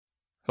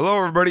Hello,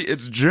 everybody.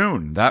 It's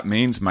June. That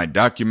means my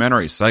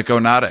documentary,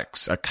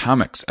 Psychonautics, a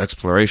comics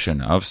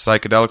exploration of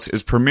psychedelics,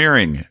 is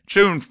premiering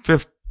June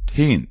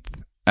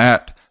 15th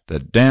at the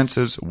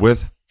Dances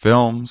with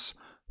Films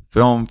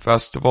Film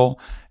Festival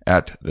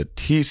at the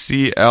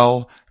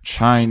TCL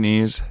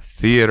Chinese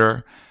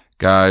Theater.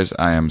 Guys,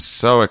 I am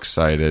so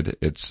excited.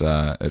 It's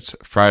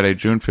Friday,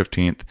 June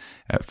 15th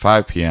at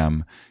 5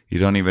 p.m. You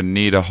don't even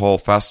need a whole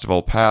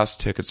festival pass.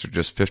 Tickets are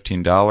just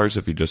 $15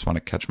 if you just want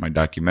to catch my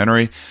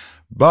documentary.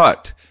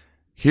 But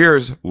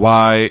here's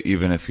why,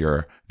 even if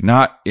you're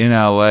not in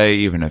LA,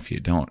 even if you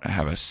don't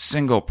have a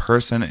single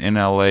person in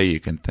LA you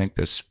can think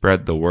to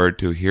spread the word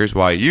to, here's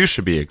why you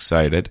should be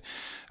excited.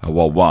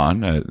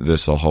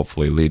 This will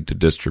hopefully lead to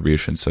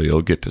distribution, so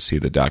you'll get to see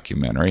the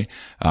documentary.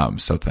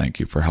 So thank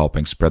you for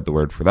helping spread the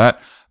word for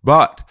that.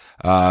 But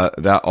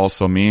that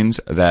also means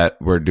that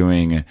we're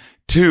doing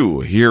 2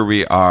 Here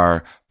We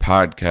Are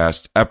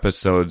podcast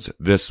episodes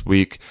this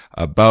week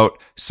about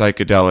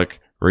psychedelic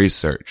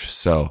research.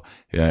 So,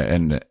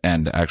 and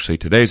actually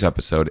today's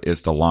episode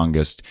is the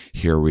longest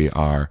Here We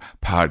Are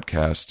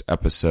podcast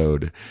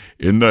episode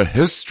in the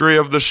history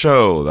of the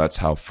show. That's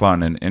how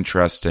fun and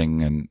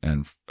interesting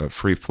and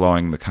free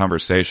flowing the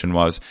conversation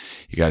was.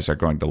 You guys are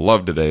going to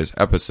love today's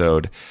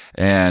episode.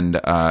 And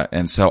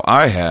so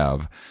I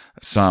have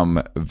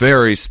some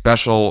very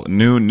special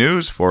new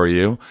news for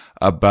you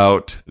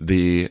about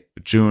the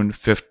June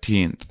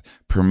 15th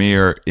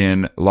premiere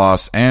in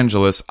Los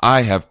Angeles.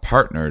 I have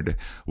partnered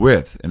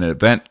with an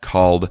event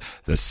called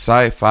the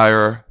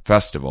Sci-Fire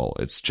Festival.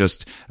 It's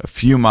just a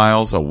few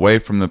miles away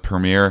from the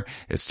premiere.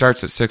 It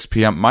starts at 6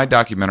 p.m. My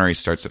documentary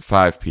starts at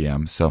 5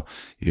 p.m., so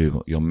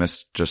you'll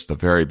miss just the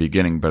very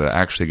beginning, but it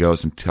actually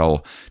goes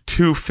until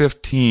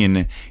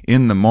 2:15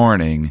 in the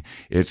morning.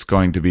 It's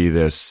going to be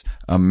this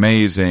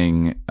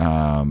amazing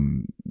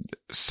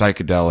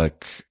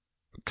psychedelic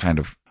kind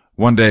of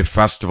one-day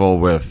festival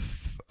with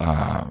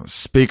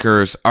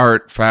speakers,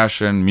 art,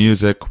 fashion,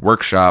 music,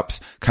 workshops,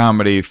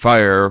 comedy,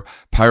 fire,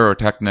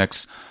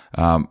 pyrotechnics,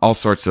 all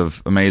sorts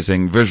of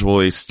amazing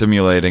visually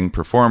stimulating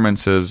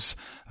performances,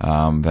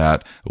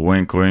 that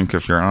wink, wink,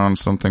 if you're on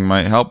something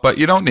might help, but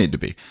you don't need to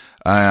be.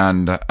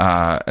 And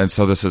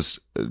so this is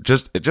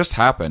it just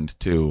happened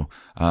to,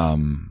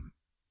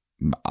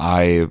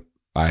 I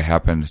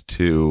happened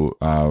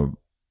to,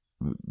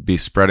 be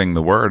spreading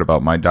the word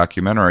about my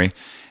documentary.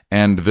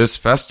 And this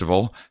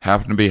festival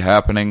happened to be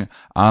happening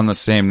on the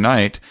same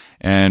night,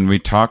 and we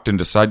talked and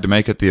decided to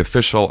make it the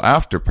official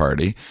after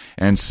party.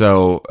 And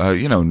so,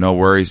 no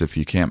worries if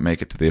you can't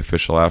make it to the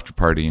official after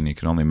party and you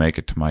can only make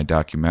it to my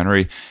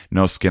documentary.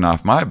 No skin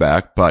off my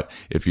back. But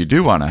if you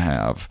do want to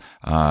have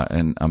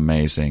an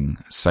amazing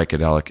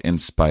psychedelic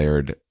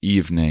inspired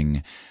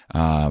evening,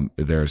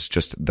 there's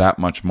just that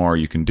much more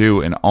you can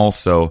do. And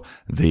also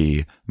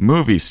the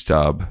movie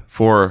stub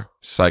for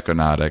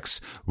Psychonautics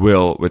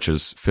which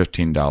is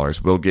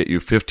 $15, will get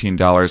you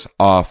 $15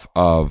 off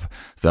of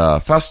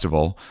the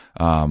festival,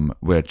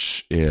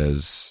 which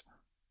is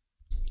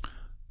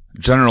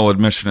general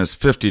admission is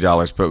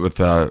 $50, but with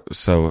the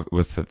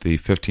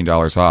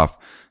 $15 off,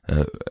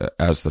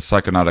 as the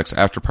Psychonautics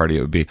after party,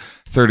 it would be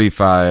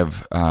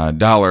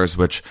 $35,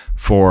 which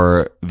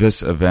for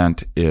this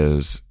event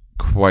is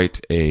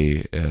quite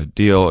a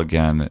deal.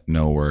 Again,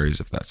 no worries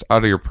if that's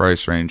out of your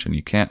price range and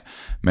you can't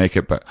make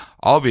it, but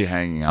I'll be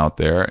hanging out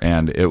there,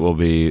 and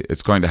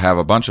it's going to have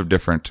a bunch of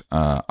different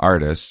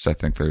artists. I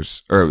think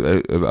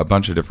a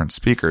bunch of different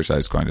speakers, I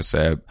was going to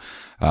say.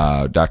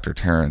 Dr.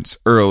 Terrence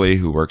Early,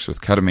 who works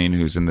with ketamine,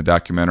 who's in the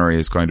documentary,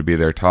 is going to be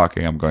there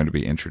talking. I'm going to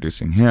be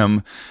introducing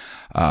him.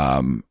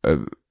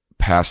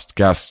 Past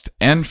guest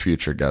and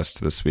future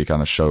guest this week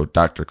on the show,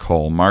 Dr.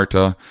 Cole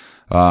Marta,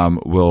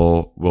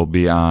 will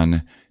be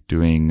on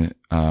doing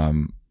a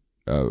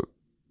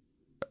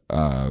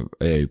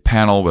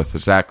panel with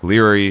Zach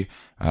Leary,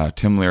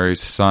 Tim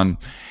Leary's son.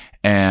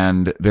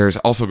 And there's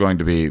also going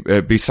to be,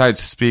 besides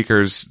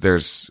speakers,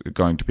 I'm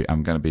going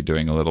to be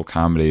doing a little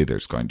comedy.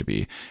 There's going to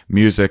be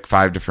music,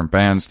 5 different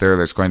bands there.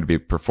 There's going to be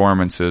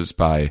performances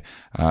by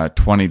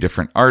 20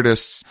 different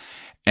artists.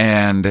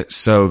 And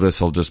so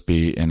this will just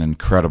be an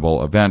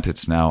incredible event.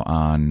 It's now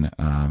on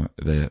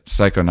the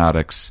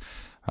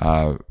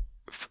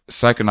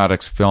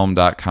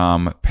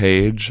psychonauticsfilm.com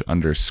page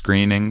under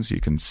screenings.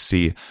 You can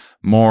see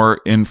more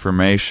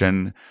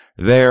information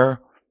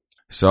there.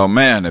 So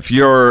man, if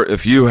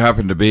you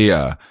happen to be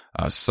a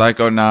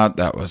psychonaut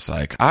that was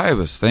like, I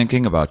was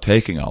thinking about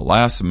taking a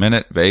last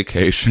minute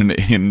vacation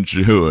in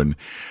June,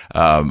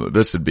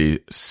 this would be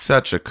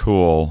such a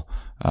cool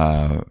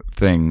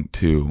thing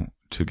to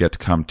get to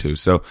come to.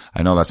 So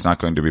I know that's not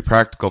going to be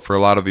practical for a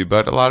lot of you,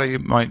 but a lot of you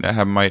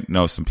might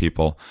know some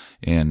people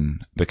in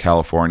the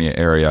California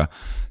area,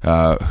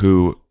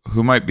 who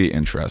might be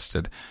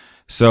interested.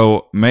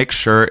 So make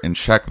sure and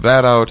check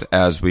that out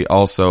as we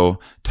also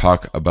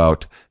talk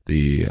about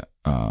the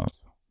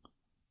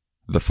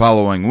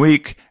following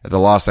week at the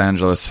Los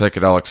Angeles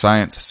Psychedelic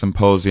Science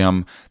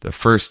Symposium, the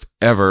first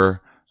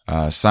ever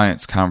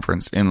science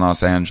conference in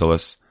Los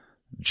Angeles,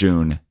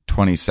 June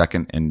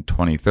 22nd and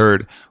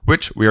 23rd,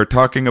 which we are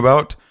talking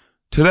about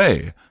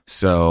today.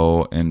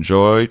 So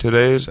enjoy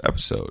today's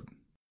episode.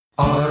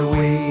 Are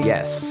we?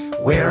 Yes.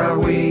 Where are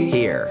we?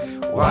 Here.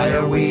 Why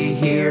are we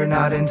here?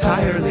 Not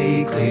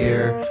entirely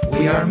clear.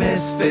 We are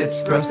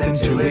misfits thrust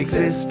into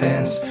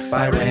existence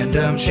by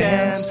random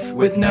chance,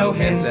 with no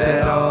hints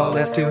at all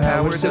as to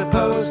how we're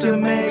supposed to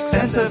make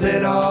sense of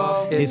it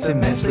all. It's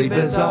immensely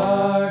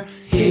bizarre.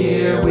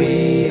 Here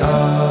we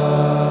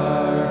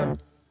are.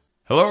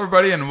 Hello,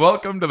 everybody, and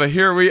welcome to the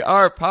Here We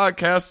Are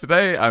podcast.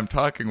 Today, I'm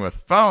talking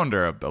with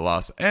founder of the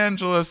Los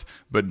Angeles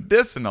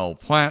Medicinal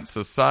Plant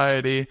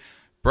Society,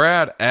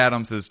 Brad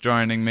Adams is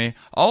joining me.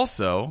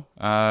 Also,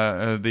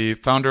 the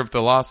founder of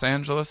the Los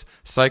Angeles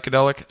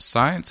Psychedelic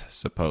Science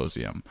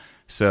Symposium.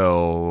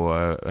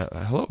 So,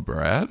 hello,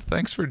 Brad.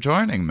 Thanks for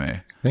joining me.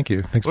 Thank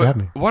you. Thanks for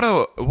having me.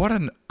 What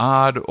an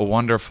odd,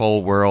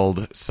 wonderful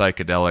world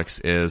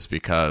psychedelics is,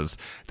 because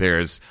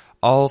there's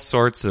all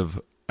sorts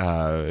of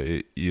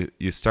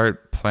you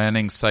start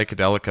planning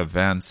psychedelic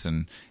events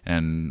and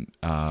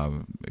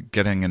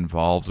getting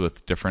involved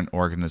with different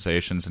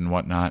organizations and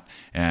whatnot,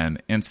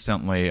 and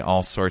instantly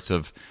all sorts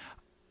of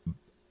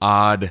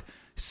odd,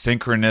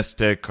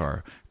 synchronistic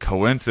or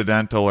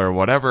coincidental or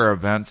whatever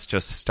events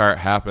just start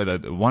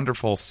happening. The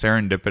wonderful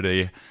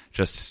serendipity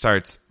just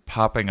starts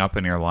popping up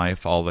in your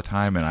life all the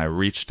time. And I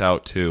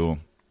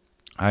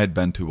had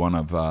been to one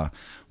of the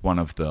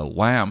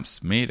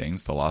LAMPS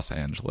meetings, the Los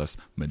Angeles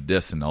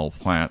Medicinal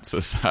Plant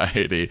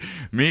Society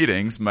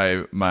meetings.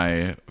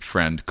 My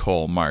friend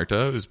Cole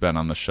Marta, who's been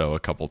on the show a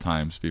couple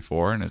times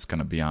before and is going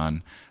to be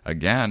on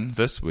again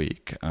this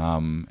week,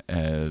 brought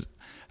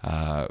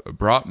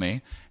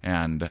me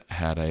and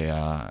had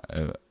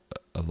a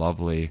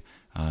lovely,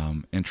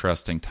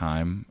 interesting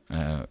time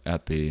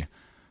at the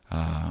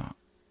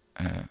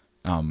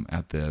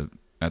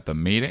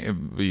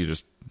meeting. You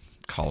just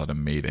call it a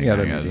meeting. Yeah,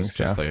 it's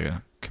just like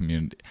a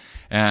community.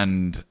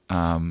 And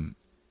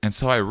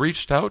so I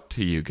reached out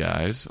to you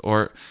guys,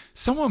 or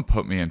someone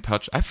put me in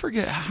touch. I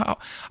forget how.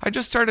 I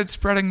just started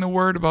spreading the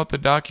word about the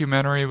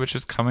documentary, which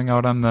is coming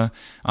out on the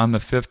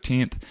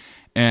 15th.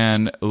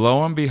 And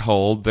lo and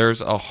behold, there's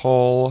a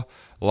whole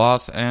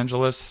Los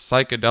Angeles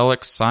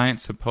Psychedelic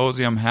Science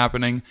Symposium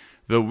happening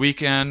the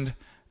weekend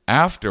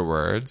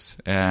afterwards.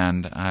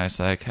 And I was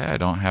like, hey, I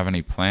don't have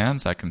any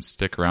plans. I can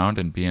stick around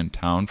and be in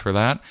town for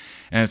that.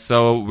 And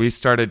so we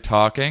started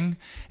talking,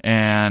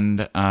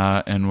 and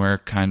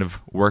we're kind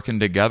of working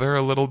together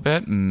a little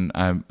bit. And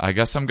I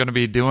guess I'm going to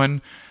be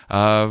doing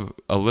a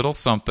little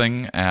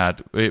something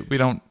we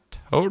don't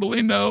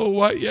totally know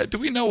what yet. Do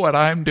we know what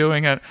I'm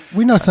doing?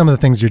 We know some of the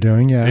things you're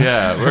doing, yeah.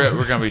 Yeah,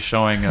 we're going to be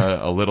showing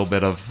a little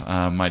bit of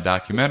my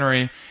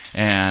documentary,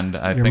 and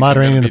You're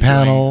moderating the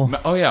panel.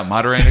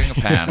 Moderating a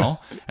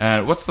panel.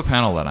 And what's the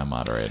panel that I'm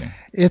moderating?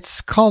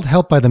 It's called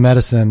Help by the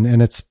Medicine,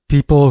 and it's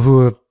people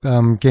who have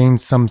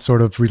gained some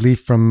sort of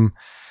relief from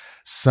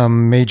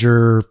some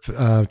major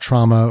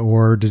trauma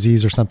or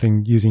disease or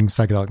something using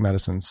psychedelic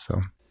medicines. So.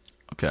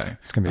 Okay.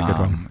 It's going to be a good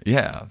one.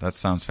 Yeah, that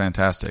sounds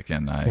fantastic.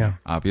 And I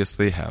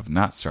obviously have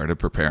not started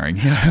preparing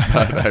yet,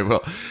 but I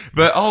will.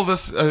 But all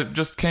this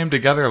just came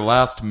together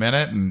last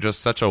minute in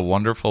just such a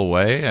wonderful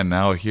way. And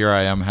now here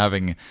I am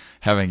having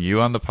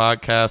you on the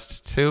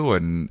podcast too.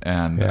 And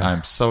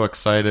I'm so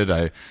excited.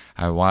 I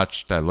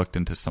looked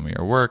into some of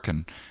your work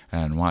and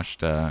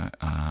watched a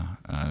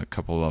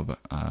couple of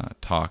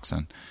talks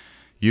on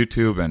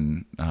YouTube.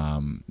 And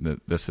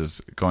this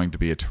is going to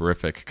be a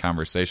terrific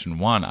conversation.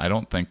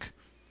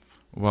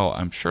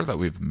 I'm sure that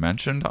we've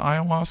mentioned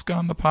ayahuasca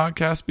on the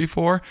podcast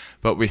before,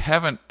 but we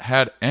haven't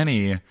had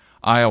any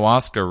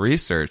ayahuasca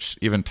research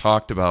even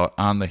talked about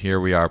on the Here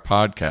We Are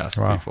podcast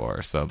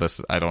before. So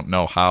I don't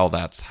know how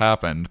that's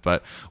happened,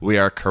 but we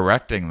are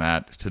correcting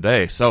that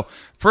today. So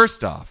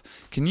first off,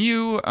 can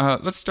you,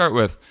 let's start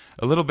with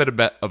a little bit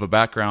of a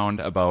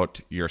background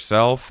about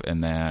yourself,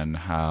 and then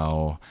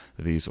how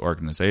these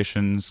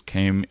organizations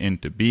came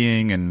into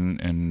being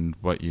and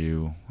what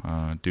you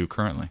do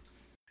currently.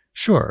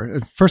 Sure.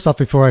 First off,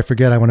 before I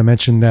forget, I want to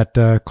mention that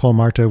Cole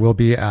Marta will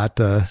be at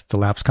the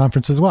LAPS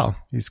conference as well.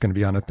 He's going to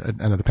be on the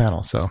end of the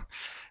panel. So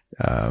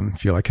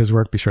if you like his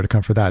work, be sure to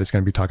come for that. He's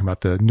going to be talking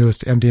about the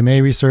newest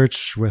MDMA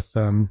research with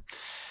the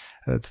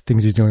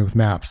things he's doing with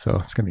MAPS. So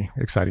it's going to be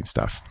exciting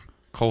stuff.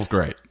 Cole's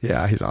great.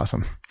 Yeah, he's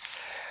awesome.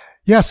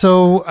 Yeah,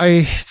 so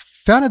I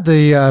founded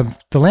the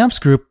LAMPS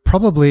group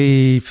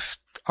probably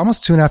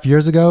almost 2.5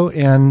 years ago,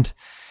 and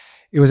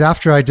it was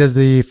after I did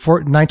the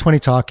 920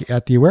 talk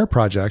at the Aware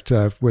Project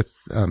with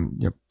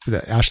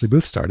that Ashley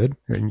Booth started.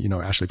 And you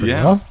know Ashley pretty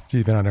well.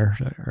 She's been on her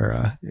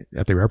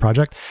at the Aware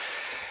Project,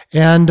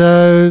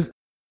 and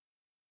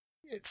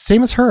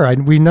same as her.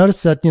 We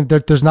noticed that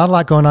there's not a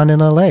lot going on in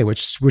LA,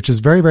 which is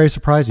very, very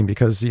surprising,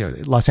 because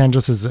Los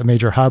Angeles is a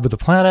major hub of the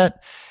planet,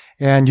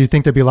 and you'd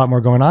think there'd be a lot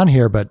more going on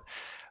here, but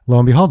lo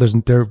and behold,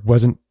 there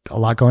wasn't a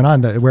lot going on.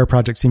 The Aware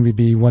Project seemed to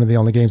be one of the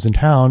only games in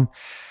town.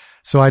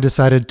 So I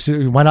decided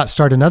why not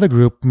start another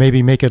group,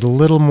 maybe make it a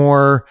little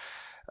more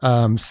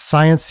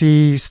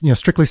sciencey,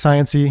 strictly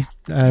sciencey,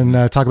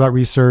 and talk about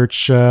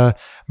research.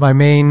 My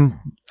main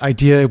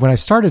idea when I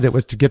started it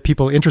was to get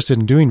people interested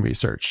in doing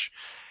research.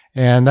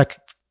 And that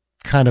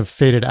kind of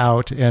faded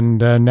out. And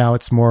now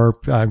it's more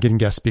getting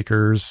guest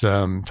speakers,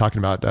 talking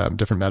about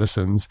different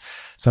medicines.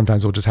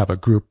 Sometimes we'll just have a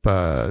group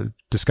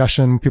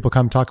discussion. People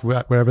come talk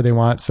whatever they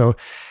want. So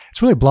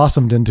it's really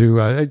blossomed into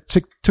it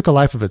took a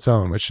life of its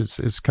own, which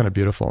is kind of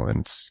beautiful.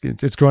 And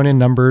it's growing in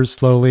numbers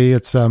slowly.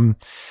 It's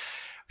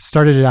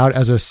started it out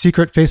as a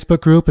secret Facebook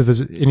group, if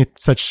there's any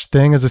such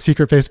thing as a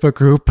secret Facebook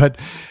group, but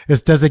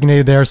it's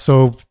designated there.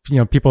 So,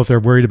 people, if they're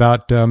worried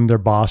about, their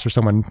boss or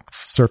someone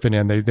surfing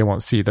in, they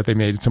won't see that they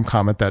made some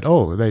comment that,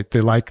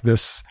 they like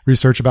this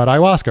research about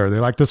ayahuasca, or they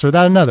like this or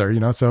that, another,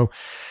 so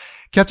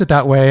kept it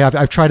that way.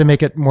 I've tried to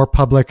make it more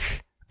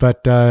public,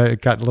 but,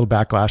 it got a little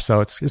backlash.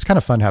 So it's kind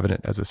of fun having it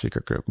as a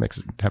secret group,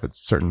 have a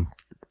certain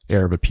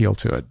air of appeal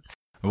to it.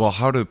 Well,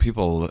 how do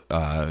people,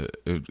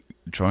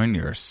 join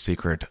your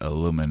secret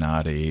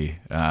Illuminati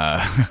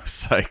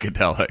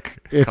psychedelic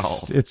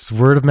cult? It's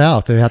word of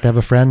mouth. They have to have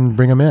a friend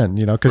bring them in,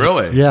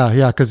 Really?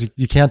 Yeah. Because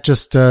you can't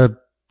just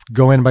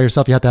go in by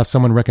yourself. You have to have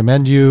someone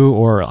recommend you,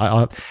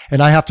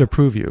 and I have to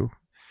approve you.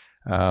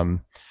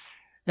 And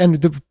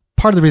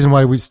part of the reason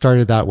why we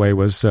started that way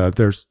was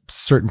there's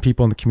certain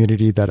people in the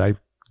community that I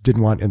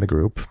didn't want in the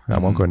group. I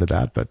won't go into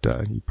that, but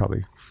you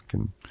probably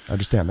can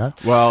understand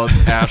that. Well,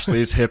 it's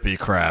Ashley's hippie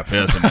crap,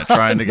 isn't it?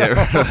 Trying to get rid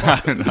of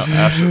that. No,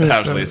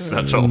 Ashley's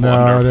such a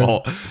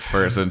wonderful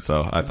person,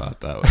 so I thought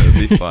that would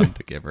be fun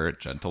to give her a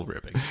gentle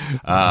ribbing.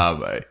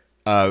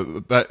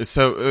 But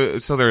so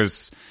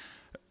there's.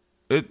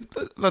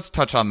 Let's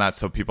touch on that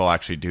so people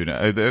actually do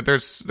know.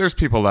 There's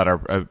people that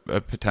are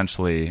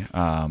potentially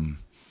a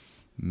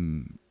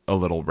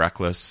little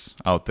reckless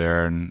out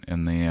there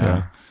in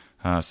the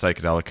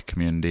psychedelic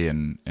community,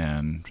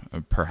 and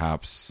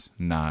perhaps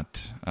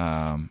not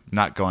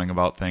going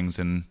about things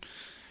in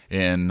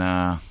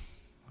the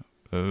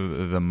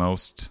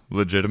most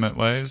legitimate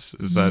ways.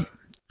 Is that?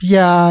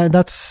 Yeah,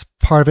 that's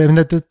part of it. I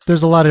mean,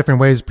 there's a lot of different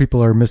ways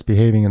people are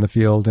misbehaving in the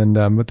field, and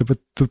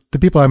the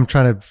people I'm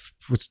trying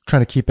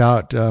to keep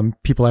out,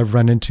 people I've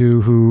run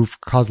into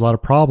who've caused a lot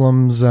of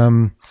problems.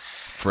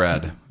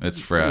 Fred. It's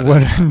Fred.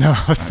 No,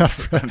 it's not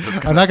Fred.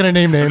 I'm not going to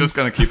name names. I'm just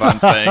going to keep on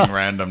saying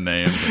random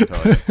names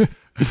until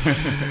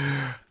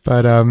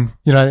But,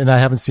 and I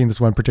haven't seen this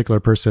one particular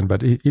person,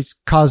 but he's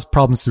caused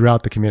problems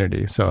throughout the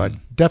community. So I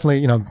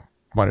definitely,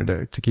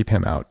 wanted to keep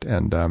him out.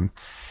 And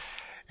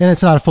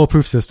it's not a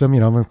foolproof system.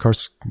 Of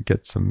course,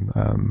 get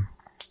some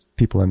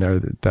people in there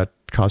that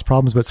cause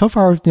problems. But so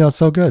far, it's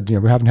so good.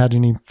 We haven't had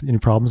any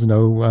problems.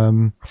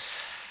 No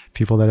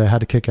people that I had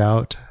to kick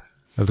out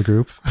of the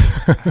group.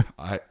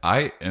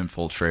 I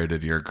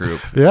infiltrated your group.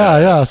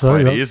 So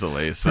quite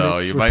easily. So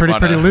you might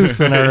want pretty loose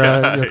in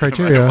our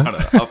criteria. You might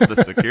want to up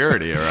the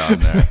security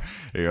around there.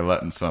 You're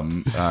letting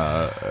some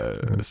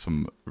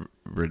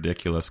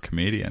ridiculous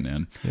comedian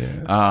in.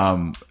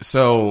 Yeah.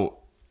 So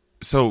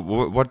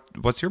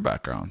what's your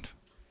background?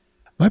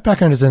 My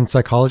background is in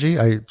psychology.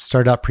 I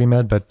started out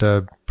pre-med, but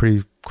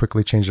pretty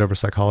quickly changed over to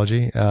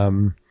psychology.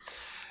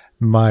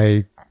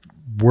 My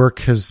work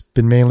has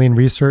been mainly in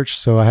research,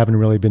 so I haven't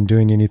really been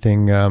doing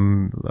anything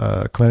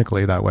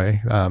clinically that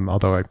way.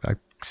 Although I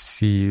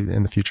see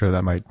in the future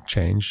that might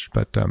change,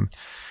 but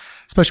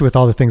especially with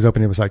all the things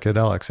opening with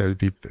psychedelics, it would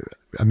be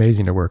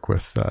amazing to work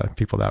with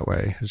people that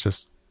way. It's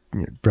just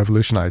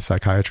revolutionized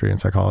psychiatry and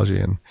psychology,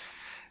 and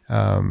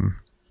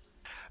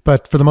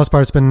but for the most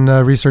part, it's been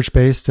research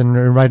based.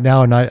 And right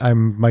now,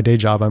 my day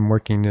job, I'm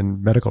working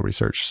in medical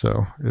research.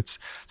 So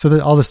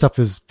all this stuff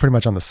is pretty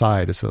much on the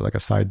side. It's like a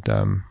side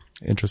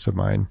interest of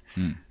mine,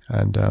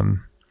 and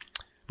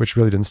which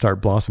really didn't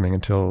start blossoming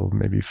until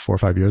maybe 4 or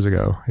 5 years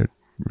ago. It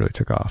really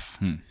took off.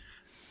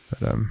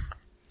 But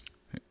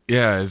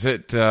yeah, is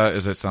it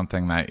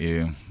something that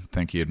you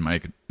think you'd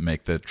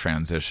make the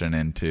transition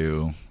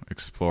into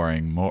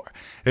exploring more?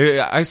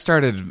 I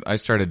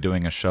started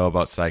doing a show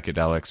about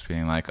psychedelics,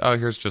 being like, oh,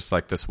 here's just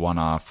like this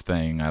one-off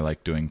thing. I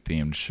like doing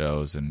themed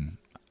shows, and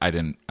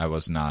I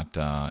was not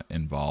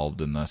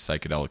involved in the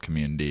psychedelic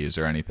communities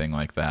or anything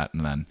like that.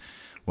 And then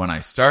when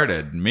I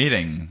started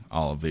meeting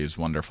all of these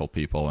wonderful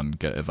people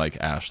and like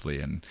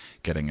Ashley, and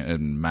getting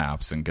in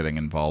MAPS and getting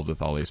involved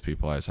with all these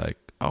people, I was like,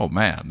 oh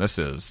man, this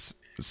is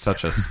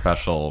such a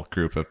special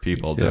group of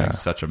people doing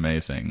such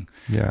amazing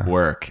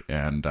work.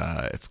 And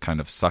it's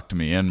kind of sucked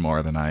me in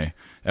more than I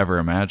ever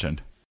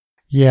imagined.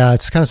 Yeah,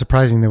 it's kind of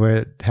surprising the way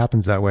it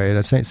happens that way.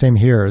 And same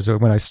here. Is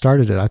when I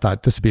started it, I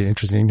thought this would be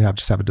interesting to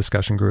have a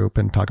discussion group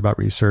and talk about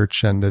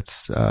research. And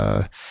it's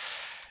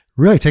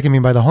really taking me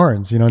by the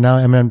horns. Now,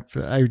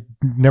 I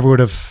never would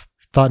have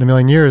thought in a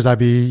million years I'd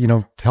be,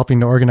 helping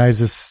to organize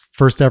this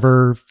first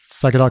ever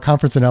psychedelic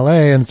conference in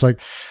LA. And it's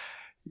like,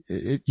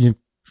 you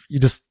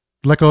just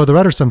let go of the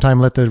rudder sometime,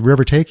 let the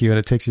river take you, and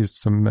it takes you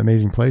some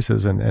amazing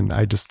places. And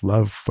I just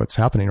love what's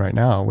happening right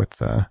now with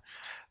the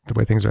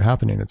way things are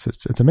happening.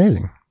 It's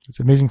amazing. It's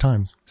amazing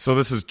times. So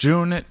this is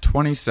June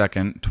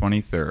 22nd,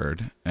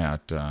 23rd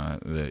at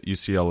the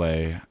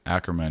UCLA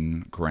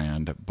Ackerman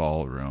Grand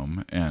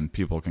Ballroom, and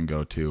people can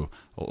go to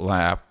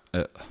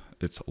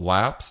it's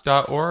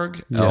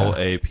laps.org,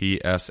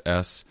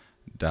 LAPSS.org,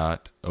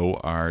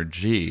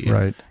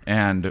 Right.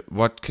 And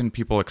what can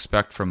people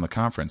expect from the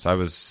conference? I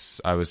was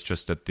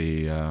just at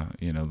the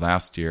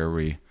last year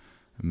we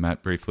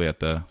met briefly at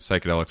the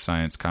Psychedelic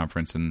Science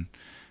Conference in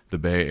the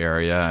Bay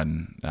Area,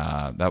 and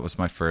that was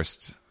my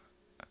first.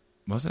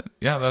 Was it?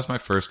 Yeah, that was my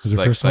first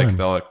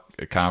psychedelic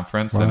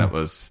conference, wow. And it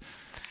was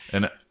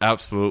an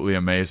absolutely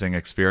amazing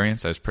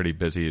experience. I was pretty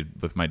busy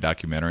with my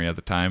documentary at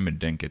the time and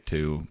didn't get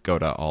to go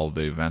to all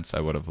the events I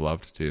would have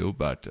loved to,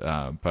 but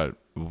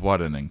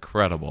what an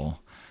incredible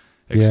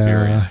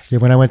experience. Yeah,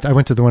 when I went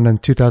to the one in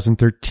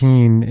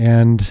 2013,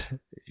 and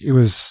it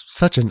was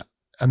such an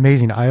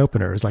amazing eye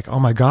opener. It was like, oh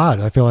my God,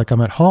 I feel like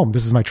I'm at home.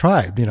 This is my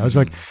tribe. It's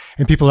like,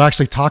 and people are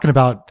actually talking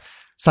about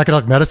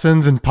psychedelic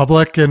medicines in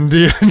public and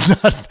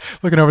not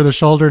looking over their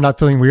shoulder, not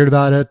feeling weird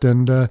about it.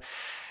 And,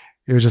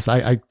 it was just,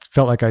 I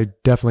felt like I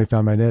definitely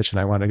found my niche and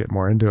I want to get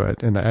more into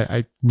it. And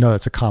I know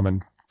that's a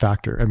common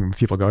factor. I mean, when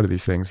people go to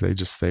these things, they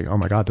just think, oh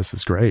my God, this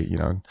is great.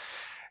 And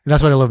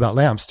that's what I love about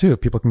LAMPS too.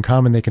 People can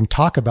come and they can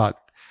talk about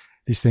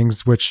these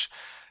things, which,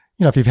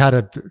 if you've had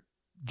a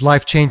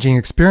life-changing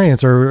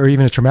experience or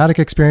even a traumatic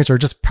experience or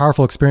just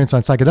powerful experience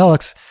on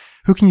psychedelics,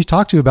 who can you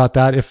talk to about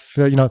that? If,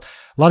 a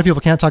lot of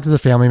people can't talk to their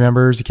family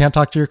members, you can't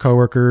talk to your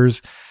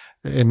coworkers.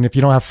 And if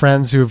you don't have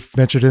friends who've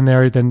ventured in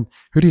there, then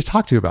who do you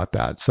talk to about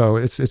that? So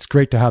it's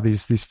great to have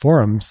these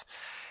forums.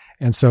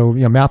 And so,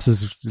 MAPS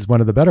is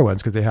one of the better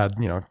ones because they had,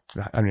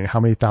 how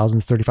many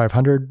thousands,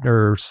 3,500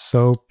 or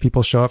so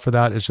people show up for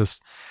that. It's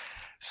just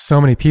so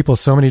many people,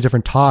 so many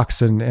different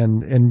talks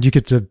and you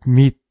get to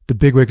meet the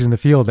bigwigs in the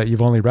field that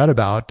you've only read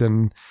about.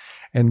 And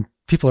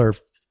people are,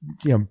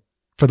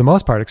 for the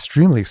most part,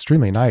 extremely,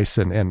 extremely nice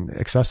and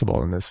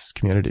accessible in this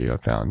community,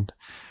 I've found.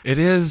 It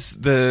is,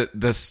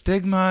 the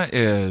stigma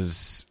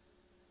is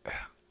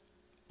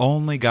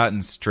only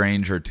gotten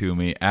stranger to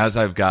me as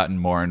I've gotten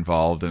more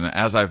involved and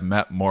as I've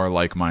met more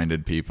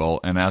like-minded people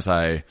and as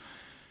I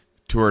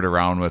toured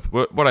around with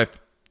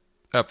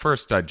at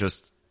first I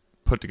just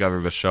put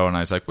together the show and I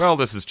was like, well,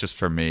 this is just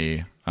for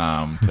me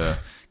to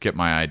get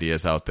my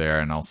ideas out there,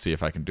 and I'll see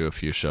if I can do a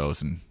few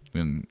shows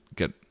and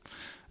get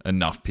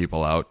enough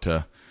people out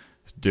to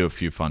do a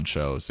few fun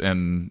shows.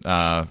 And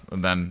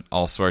then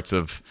all sorts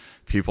of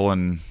people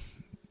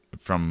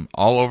from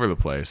all over the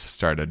place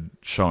started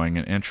showing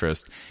an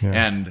interest. Yeah.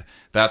 And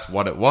that's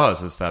what it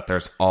was, is that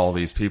there's all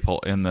these people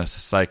in this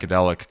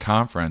psychedelic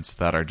conference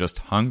that are just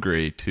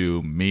hungry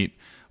to meet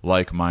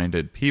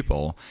like-minded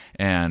people.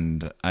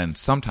 And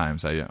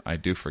sometimes I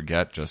do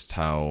forget just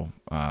how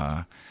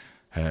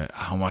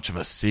much of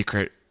a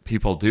secret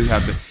people do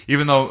have,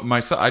 even though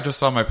I just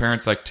saw my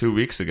parents like 2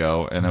 weeks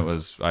ago, and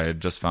I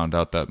had just found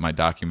out that my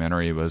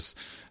documentary was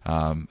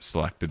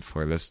selected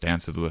for this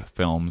Dances with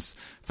Films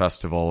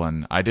festival,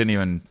 and I didn't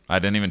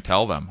even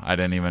tell them. I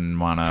didn't even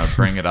want to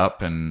bring it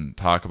up and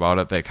talk about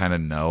it. They kind of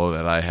know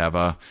that I have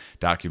a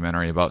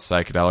documentary about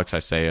psychedelics. I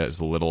say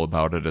as little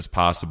about it as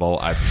possible.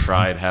 I've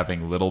tried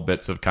having little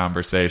bits of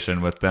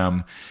conversation with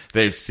them.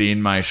 They've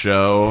seen my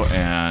show,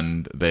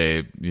 and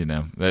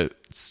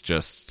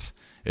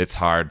it's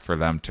hard for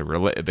them to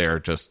relate. They're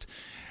just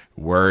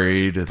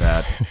worried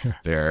that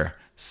their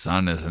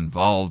son is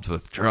involved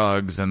with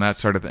drugs and that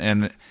sort of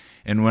thing.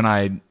 And when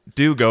I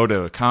do go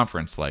to a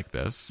conference like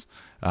this,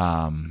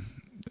 and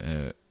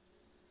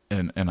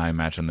I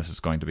imagine this is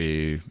going to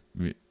be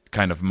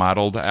kind of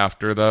modeled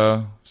after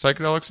the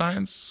Psychedelic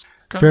Science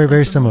conference. Very,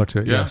 very similar to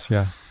it. Yeah. Yes.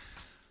 Yeah.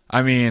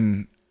 I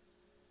mean,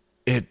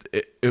 it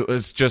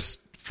was just,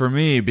 for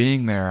me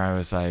being there, I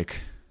was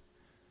like,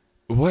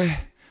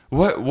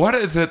 what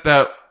is it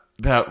that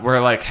we're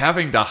like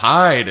having to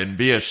hide and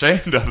be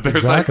ashamed of? There's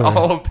exactly. Like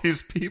all of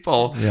these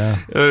people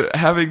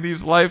having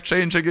these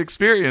life-changing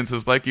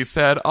experiences, like you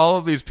said, all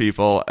of these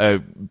people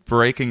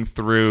breaking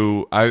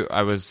through.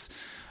 I was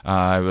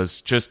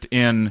just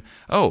in,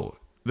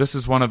 this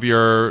is one of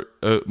your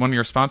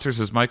sponsors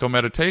is Myco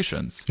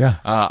Meditations. Yeah.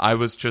 I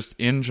was just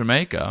in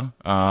Jamaica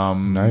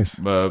nice.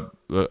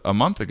 A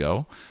month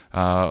ago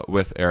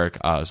with Eric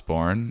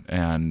Osborne,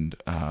 and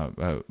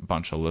a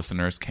bunch of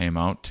listeners came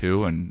out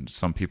too, and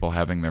some people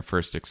having their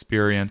first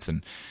experience,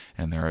 and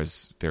there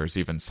was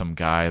even some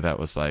guy that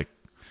was like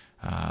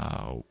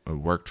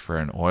worked for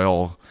an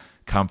oil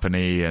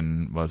company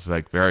and was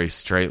like very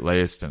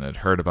straight-laced and had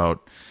heard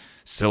about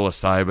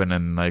psilocybin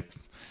and like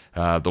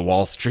the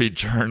Wall Street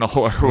Journal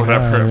or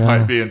whatever it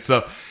might be. And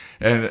so,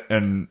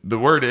 and the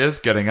word is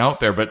getting out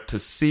there, but to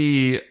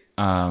see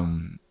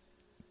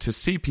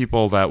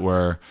people that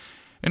were,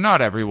 and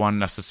not everyone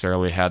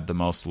necessarily had the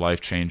most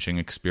life-changing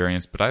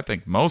experience, but I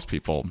think most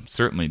people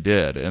certainly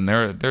did. And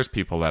there's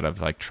people that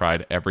have like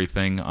tried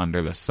everything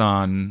under the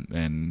sun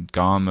and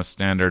gone the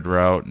standard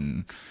route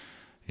and,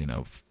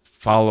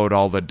 followed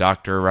all the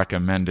doctor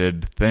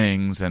recommended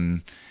things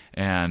and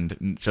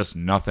just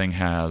nothing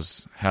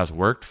has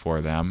worked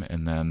for them,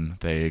 and then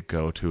they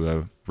go to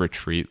a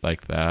retreat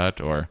like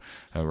that, or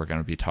we're going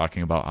to be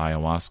talking about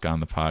ayahuasca on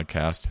the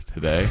podcast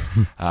today,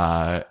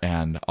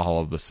 and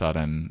all of a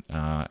sudden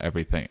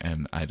everything,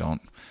 and I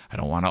don't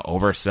want to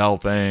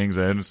oversell things,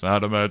 and it's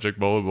not a magic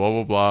bullet,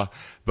 blah blah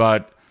blah,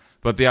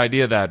 But the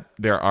idea that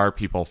there are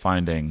people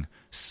finding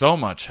so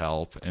much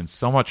help and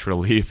so much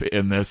relief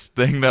in this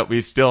thing that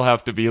we still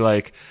have to be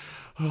like,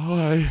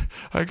 oh,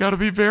 I got to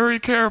be very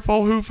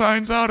careful who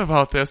finds out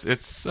about this.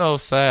 It's so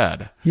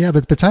sad. Yeah,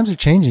 but times are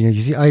changing. You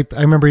see, I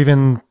remember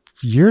even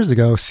years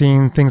ago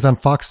seeing things on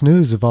Fox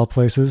News of all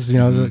places,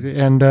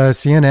 and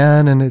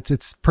CNN, and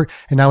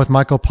and now with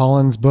Michael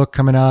Pollan's book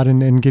coming out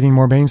and getting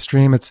more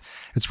mainstream, it's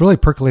really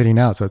percolating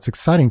out. So it's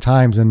exciting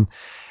times, and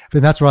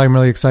that's why I'm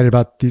really excited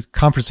about these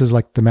conferences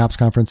like the MAPS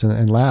conference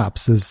and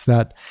LAPS, is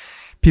that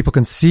people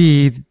can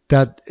see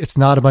that it's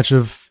not a bunch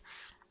of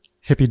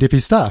hippy dippy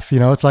stuff.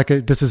 It's like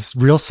this is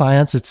real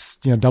science. It's,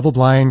 double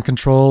blind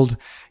controlled,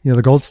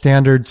 the gold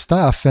standard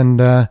stuff. And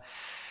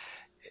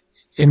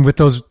with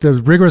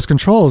the rigorous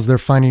controls, they're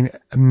finding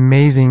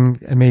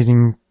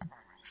amazing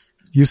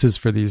uses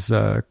for these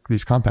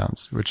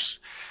compounds, which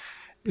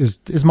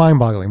is mind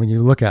boggling when you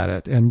look at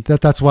it. And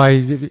that's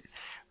why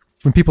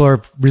when people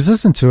are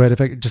resistant to it,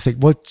 if I just say,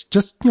 well,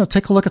 just,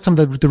 take a look at some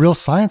of the real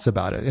science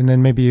about it. And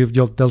then maybe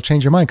they'll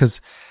change your mind, because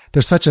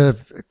there's such a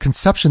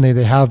conception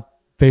they have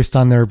based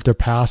on their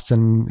past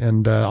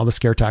and all the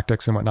scare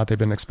tactics and whatnot they've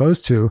been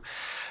exposed to,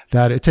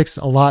 that it takes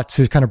a lot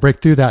to kind of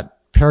break through that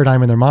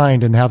paradigm in their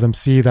mind and have them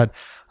see that,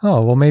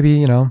 oh, well,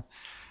 maybe,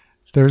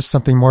 there's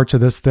something more to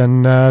this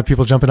than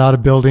people jumping out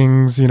of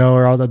buildings,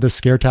 or all the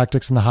scare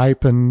tactics and the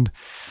hype. And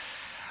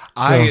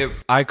so,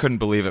 I couldn't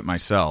believe it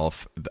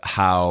myself,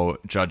 how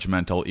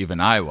judgmental even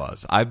I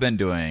was. I've been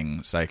doing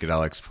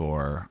psychedelics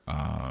for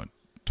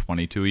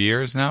 22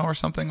 years now or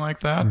something like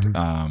that.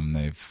 Mm-hmm.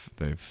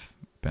 They've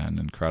been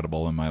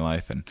incredible in my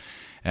life,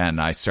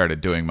 and I started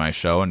doing my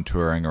show and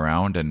touring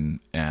around,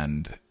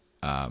 and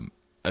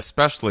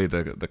especially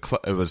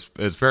it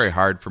was very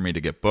hard for me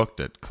to get booked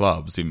at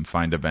clubs, even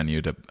find a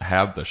venue to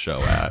have the show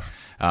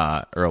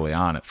at early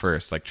on at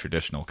first. Like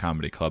traditional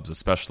comedy clubs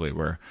especially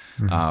were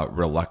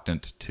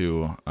reluctant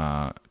to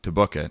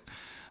book it,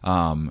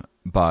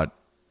 but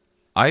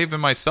I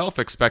even myself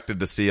expected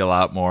to see a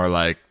lot more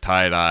like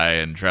tie-dye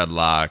and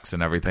dreadlocks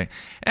and everything.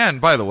 And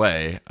by the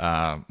way,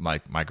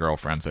 like my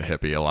girlfriend's a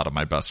hippie. A lot of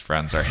my best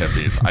friends are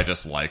hippies. I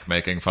just like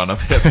making fun of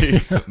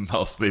hippies,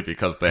 mostly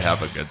because they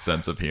have a good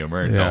sense of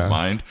humor and don't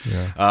mind.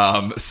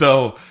 Yeah.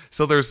 So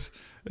there's,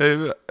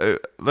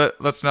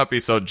 let's not be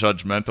so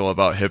judgmental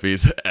about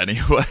hippies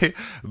anyway,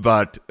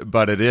 but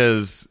it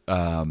is,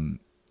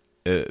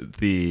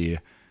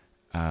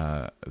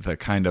 the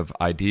kind of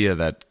idea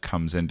that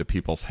comes into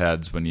people's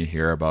heads when you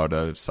hear about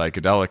a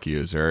psychedelic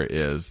user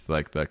is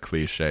like the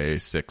cliche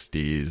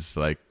 60s,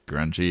 like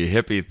grungy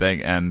hippie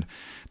thing. And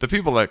the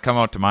people that come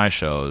out to my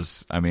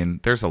shows, I mean,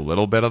 there's a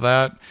little bit of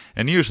that.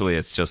 And usually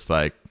it's just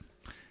like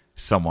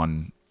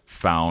someone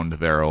found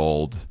their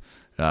old,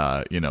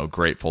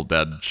 Grateful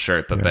Dead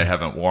shirt that they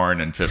haven't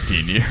worn in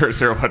 15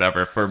 years or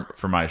whatever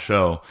for my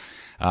show.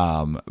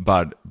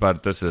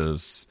 But this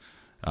is,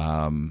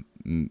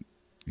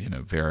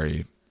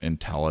 very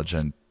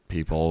intelligent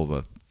people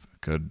with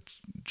good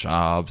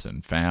jobs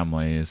and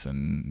families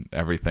and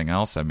everything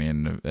else. I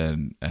mean,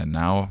 and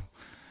now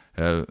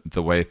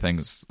the way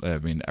things,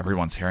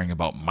 everyone's hearing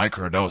about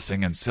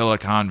microdosing in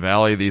Silicon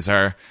Valley. These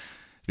are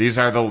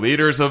the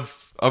leaders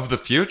of the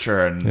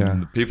future, and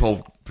the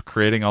people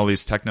creating all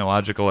these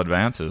technological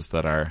advances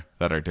that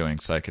are doing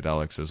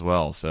psychedelics as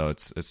well. So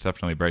it's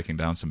definitely breaking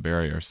down some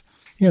barriers.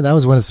 Yeah, that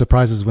was one of the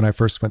surprises when I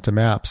first went to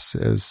MAPS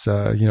is,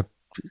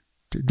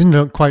 didn't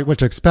know quite what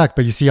to expect,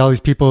 but you see all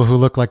these people who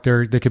look like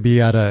they could be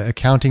at a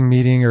accounting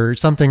meeting or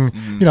something.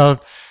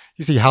 Mm-hmm.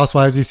 You see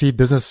housewives, you see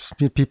business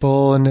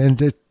people,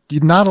 and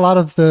not a lot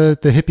of the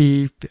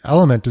hippie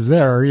element is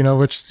there,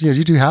 which,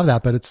 you do have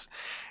that, but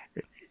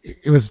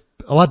it was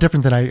a lot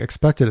different than I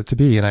expected it to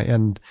be.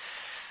 And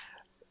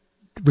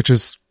which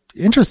was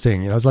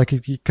interesting, it's like,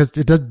 because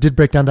it did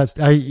break down that,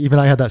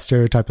 I had that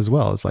stereotype as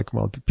well. It's like,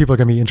 well, people are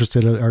going to be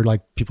interested are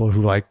like people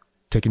who like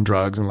taking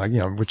drugs and like,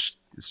 which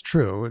is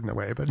true in a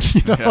way, but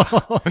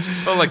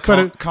well, like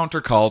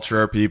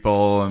counterculture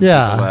people and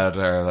people that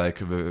are like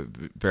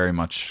very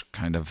much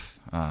kind of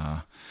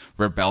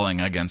rebelling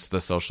against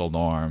the social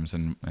norms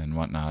and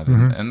whatnot,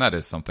 and that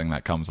is something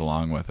that comes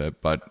along with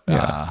it. But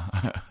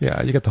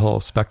you get the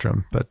whole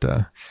spectrum. But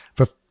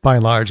by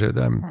and large,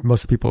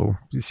 most of the people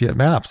you see at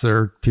MAPS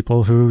are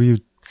people who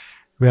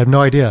we had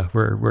no idea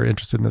were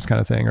interested in this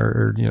kind of thing,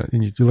 or you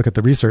look at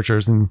the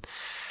researchers and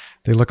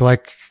they look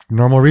like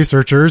normal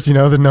researchers,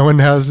 that no one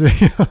has.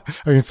 I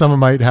mean, some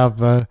might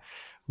have a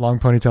long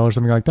ponytail or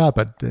something like that,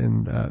 but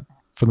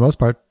for the most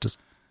part, just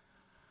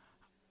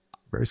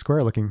very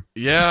square looking.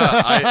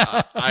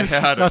 Yeah, I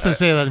had not to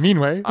say that in a mean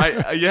way.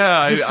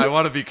 I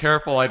want to be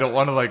careful. I don't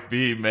want to like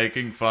be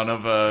making fun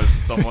of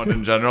someone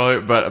in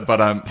general,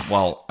 but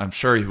I'm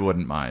sure he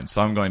wouldn't mind,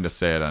 so I'm going to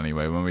say it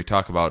anyway. When we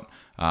talk about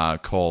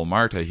Cole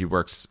Marta, he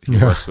works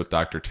with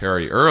Dr.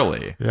 Terry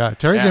Early. Yeah,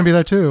 Terry's going to be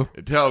there too.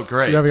 Oh,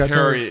 great. Yeah,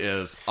 Terry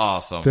is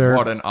awesome.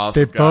 What an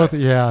awesome guy. Both,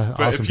 yeah,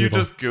 but awesome if you people.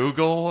 just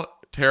Google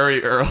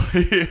Terry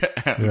Early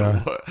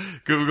and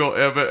Google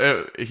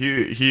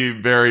he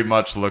very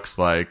much looks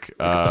like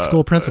a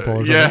school principal.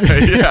 Or yeah,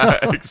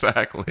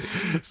 exactly.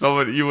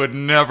 Someone you would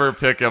never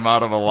pick him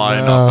out of a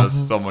lineup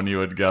as someone you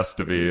would guess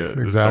to be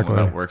someone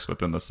that works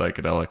within the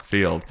psychedelic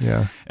field.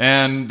 Yeah,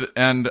 and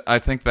I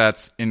think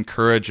that's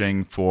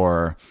encouraging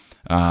for.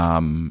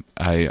 I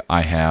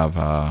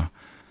have.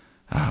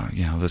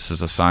 This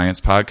is a science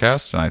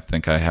podcast, and I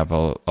think I have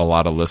a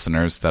lot of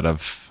listeners that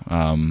have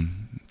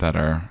that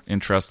are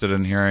interested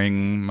in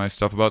hearing my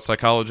stuff about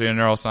psychology and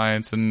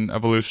neuroscience and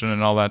evolution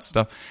and all that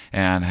stuff,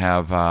 and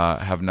have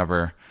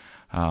never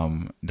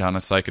done a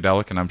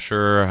psychedelic, and I'm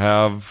sure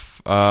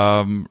have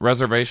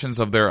reservations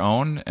of their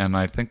own. And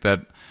I think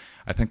that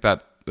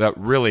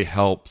really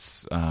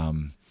helps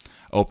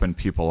open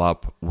people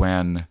up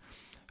when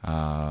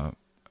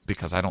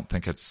because I don't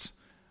think it's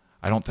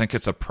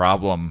a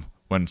problem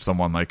when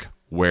someone like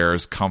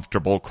wears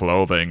comfortable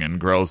clothing and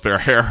grows their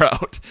hair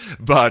out,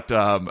 but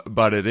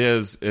it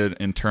is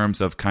in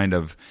terms of kind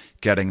of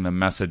getting the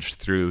message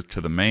through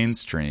to the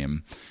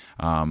mainstream.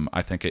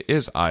 I think it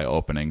is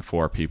eye-opening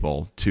for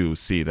people to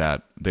see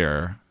that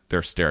their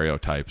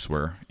stereotypes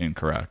were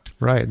incorrect.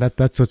 Right.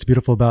 That's what's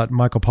beautiful about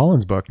Michael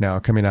Pollan's book now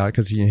coming out,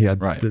 because he had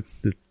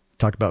this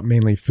talk about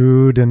mainly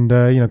food and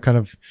kind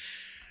of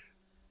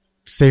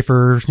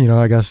safer,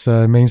 I guess,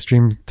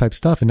 mainstream type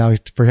stuff. And now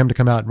for him to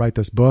come out and write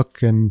this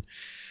book, and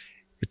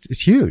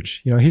it's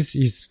huge.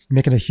 He's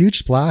making a huge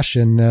splash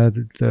in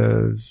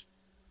the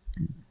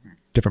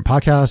different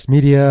podcasts,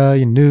 media,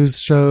 news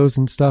shows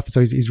and stuff.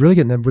 So he's really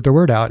getting the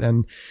word out.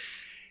 And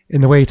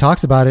in the way he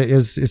talks about it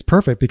is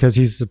perfect, because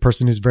he's a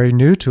person who's very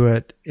new to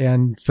it.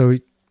 And so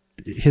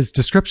his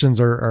descriptions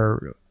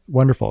are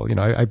wonderful. When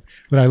I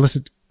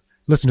listen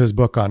to his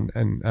book on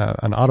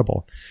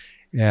Audible,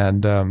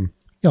 and,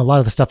 a lot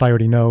of the stuff I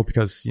already know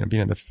because,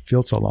 being in the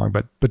field so long,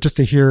 but just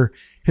to hear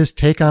his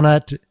take on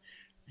it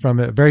from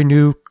a very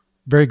new,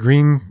 very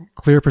green,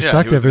 clear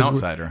perspective he was an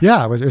outsider.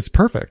 It's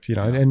perfect,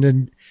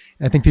 and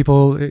I think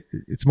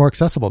it's more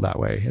accessible that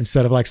way,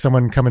 instead of like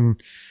someone coming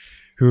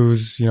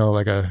who's,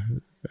 like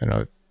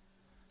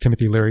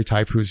Timothy Leary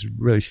type, who's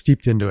really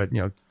steeped into it,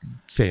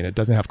 saying it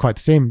doesn't have quite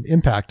the same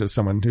impact as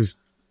someone who's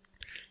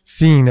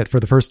seeing it for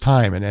the first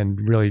time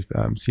and really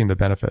seeing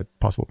the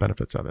possible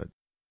benefits of it.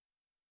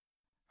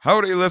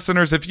 Howdy,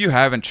 listeners. If you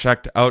haven't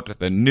checked out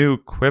the new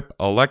Quip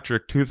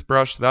electric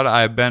toothbrush that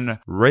I've been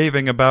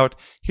raving about,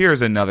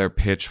 here's another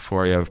pitch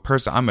for you.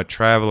 I'm a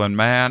traveling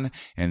man,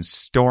 and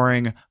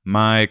storing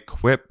my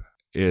Quip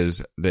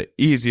is the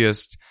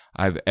easiest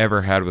I've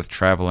ever had with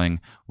traveling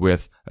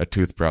with a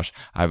toothbrush.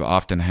 I've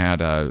often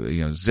had a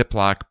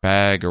Ziploc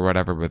bag or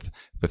whatever with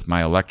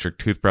my electric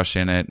toothbrush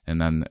in it,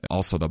 and then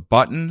also the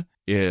button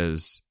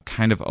is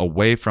kind of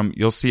away from,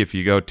 you'll see if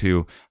you go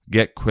to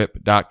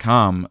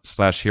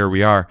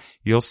getquip.com/hereweare,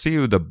 you'll see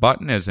the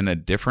button is in a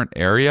different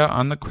area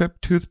on the Quip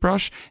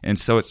toothbrush. And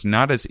so it's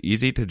not as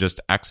easy to just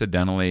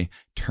accidentally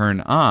turn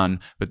on.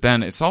 But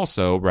then it's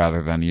also,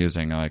 rather than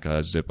using like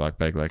a Ziploc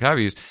bag like I've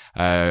used,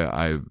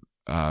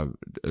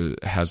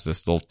 has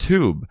this little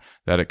tube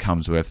that it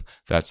comes with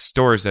that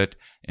stores it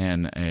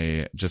in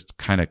a just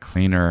kind of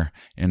cleaner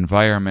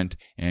environment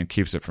and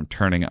keeps it from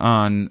turning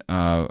on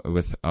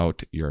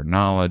without your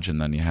knowledge.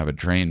 And then you have a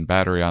drained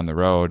battery on the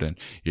road, and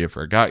you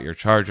forgot your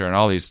charger, and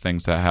all these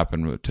things that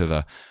happen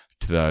to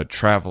the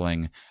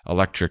traveling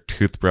electric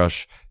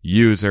toothbrush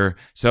user.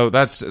 So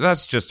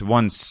that's just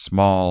one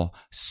small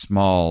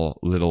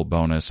little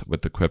bonus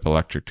with the Quip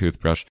electric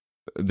toothbrush.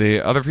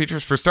 The other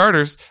features, for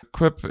starters,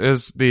 Quip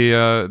is the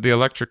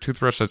electric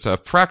toothbrush that's a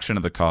fraction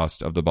of the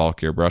cost of the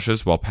bulkier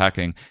brushes, while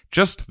packing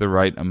just the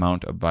right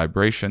amount of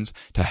vibrations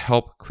to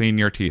help clean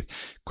your teeth.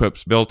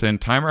 Quip's built-in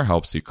timer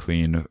helps you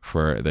clean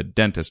for the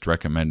dentist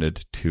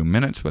recommended 2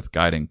 minutes with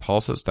guiding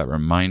pulses that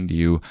remind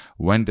you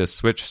when to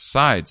switch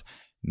sides.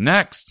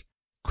 Next,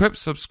 Quip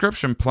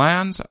subscription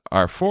plans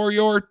are for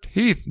your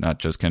teeth, not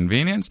just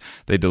convenience.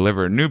 They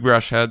deliver new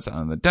brush heads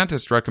on the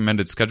dentist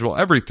recommended schedule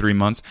every 3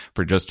 months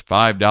for just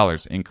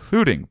 $5,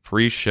 including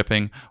free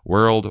shipping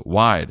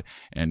worldwide.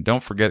 And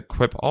don't forget,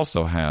 Quip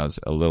also has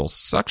a little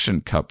suction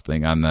cup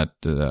thing on that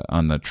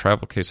on the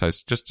travel case I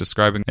was just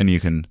describing, and you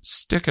can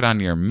stick it on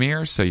your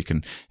mirror so you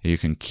can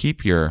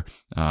keep your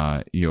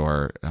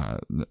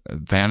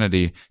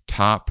vanity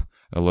top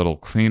a little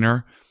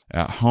cleaner.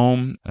 At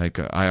home,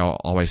 like I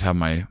always have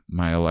my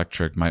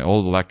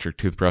old electric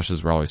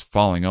toothbrushes were always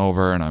falling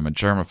over, and I'm a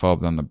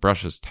germaphobe. Then the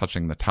brush is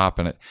touching the top,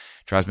 and it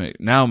drives me.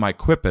 Now my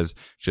Quip is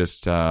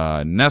just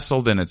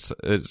nestled, and it's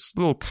a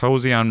little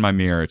cozy on my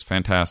mirror. It's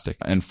fantastic.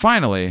 And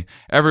finally,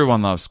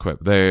 everyone loves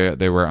Quip.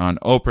 They were on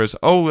Oprah's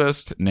O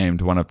List,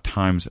 named one of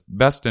Time's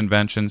best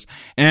inventions,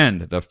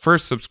 and the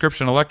first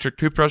subscription electric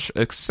toothbrush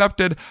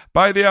accepted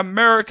by the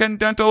American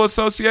Dental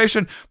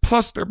Association.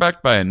 Plus, they're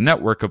backed by a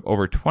network of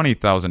over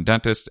 20,000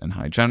 dentists and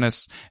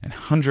hygienists, and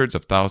hundreds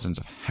of thousands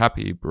of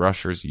happy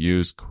brushers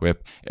use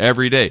Quip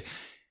every day.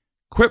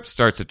 Quip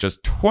starts at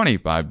just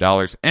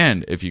 $25.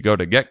 And if you go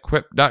to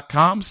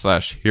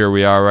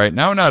getquip.com/hereweare right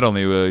now, not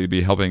only will you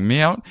be helping me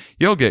out,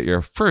 you'll get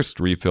your first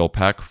refill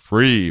pack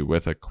free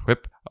with a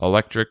Quip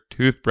electric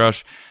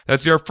toothbrush.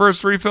 That's your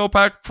first refill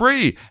pack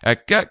free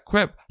at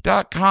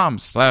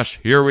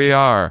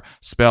getquip.com/hereweare,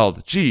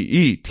 spelled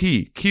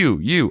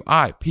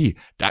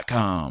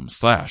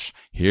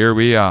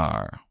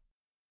GETQUIP.com/hereweare.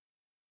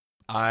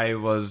 I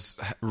was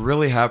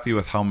really happy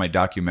with how my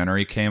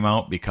documentary came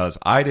out because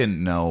I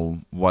didn't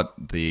know what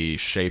the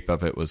shape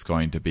of it was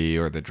going to be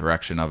or the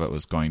direction of it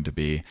was going to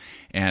be.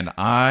 And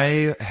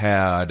I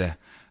had,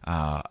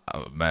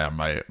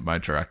 man, my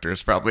director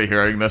is probably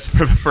hearing this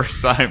for the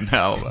first time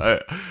now. I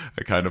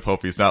kind of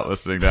hope he's not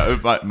listening now.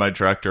 But my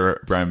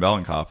director, Brian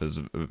Belenkoff, is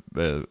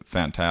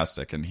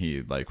fantastic, and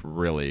he like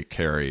really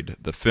carried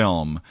the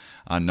film.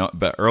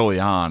 But early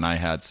on, I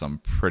had some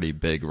pretty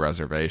big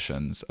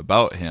reservations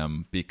about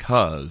him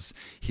because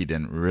he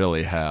didn't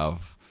really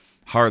have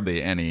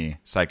hardly any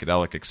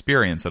psychedelic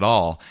experience at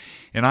all.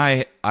 And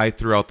I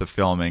throughout the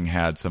filming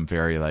had some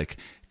very like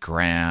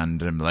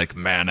grand and like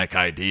manic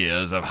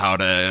ideas of how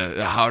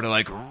to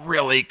like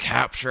really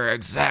capture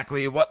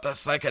exactly what the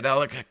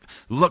psychedelic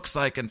looks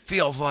like and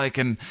feels like,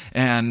 and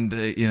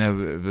you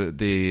know,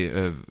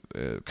 the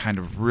kind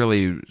of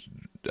really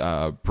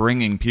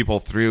bringing people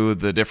through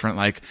the different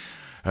like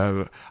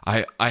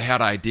I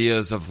had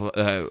ideas of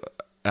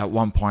at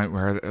one point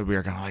where we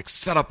were going to like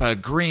set up a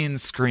green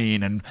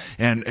screen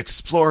and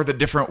explore the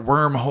different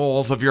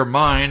wormholes of your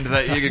mind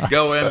that you could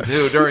go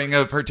into during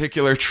a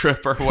particular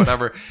trip or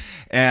whatever.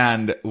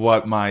 And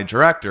what my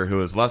director,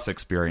 who is less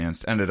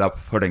experienced, ended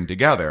up putting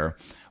together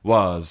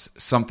was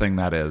something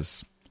that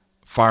is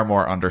far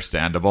more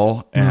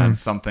understandable and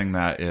something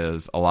that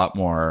is a lot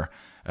more,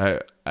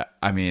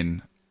 I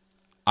mean,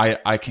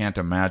 I can't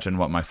imagine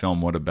what my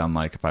film would have been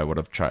like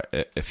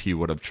if he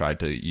would have tried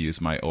to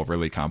use my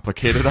overly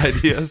complicated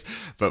ideas.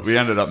 But we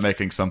ended up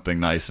making something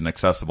nice and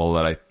accessible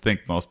that I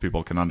think most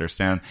people can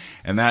understand.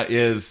 And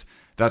that's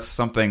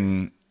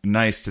something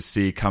nice to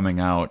see coming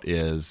out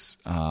is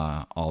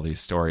all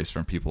these stories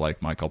from people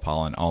like Michael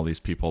Pollan, all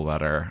these people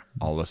that are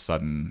all of a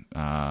sudden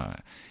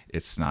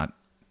it's not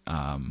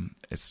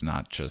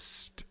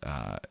just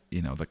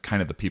you know, the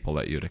kind of the people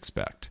that you'd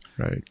expect.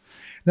 Right.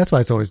 That's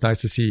why it's always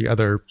nice to see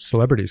other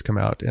celebrities come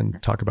out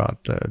and talk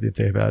about if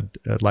they've had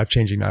a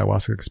life-changing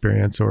ayahuasca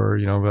experience or,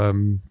 you know,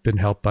 been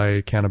helped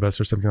by cannabis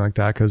or something like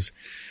that. Because,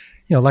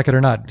 you know, like it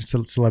or not,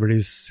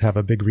 celebrities have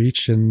a big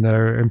reach and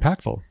they're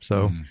impactful.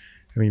 So,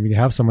 I mean, when you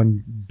have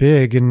someone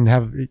big and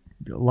have a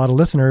lot of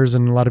listeners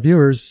and a lot of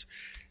viewers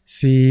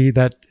see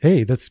that,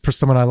 hey, that's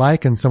someone I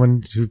like and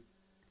someone who,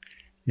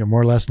 you know, more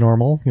or less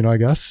normal, you know, I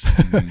guess,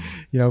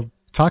 you know,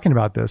 talking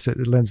about this,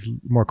 it lends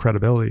more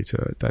credibility to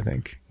it, I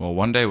think. Well,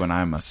 one day when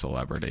I'm a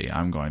celebrity,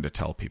 I'm going to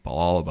tell people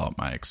all about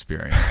my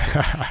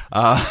experiences.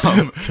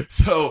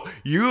 So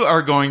you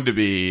are going to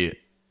be,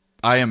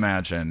 I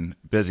imagine,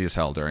 busy as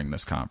hell during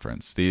this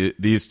conference.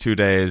 These 2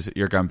 days,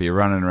 you're going to be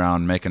running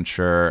around making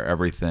sure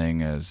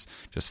everything is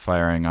just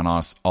firing on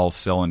all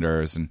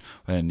cylinders, and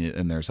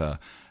there's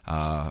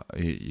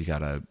you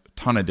got a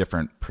ton of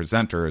different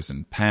presenters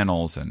and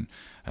panels and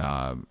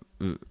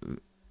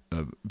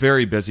a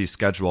very busy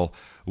schedule.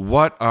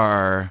 What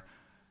are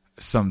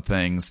some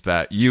things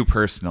that you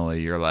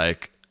personally, you're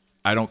like,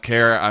 I don't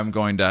care, I'm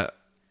going to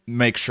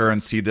make sure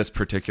and see this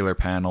particular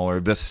panel or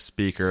this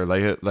speaker?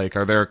 Like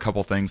are there a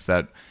couple things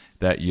that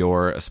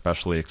you're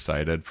especially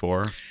excited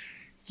for?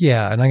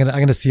 Yeah, and I'm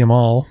gonna see them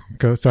all.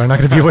 So I'm not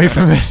gonna be away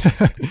from it.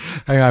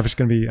 I'm just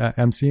gonna be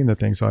emceeing the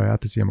thing, so I have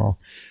to see them all.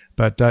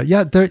 But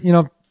yeah, there, you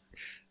know,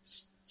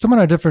 someone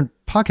on a different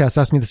podcast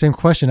asked me the same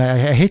question.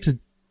 I hate to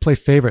play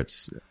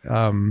favorites.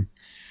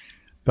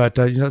 But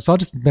you know, so I'll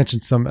just mention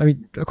some. I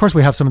mean, of course,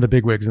 we have some of the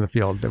big wigs in the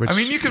field. Which, I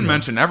mean, you can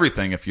mention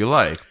everything if you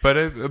like, but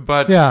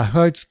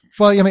yeah.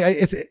 Well, I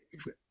mean,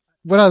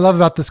 what I love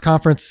about this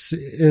conference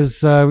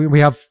is we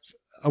have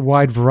a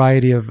wide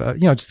variety of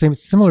you know, just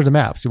similar to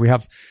MAPS. We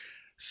have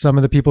some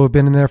of the people who've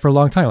been in there for a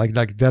long time,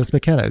 like Dennis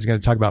McKenna is going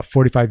to talk about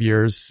 45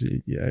 years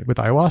with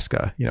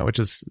ayahuasca, you know, which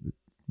is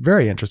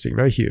very interesting,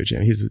 very huge. You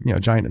know, he's, you know,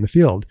 giant in the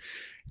field.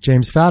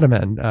 James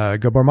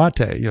Fadiman, Gabor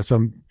Mate, you know,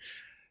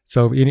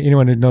 so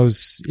anyone who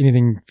knows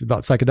anything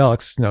about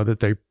psychedelics know that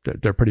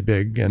they're pretty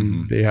big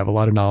and they have a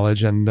lot of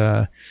knowledge, and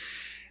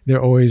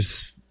they're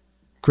always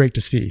great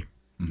to see.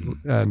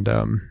 And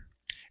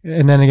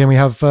then again, we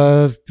have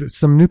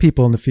some new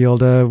people in the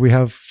field. We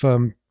have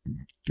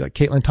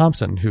Caitlin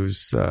Thompson,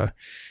 who's a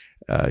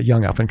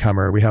young up and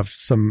comer. We have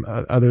some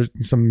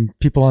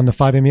people on the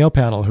 5-MeO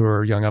panel who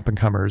are young up and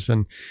comers,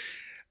 and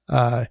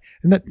that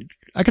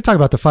I could talk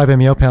about the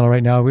 5-MeO panel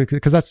right now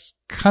because that's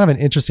kind of an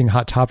interesting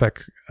hot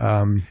topic.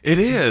 It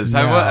is.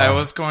 I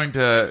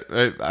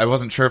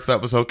wasn't sure if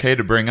that was okay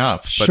to bring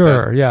up. But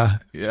sure. Yeah.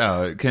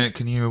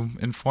 Can you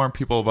inform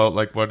people about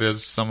like what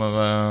is some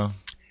of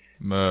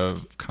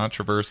the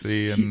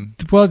controversy and?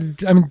 Well,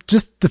 I mean,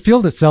 just the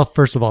field itself,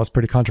 first of all, is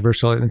pretty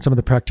controversial, and some of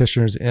the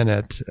practitioners in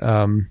it.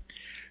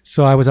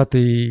 So I was at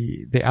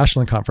the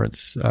Ashland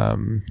conference,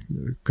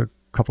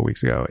 couple of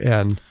weeks ago.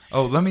 And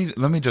let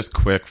me just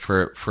quick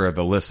for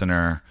the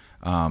listener.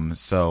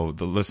 So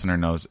the listener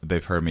knows,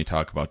 they've heard me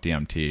talk about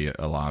DMT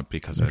a lot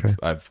because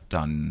I've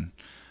done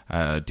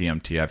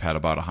DMT. I've had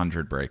about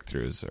 100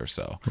 breakthroughs or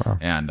so. Wow.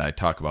 And I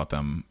talk about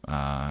them.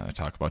 I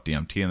talk about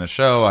DMT in the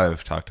show.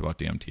 I've talked about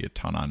DMT a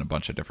ton on a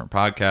bunch of different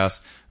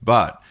podcasts.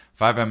 But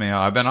 5-MeO,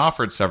 I've been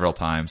offered several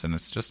times, and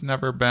it's just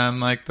never been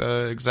like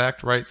the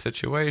exact right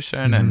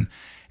situation.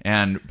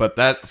 Mm-hmm. But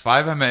that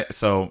 5-MeO,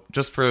 so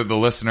just for the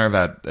listener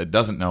that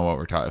doesn't know what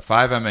we're talking,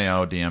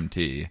 5-MeO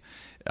DMT,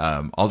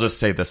 I'll just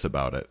say this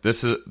about it.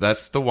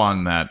 That's the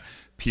one that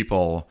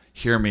people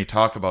hear me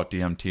talk about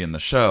DMT in the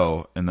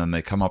show, and then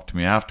they come up to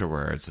me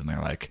afterwards and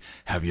they're like,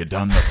 have you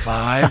done the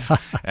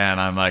 5? And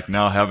I'm like,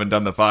 no, I haven't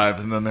done the 5.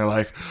 And then they're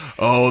like,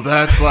 oh,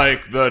 that's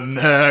like the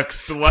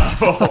next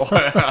level.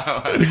 Like,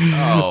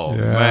 oh,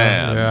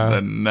 man,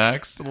 the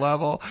next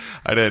level?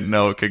 I didn't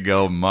know it could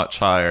go much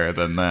higher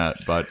than that.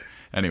 But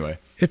anyway.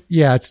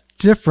 It's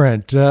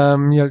different. I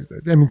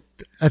mean,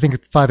 I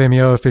think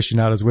 5-MeO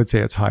aficionados would say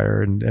it's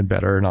higher and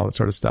better and all that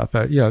sort of stuff.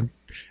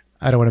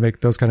 I don't want to make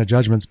those kind of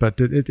judgments, but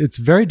it's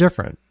very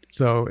different.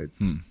 So,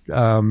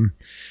 for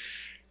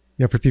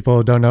people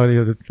who don't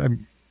know,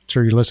 I'm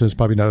sure your listeners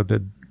probably know a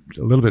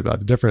little bit about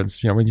the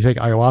difference. When you take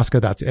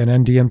ayahuasca, that's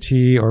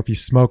NN-DMT, or if you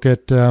smoke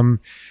it,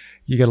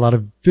 you get a lot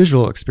of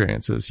visual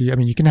experiences.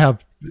 You can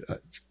have a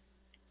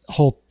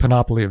whole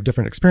panoply of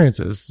different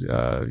experiences,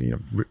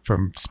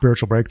 from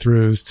spiritual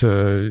breakthroughs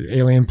to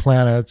alien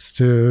planets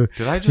to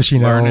Did I just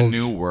machine learn elves.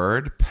 a new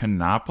word?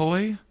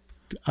 Panoply?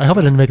 I hope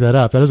I didn't make that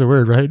up. That is a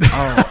word, right?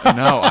 Oh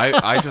no,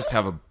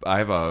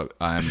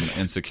 I'm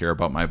insecure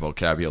about my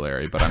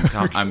vocabulary, but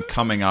I'm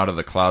coming out of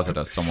the closet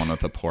as someone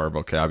with a poor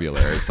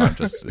vocabulary. So I'm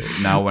just,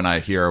 now when I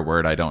hear a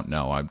word I don't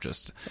know, I'm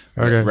just,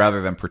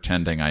 rather than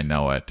pretending I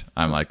know it,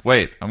 I'm like,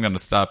 wait, I'm going to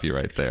stop you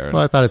right there.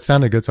 Well, I thought it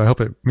sounded good, so I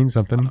hope it means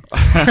something.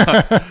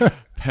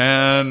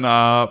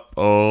 Panoply.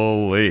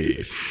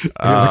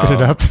 Are you looking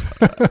it up?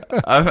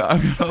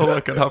 I'm going to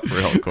look it up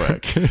real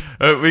quick.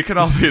 Okay. We can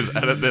always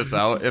edit this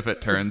out if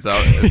it turns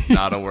out it's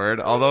not a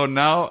word. Although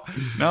now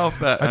if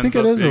that I think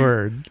it is a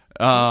word.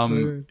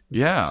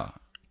 Yeah.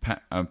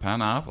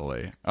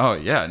 Panoply. Oh,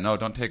 yeah. No,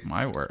 don't take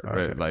my word.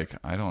 Okay. Right? Like,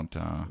 I don't.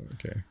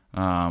 Okay.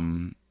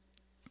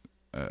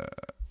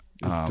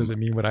 Does it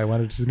mean what I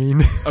wanted it to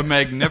mean? A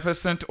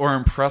magnificent or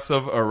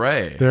impressive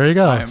array. There you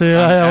go. I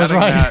was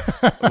right.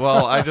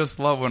 Well, I just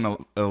love when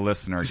a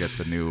listener gets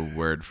a new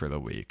word for the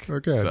week.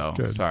 Okay, so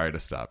good. Sorry to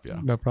stop you.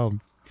 No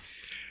problem.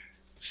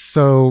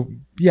 So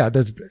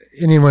there's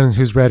anyone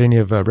who's read any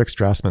of Rick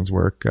Strassman's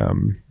work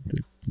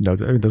knows.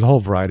 There's a whole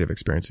variety of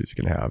experiences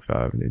you can have.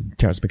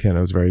 Terrence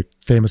McKenna was very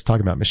famous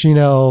talking about machine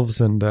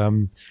elves, and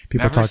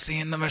people never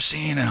seen the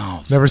machine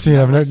elves. Never seen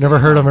them. Never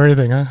heard them or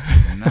anything, huh?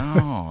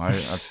 No,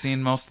 I've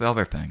seen most of the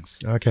other things.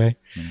 Okay,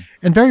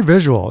 and very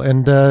visual,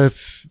 and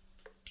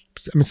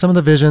some of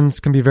the visions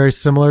can be very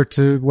similar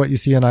to what you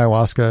see in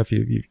ayahuasca if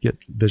you get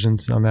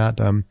visions on that.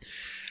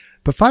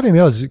 But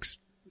 5-MeO is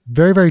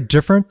very, very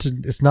different.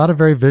 It's not a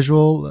very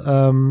visual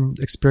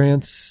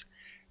experience.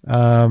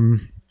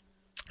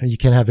 You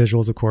can have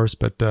visuals, of course,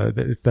 but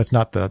that's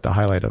not the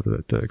highlight of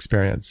the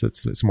experience.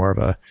 It's more of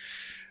a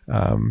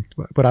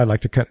what I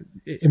like to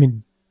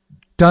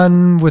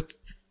done with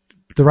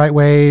the right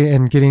way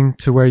and getting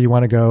to where you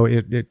want to go.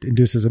 It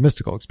induces a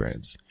mystical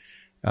experience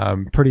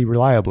pretty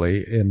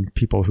reliably in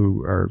people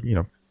who are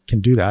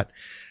can do that.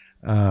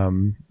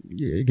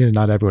 Again,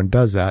 not everyone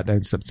does that,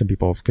 and some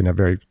people can have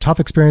very tough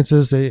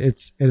experiences.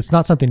 It's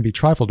not something to be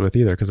trifled with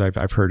either, because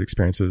I've heard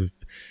experiences of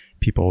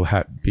people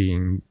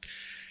being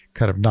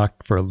kind of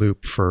knocked for a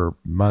loop for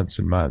months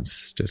and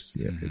months.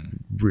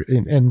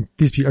 And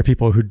these are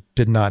people who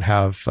did not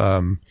have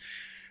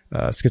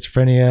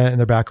schizophrenia in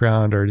their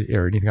background or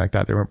anything like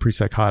that. They weren't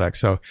pre-psychotic,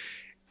 so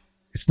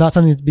it's not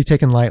something to be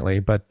taken lightly.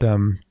 But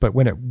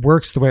when it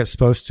works the way it's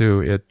supposed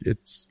to,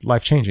 it's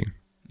life changing.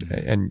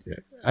 And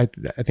I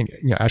think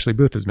Ashley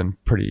Booth has been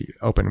pretty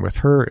open with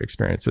her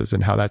experiences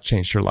and how that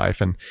changed her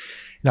life. And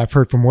I've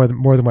heard from more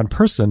than one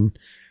person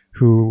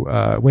who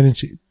went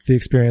into the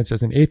experience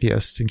as an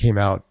atheist and came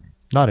out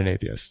not an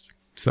atheist.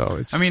 So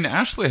it's.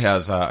 Ashley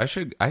has. I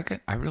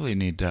really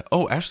need to.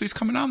 Oh, Ashley's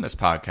coming on this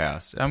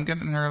podcast. I'm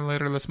getting her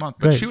later this month.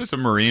 But she was a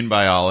marine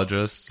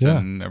biologist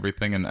and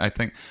everything. And I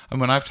think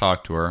when I've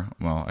talked to her,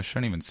 well, I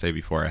shouldn't even say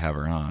before I have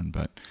her on,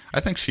 but I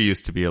think she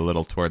used to be a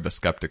little toward the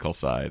skeptical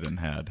side and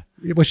had.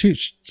 Well,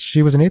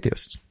 she was an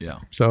atheist. Yeah.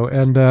 So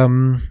and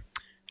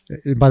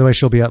by the way,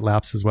 she'll be at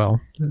LAPS as well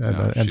at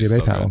the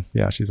MDMA panel. Good.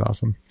 Yeah, she's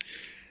awesome.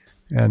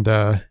 And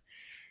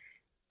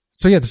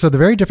so the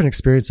very different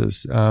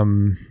experiences.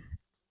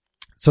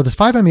 So this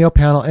 5-MeO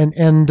panel,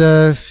 and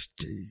I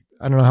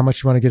don't know how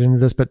much you want to get into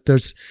this, but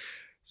there's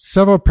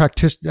several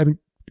practitioners.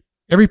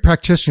 Every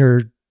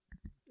practitioner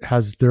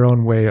has their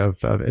own way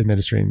of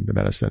administering the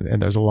medicine,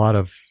 and there's a lot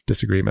of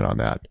disagreement on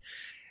that.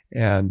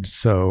 And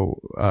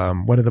so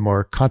one of the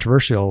more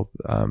controversial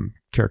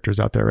characters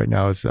out there right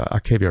now is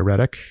Octavio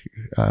Redick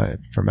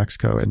from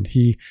Mexico, and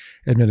he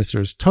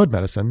administers toad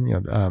medicine,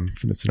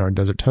 from the Sonoran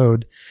Desert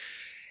toad.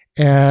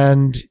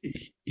 And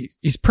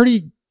he's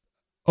pretty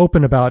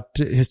open about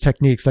his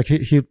techniques. Like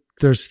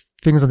there's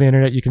things on the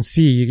internet you can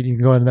see. You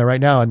can go in there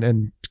right now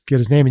and get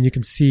his name, and you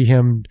can see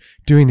him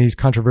doing these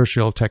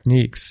controversial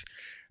techniques.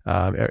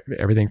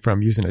 Everything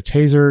from using a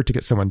taser to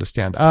get someone to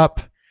stand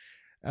up,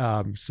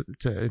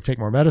 to take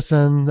more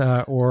medicine,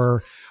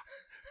 or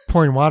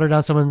pouring water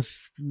down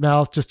someone's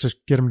mouth just to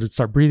get him to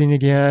start breathing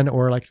again.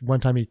 Or like one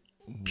time it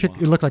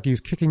looked like he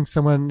was kicking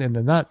someone in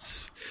the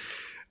nuts.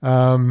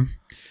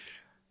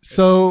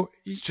 So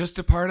it's just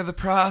a part of the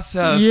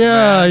process.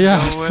 Yeah. Man.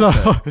 Yeah.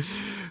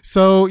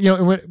 So,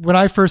 when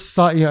I first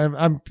saw,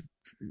 I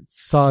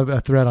saw a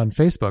thread on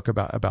Facebook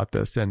about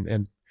this,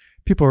 and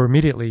people were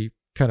immediately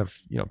kind of,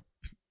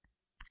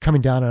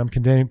 coming down on him,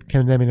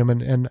 condemning him.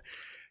 And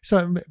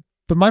so,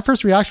 but my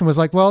first reaction was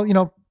like, well,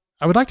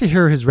 I would like to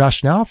hear his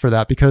rationale for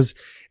that, because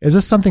is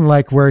this something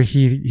like where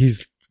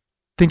he's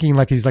thinking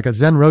like he's like a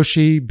Zen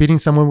Roshi beating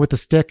someone with a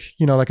stick,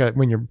 like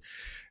when you're,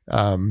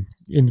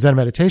 in Zen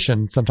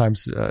meditation,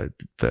 sometimes,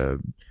 the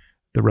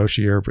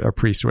Roshi or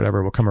priest or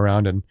whatever will come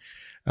around and,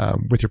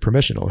 with your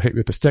permission, will hit you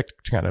with the stick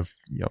to kind of,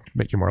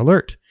 make you more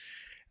alert.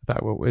 I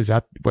thought, well, is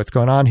that what's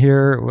going on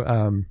here?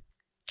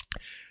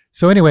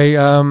 So anyway,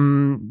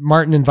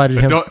 Martin invited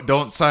him.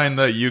 Don't sign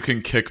the "you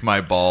can kick my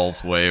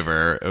balls"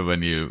 waiver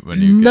when you.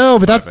 No,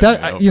 but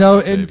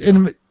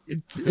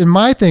in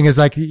my thing is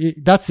like,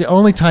 that's the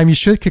only time you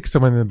should kick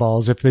someone in the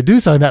balls. If they do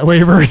sign that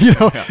waiver,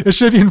 it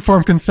should be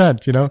informed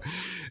consent,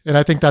 and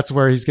I think that's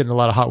where he's getting a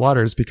lot of hot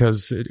waters,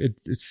 because it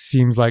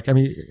seems like,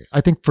 I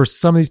think for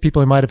some of these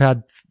people, he might have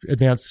had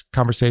advanced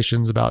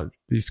conversations about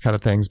these kind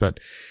of things, but,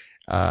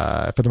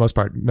 for the most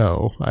part,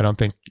 no, I don't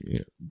think,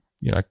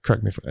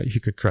 he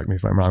could correct me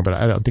if I'm wrong, but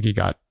I don't think he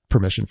got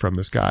permission from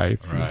this guy.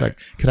 Right. Like,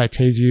 can I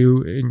tase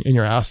you in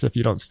your ass if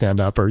you don't stand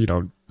up, or you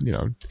don't,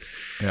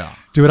 yeah,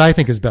 do what I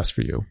think is best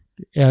for you?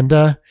 And,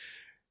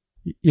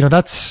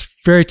 that's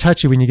very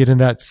touchy when you get in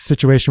that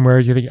situation where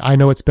you think, I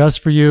know what's best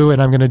for you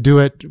and I'm going to do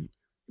it,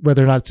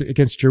 whether or not it's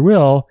against your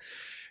will.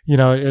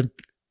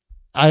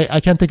 I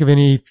can't think of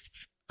any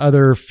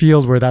other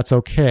field where that's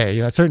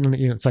okay.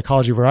 Certainly,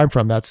 psychology where I'm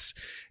from, that's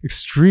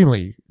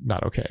extremely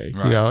not okay.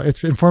 Right.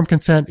 It's informed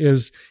consent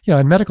is,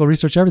 in medical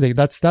research, everything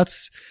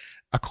that's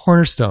a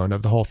cornerstone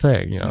of the whole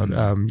thing.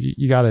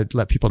 You got to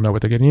let people know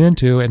what they're getting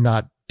into and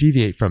not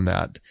deviate from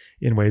that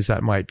in ways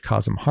that might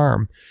cause them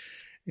harm.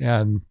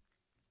 And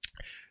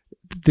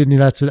then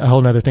that's a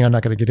whole nother thing I'm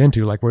not going to get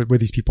into. Like, were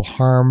these people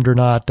harmed or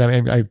not?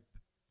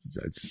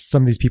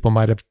 Some of these people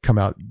might have come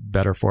out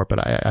better for it, but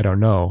I don't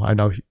know. I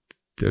know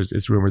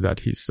it's rumored that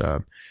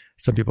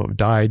some people have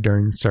died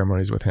during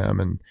ceremonies with him,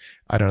 and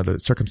I don't know the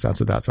circumstance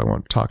of that, so I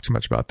won't talk too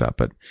much about that.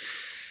 But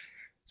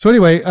so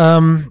anyway,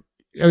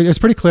 it's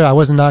pretty clear I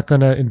was not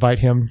going to invite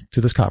him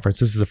to this conference.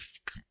 This is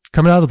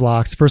coming out of the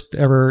blocks, first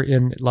ever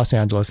in Los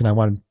Angeles, and I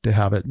wanted to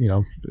have it,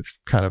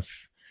 kind of,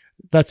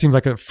 that seemed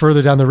like a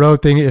further down the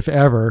road thing, if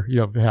ever,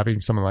 having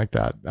someone like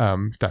that,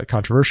 that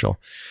controversial.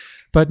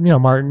 But,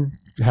 Martin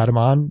had him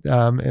on,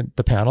 in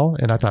the panel,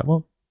 and I thought,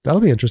 well,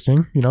 that'll be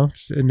interesting, and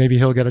maybe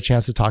he'll get a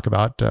chance to talk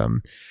about,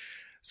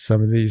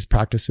 some of these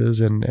practices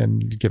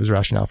and give his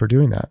rationale for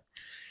doing that.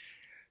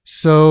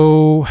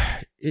 So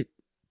it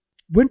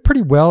went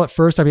pretty well at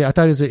first. I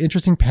thought it was an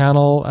interesting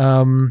panel.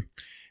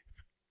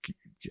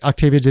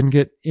 Octavio didn't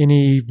get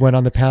anyone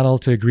on the panel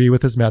to agree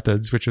with his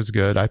methods, which was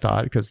good, I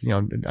thought, because,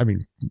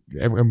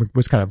 everyone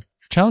was kind of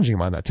challenging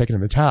him on that, taking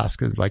him to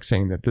task, is like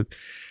saying that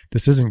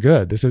this isn't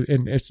good.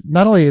 And it's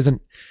not only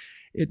isn't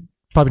it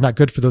probably not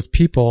good for those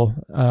people.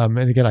 And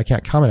again, I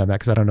can't comment on that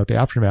because I don't know the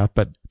aftermath,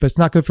 but it's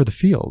not good for the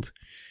field.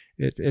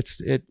 It's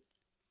in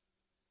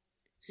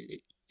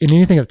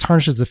anything that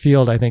tarnishes the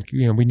field, I think,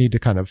 we need to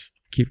kind of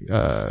keep,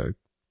 kind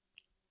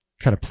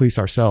of police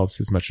ourselves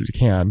as much as we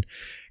can.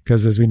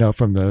 Because as we know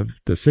from the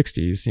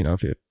 60s,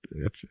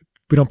 if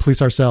we don't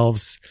police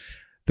ourselves,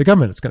 the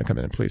government is going to come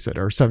in and police it,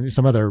 or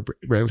some other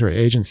regulatory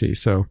agency.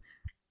 So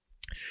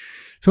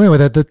anyway,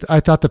 I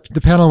thought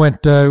the panel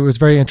went, was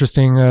very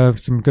interesting,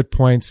 some good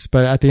points,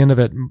 but at the end of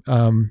it,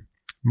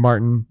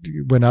 Martin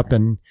went up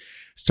and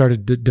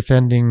started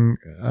defending,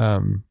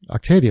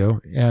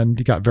 Octavio, and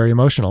he got very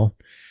emotional.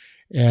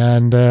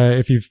 And,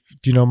 do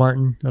you know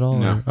Martin at all?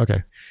 No.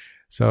 Okay.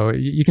 So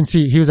you can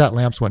see he was at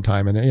Lamps one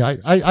time, and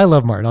I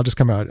love Martin. I'll just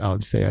come out. I'll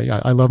just say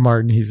I love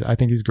Martin. I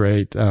think he's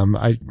great.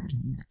 I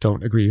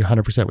don't agree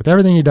 100% with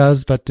everything he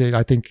does, but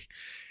I think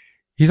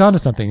he's onto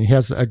something. He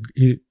has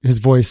his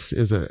voice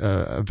is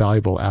a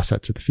valuable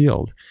asset to the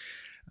field.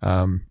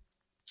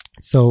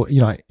 So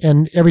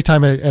and every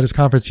time at his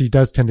conference, he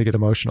does tend to get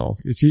emotional.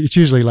 It's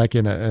usually like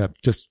in a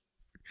just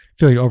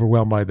feeling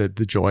overwhelmed by the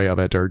joy of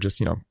it, or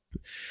just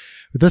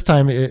But this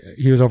time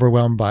he was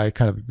overwhelmed by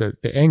kind of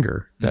the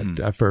anger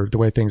that for the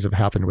way things have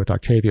happened with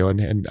Octavio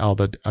and all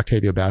the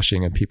Octavio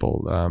bashing and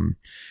people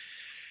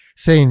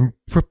saying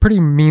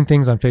pretty mean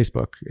things on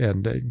Facebook.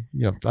 And I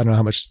don't know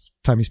how much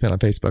time you spend on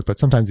Facebook, but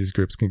sometimes these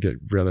groups can get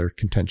rather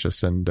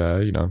contentious, and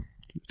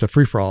it's a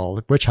free for all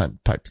witch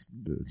hunt types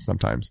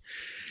sometimes.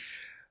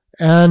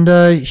 And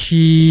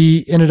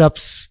he ended up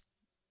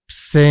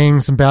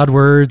saying some bad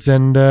words,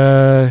 and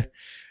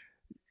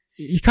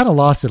he kind of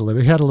lost it a little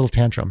bit. He had a little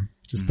tantrum,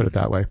 just put it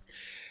that way.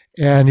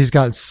 And he's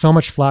gotten so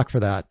much flack for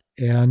that.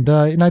 And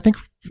I think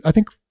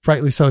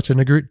rightly so to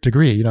a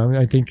degree.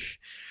 I think,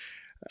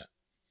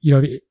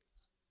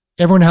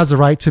 everyone has the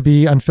right to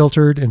be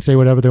unfiltered and say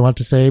whatever they want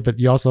to say, but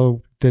you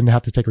also then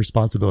have to take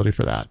responsibility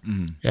for that.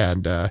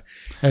 And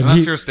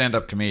unless you're a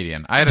stand-up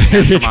comedian, I had a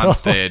tantrum on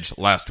stage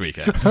last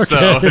weekend, okay.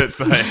 So it's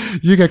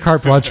like you get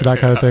carte blanche for that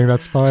kind of thing.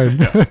 That's fine.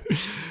 Yeah.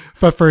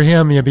 But for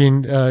him,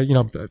 being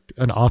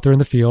an author in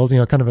the field,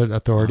 kind of an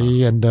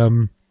authority, and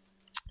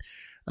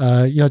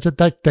just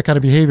that kind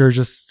of behavior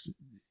just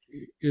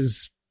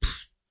is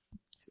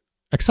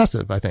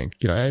excessive. I think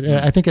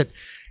I think it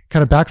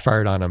kind of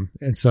backfired on him,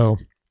 and so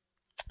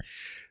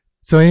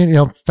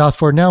fast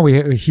forward now,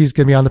 he's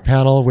going to be on the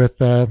panel with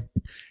 3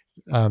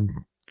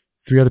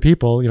 other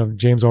people,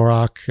 James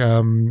Orrock,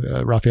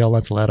 Raphael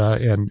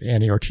Lanceletta, and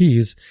Annie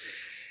Ortiz.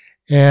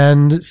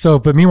 And so,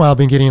 but meanwhile, I've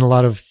been getting a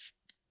lot of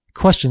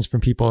questions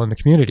from people in the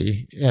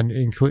community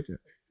and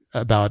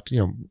about,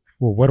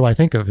 well, what do I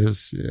think of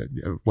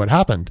what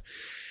happened?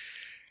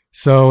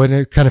 So, and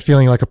it kind of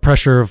feeling like a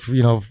pressure of,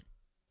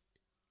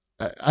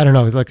 I don't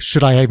know, like,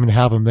 should I even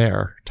have him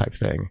there type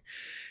thing?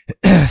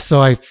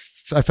 So I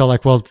felt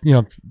like, well,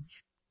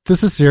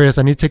 this is serious.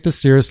 I need to take this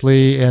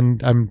seriously,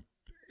 and I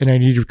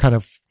need to kind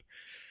of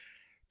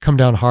come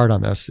down hard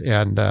on this,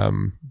 and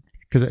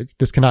because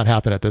this cannot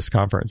happen at this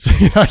conference.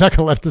 I'm not going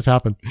to let this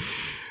happen.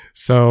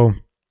 So,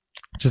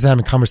 just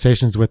having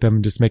conversations with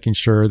them, just making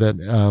sure that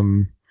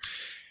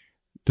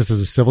this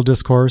is a civil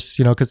discourse.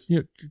 Because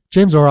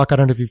James Orrock, I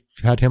don't know if you've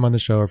had him on the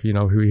show or if you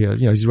know who he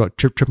is. He wrote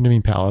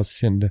Tryptamine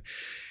Palace, and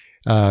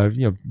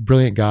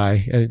brilliant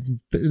guy, and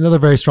another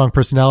very strong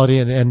personality,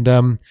 and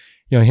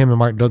him and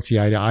Martin don't see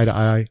eye to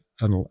eye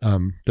on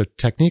the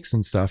techniques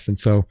and stuff. And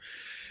so,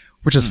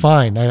 which is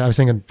fine. I was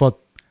thinking, well,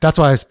 that's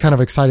why I was kind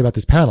of excited about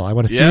this panel. I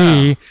want to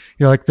see,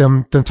 like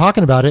them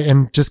talking about it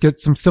and just get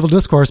some civil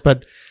discourse,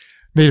 but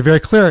made it very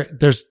clear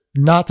there's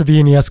not to be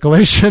any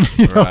escalation,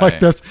 like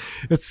this.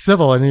 It's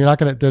civil, and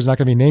there's not going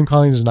to be name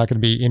calling. There's not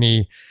going to be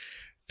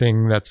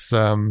anything that's,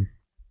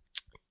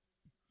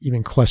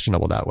 even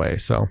questionable that way.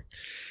 So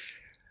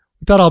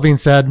with that all being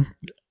said,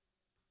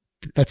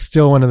 that's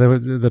still one of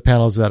the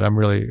panels that I'm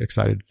really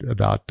excited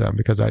about,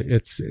 because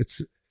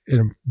it's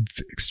an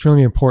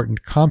extremely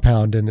important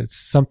compound, and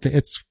it's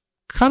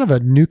kind of a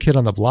new kid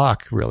on the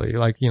block, really.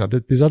 Like,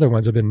 these other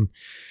ones have been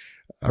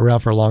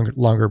around for a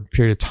longer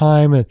period of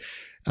time, and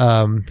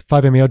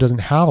 5-MeO doesn't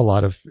have a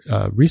lot of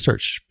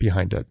research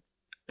behind it.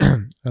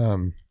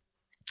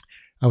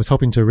 I was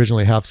hoping to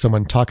originally have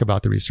someone talk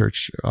about the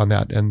research on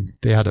that, and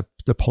they had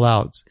to pull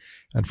out,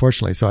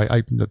 unfortunately. So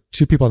the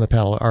 2 people on the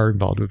panel are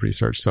involved with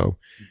research, so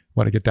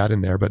want to get that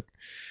in there. But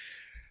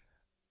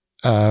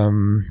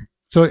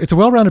so it's a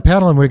well-rounded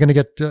panel, and we're going to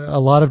get a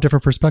lot of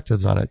different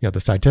perspectives on it. The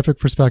scientific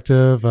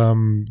perspective,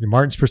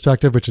 Martin's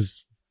perspective, which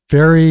is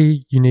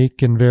very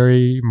unique and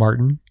very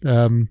Martin,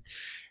 and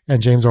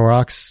James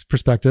Orrock's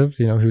perspective,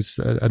 who's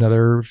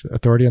another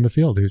authority in the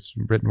field, who's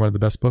written one of the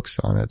best books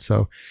on it.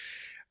 So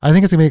I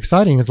think it's gonna be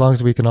exciting as long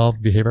as we can all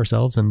behave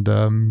ourselves and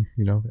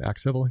act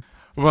civilly.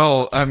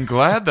 Well, I'm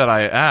glad that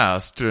I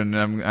asked, and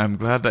I'm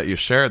glad that you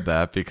shared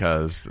that,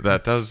 because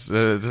that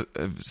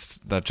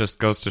that just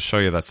goes to show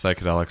you that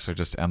psychedelics are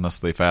just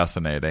endlessly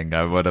fascinating.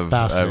 I would have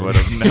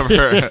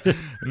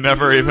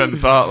never even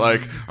thought,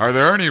 like, are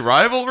there any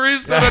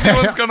rivalries that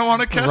anyone's going to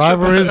want to catch?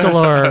 Rivalries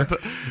galore,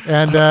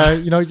 and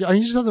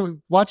you just have to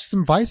watch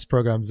some Vice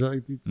programs.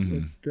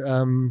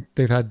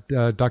 They've had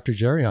Dr.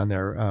 Jerry on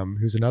there,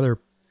 who's another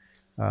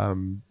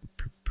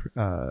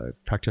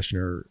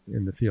practitioner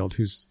in the field,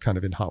 who's kind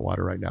of in hot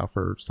water right now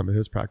for some of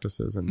his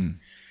practices. And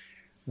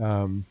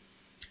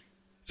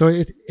so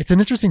it's an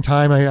interesting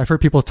time. I've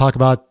heard people talk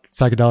about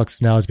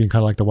psychedelics now as being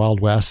kind of like the Wild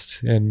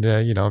West, and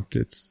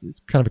it's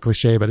kind of a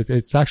cliche, but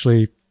it's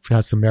actually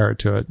has some merit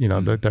to it.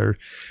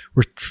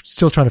 We're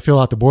still trying to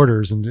fill out the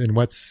borders and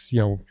what's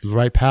the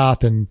right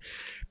path, and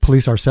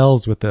police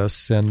ourselves with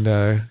this.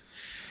 And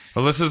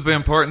well, this is the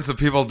importance of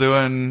people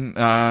doing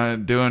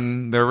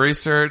their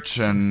research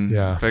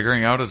and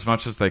figuring out as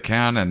much as they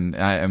can. And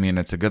I mean,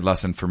 it's a good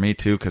lesson for me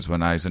too, because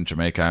when I was in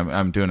Jamaica,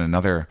 I'm doing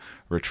another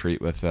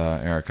retreat with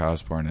Eric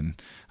Osborne in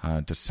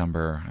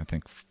December, I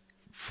think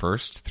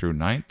 1st through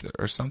 9th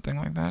or something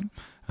like that.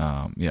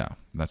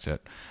 That's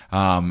it.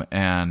 I'll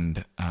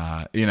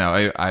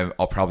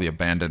probably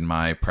abandon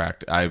my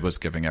practice. I was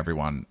giving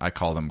everyone, I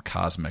call them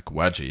cosmic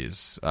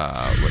wedgies,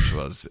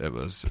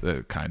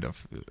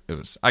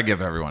 I give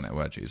everyone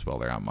wedgies while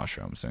they're on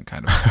mushrooms, and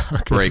kind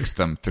of breaks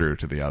them through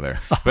to the other.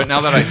 But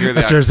now that I hear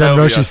that's your Zen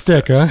Roshi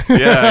stick, huh?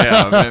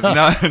 Yeah. Now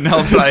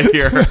that I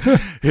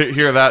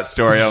hear that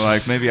story, I'm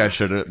like,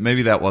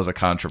 maybe that was a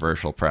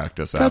controversial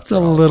practice. That's a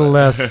little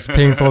less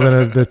painful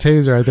than the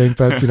taser, I think,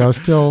 but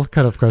still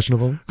kind of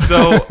questionable.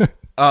 So,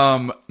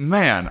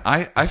 man,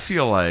 I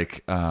feel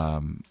like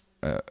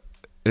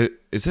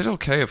Is it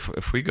okay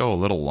if we go a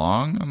little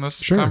long on this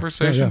Sure.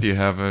 conversation? Yeah. Do you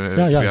have do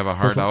we have a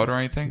hard out or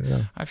anything?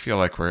 Yeah. I feel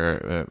like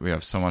we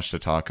have so much to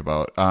talk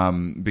about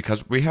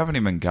because we haven't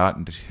even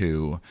gotten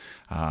to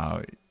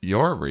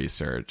your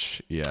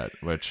research yet,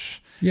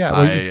 which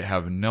I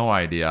have no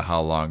idea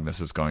how long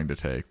this is going to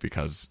take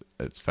because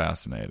it's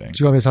fascinating. Do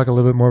you want me to talk a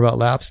little bit more about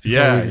LAPS?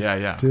 Yeah.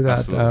 Do that.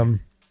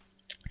 Absolutely.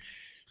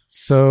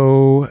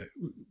 So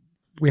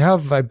we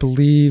have, I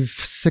believe,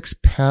 6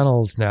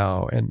 panels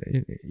now,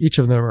 and each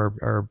of them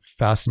are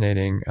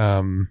fascinating.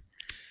 I mean,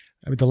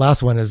 the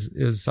last one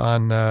is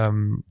on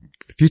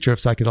the future of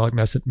psychedelic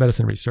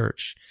medicine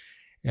research,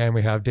 and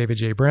we have David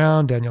J.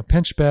 Brown, Daniel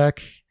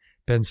Pinchbeck,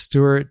 Ben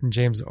Stewart, and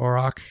James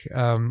Orrock.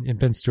 And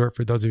Ben Stewart,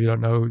 for those of you who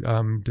don't know,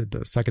 did the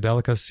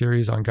Psychedelica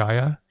series on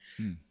Gaia.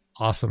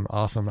 Awesome.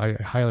 I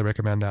highly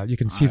recommend that. You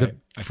can see the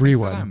free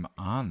one. I'm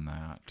on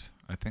that.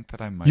 I think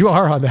that I might. You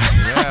are on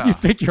that. Yeah. You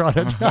think you're on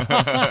it.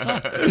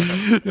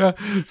 Yeah.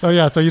 So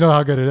you know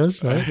how good it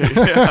is, right?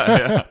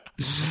 Yeah.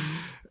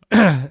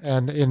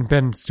 And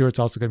Ben Stewart's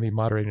also going to be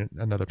moderating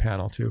another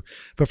panel too.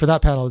 But for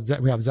that panel,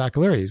 we have Zach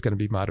Leary. He's going to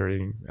be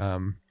moderating.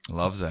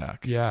 Love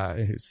Zach. Yeah.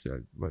 He's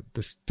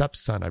the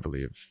stepson, I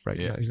believe, right?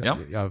 Yeah. He's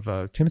Yep.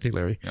 of Timothy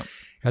Leary. Yep.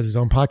 Has his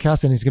own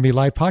podcast, and he's going to be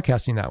live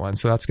podcasting that one.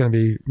 So that's going to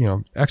be,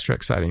 extra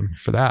exciting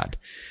for that.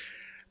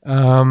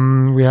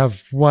 We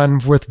have one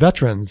with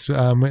veterans.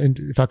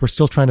 In fact, we're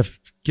still trying to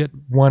get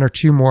 1 or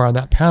 2 more on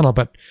that panel,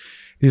 but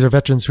these are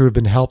veterans who have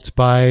been helped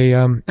by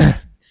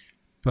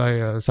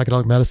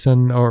psychedelic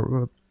medicine,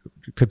 or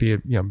it could be,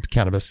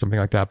 cannabis, something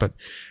like that. But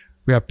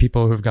we have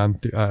people who have gone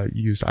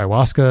used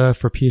ayahuasca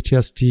for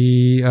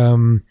PTSD.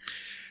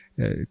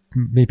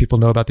 Many people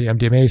know about the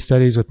MDMA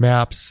studies with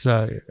MAPS.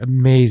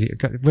 Amazing.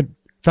 In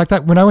fact,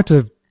 when I went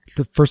to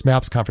the first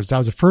MAPS conference, that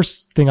was the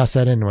first thing I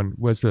sat in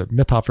was the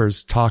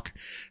Mythhoffer's talk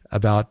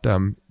about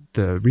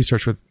the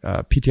research with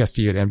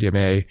PTSD and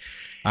MDMA.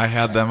 I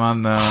had them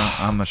on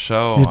the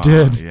show. You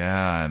did?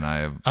 Yeah, and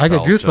I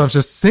get goosebumps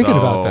just thinking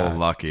about that. So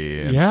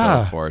lucky and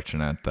so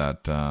fortunate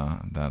that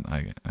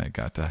I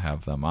got to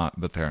have them on.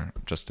 But they're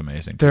just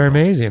amazing. They're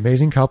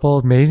amazing couple,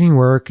 amazing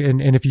work.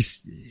 And if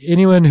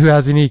anyone who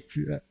has any,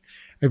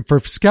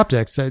 for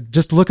skeptics,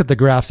 just look at the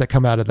graphs that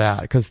come out of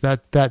that, because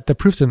that the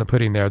proof's in the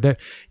pudding there. That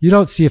you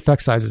don't see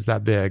effect sizes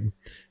that big.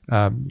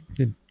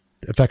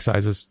 Effect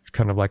size is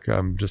kind of like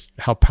just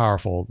how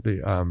powerful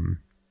the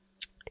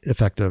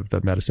effect of the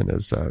medicine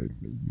is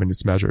when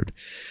it's measured,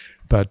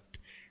 but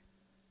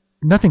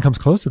nothing comes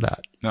close to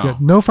that. No,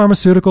 no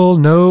pharmaceutical,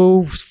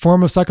 no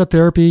form of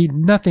psychotherapy,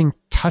 nothing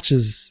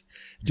touches,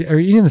 or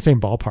even in the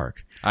same ballpark.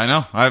 I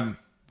know. I'm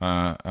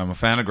a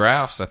fan of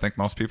graphs. I think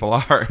most people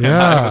are. Yeah. And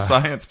I have a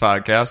science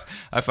podcast.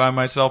 I find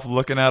myself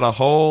looking at a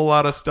whole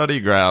lot of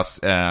study graphs,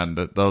 and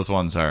those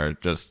ones are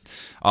just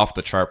off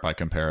the chart by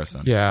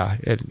comparison. Yeah.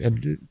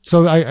 And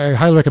so I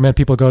highly recommend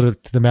people go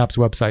to the MAPS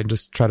website and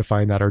just try to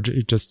find that, or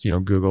just,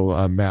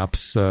 Google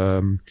MAPS,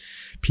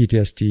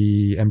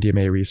 PTSD,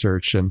 MDMA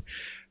research, and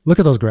look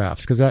at those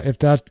graphs. Because if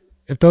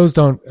those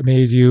don't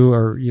amaze you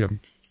or,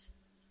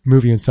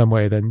 move you in some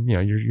way, then,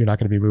 you're not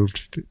going to be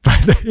moved by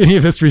any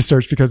of this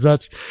research, because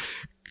that's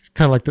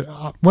kind of like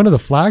one of the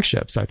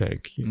flagships, I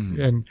think.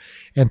 Mm-hmm.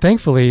 And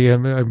thankfully,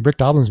 Rick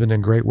Doblin's been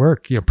doing great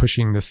work,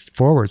 pushing this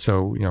forward.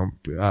 So,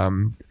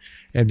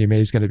 MDMA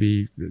is going to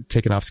be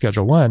taken off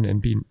Schedule 1 and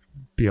be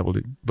able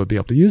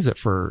to use it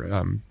for,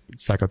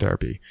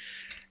 psychotherapy.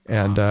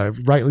 And,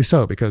 rightly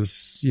so,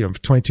 because,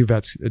 22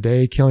 vets a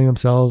day killing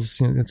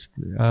themselves, it's,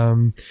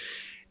 and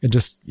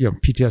just,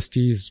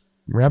 PTSD is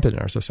rampant in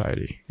our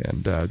society,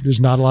 and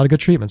there's not a lot of good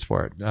treatments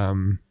for it.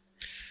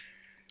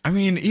 I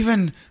mean,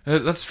 even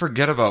let's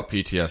forget about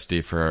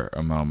PTSD for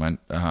a moment.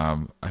 I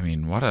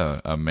mean, what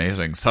a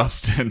amazing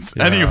substance.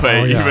 Yeah.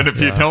 Anyway, even if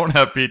you don't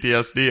have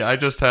PTSD, I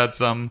just had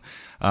some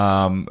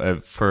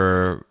I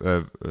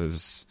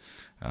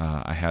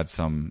had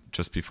some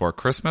just before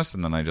Christmas,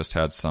 and then I just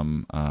had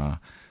some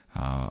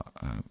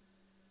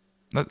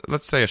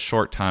let's say a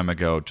short time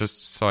ago,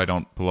 just so I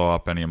don't blow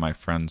up any of my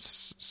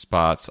friends'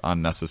 spots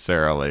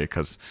unnecessarily,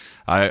 because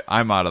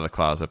I'm out of the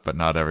closet, but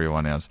not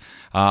everyone is.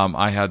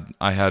 I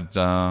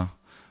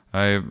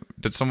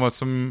did some with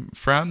some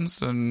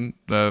friends and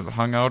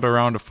hung out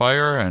around a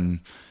fire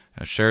and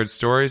shared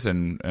stories,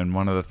 and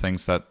one of the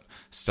things that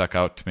stuck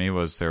out to me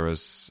was there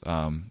was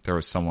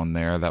someone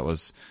there that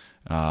was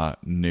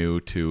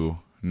new to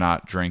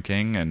not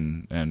drinking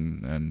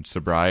and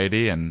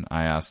sobriety, and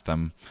I asked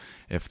them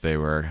if they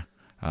were,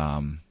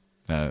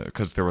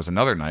 because there was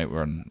another night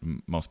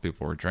when most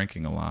people were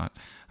drinking a lot,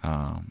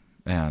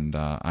 and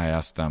I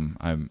asked them.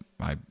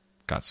 I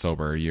got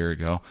sober a year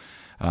ago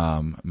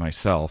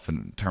myself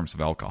in terms of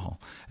alcohol,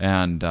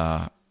 and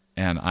I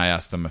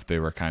asked them if they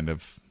were kind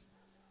of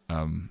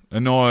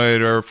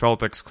annoyed or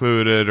felt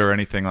excluded or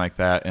anything like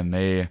that, and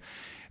they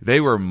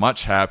were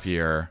much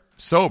happier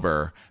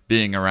sober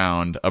being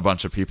around a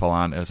bunch of people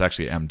on, it was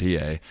actually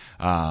MDA,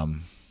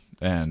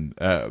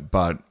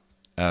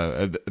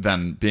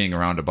 than being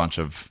around a bunch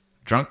of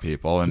drunk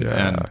people. And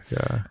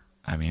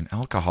I mean,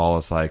 alcohol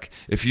is like,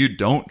 if you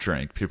don't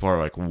drink, people are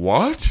like,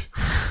 what?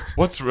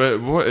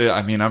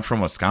 I mean, I'm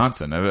from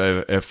Wisconsin.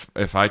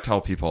 If I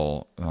tell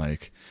people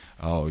like,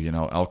 oh,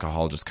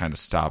 alcohol just kind of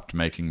stopped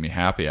making me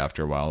happy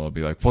after a while, they'll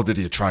be like, well, did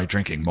you try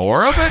drinking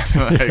more of it?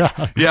 Like,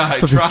 yeah, I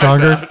something tried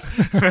stronger.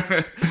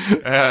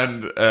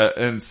 that.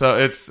 And so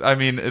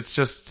it's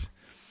just,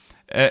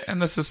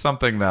 and this is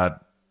something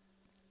that,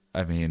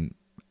 I mean,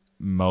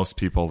 most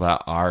people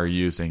that are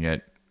using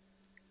it,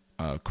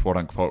 quote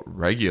unquote,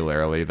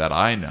 regularly that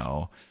I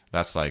know,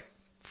 that's like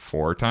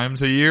 4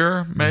 times a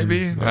year,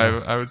 maybe.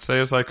 I would say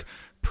is like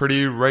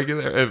pretty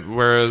regular.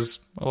 Whereas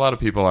a lot of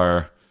people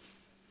are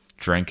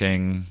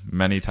drinking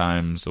many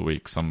times a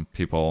week. Some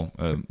people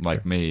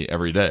like me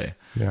every day.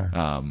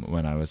 Yeah.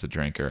 When I was a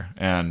drinker,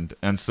 and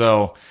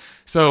so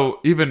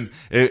even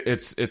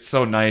it's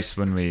so nice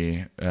when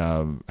we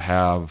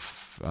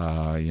have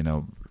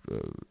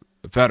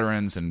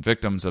veterans and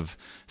victims of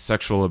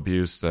sexual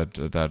abuse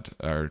that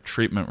are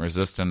treatment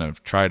resistant,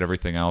 have tried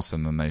everything else,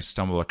 and then they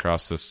stumble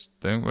across this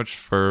thing, which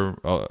for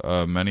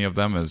many of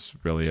them is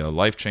really a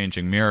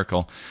life-changing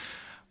miracle.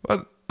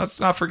 But let's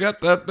not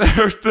forget that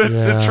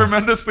they're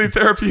tremendously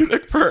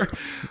therapeutic for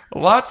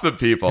lots of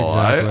people.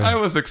 Exactly. I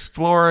was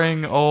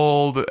exploring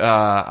old.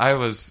 I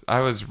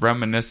was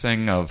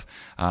reminiscing of.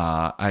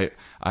 I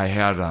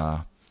had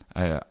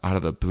out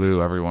of the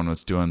blue, everyone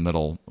was doing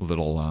little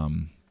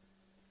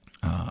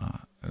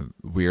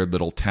weird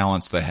little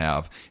talents they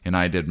have, and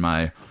I did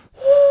my.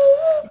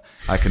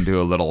 I can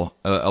do a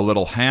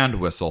little hand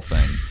whistle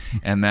thing,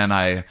 and then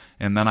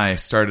I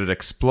started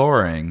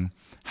exploring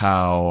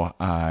how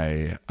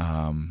I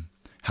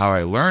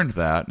learned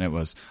that, and it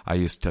was I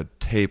used to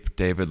tape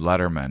David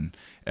Letterman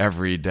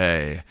every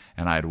day,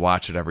 and I'd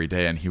watch it every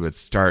day, and he would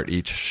start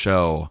each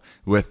show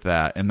with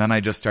that, and then I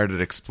just started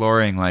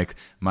exploring like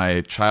my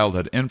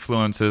childhood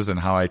influences and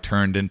how I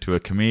turned into a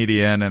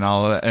comedian and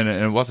all of that, and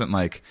it wasn't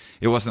like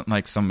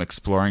some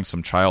exploring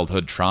some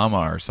childhood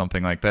trauma or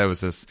something like that. It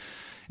was this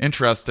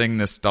interesting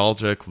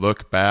nostalgic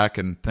look back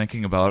and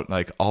thinking about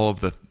like all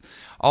of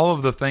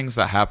the things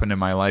that happened in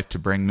my life to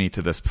bring me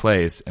to this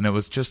place, and it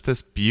was just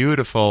this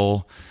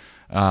beautiful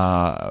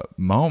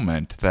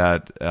moment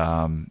that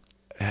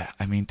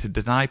I mean, to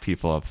deny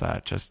people of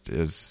that just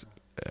is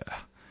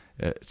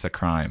it's a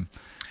crime.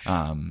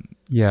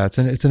 Yeah, it's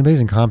an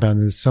amazing compound.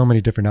 There's so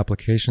many different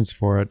applications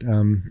for it.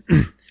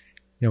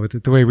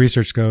 With the way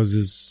research goes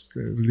is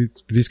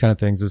these kind of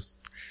things is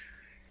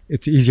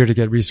it's easier to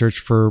get research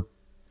for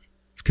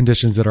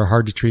conditions that are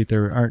hard to treat.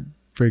 There aren't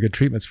very good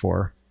treatments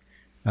for.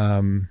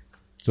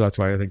 So that's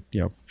why I think,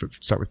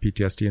 start with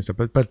PTSD and stuff,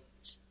 but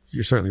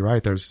you're certainly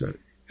right. There's,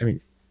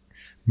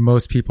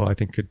 most people I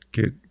think could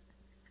get,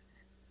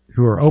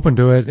 who are open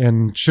to it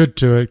and should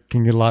to it,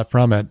 can get a lot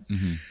from it.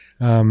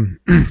 Mm-hmm.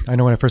 I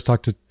know when I first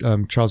talked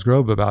to Charles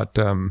Grob about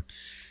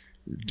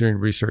doing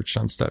research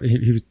on stuff,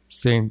 he was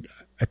saying,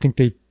 I think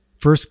they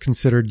first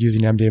considered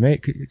using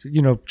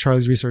MDMA.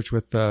 Charlie's research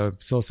with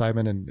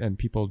psilocybin and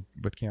people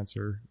with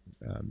cancer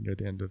near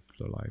the end of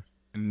their life.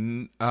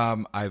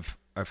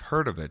 I've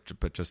heard of it,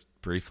 but just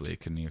briefly,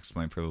 can you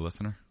explain for the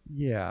listener?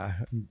 Yeah.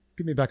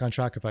 Get me back on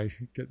track if I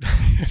get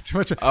too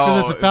much,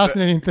 because it's a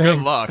fascinating thing.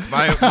 Good luck.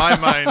 My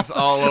mind's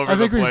all over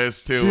the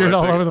place too. We're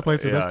all over the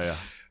place with this. Yeah.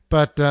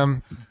 But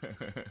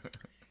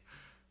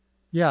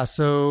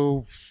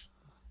so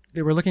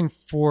they were looking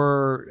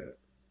for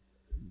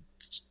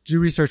do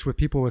research with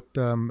people with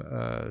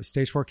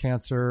stage 4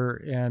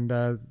 cancer and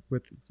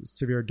with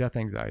severe death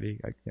anxiety,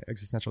 like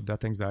existential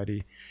death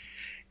anxiety.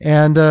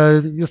 And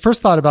the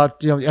first thought about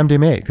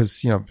MDMA,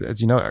 because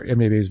as you know,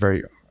 MDMA is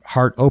very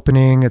heart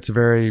opening. It's a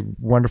very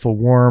wonderful,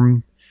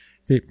 warm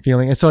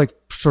feeling. And so, like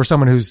for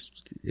someone who's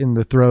in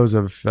the throes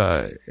of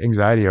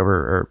anxiety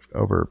over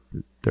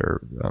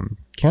their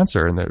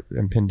cancer and their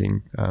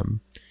impending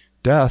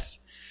death,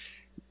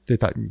 they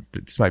thought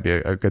this might be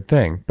a good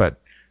thing. But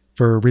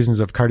for reasons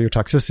of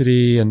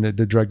cardiotoxicity and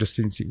the drug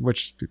dependency,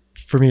 which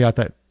for me I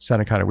thought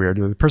sounded kind of weird.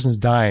 The person's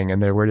dying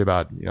and they're worried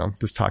about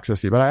this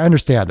toxicity, but I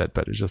understand it.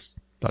 But it's just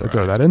thought I'd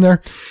throw that in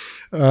there.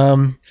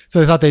 So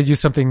they thought they'd use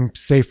something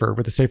safer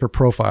with a safer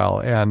profile.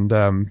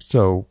 And,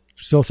 so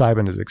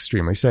psilocybin is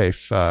extremely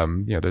safe.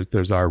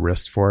 There's our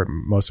risks for it.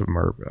 Most of them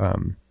are,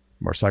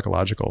 more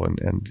psychological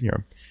and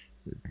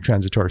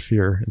transitory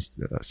fear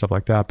and stuff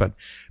like that. But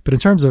in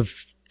terms of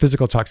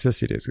physical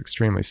toxicity, it's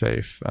extremely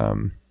safe.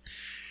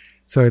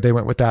 So they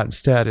went with that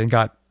instead and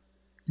got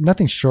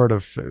nothing short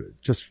of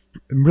just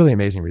really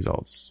amazing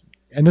results.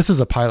 And this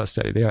was a pilot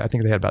study. I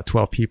think they had about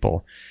 12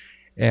 people.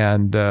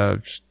 And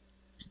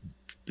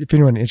if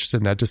anyone interested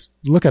in that, just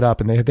look it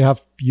up. And they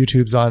have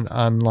YouTubes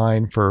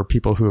online for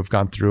people who have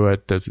gone through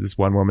it. There's this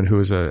one woman who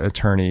was an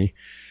attorney.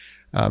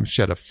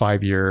 She had a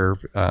 5-year,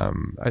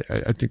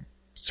 I think,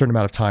 certain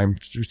amount of time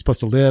she was supposed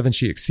to live, and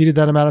she exceeded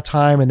that amount of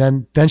time.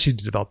 And then she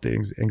developed the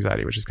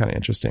anxiety, which is kind of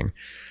interesting.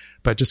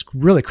 But just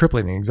really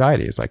crippling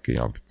anxiety is like,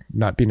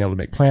 not being able to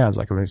make plans,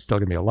 like I'm still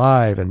going to be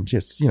alive, and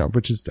just,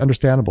 which is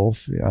understandable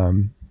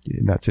in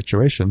that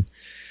situation.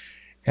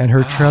 And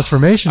her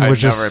transformation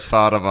was I never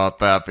thought about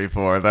that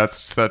before. That's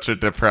such a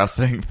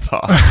depressing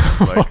thought.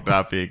 Like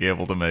not being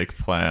able to make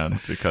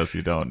plans because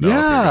you don't know.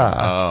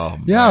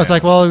 Yeah. I was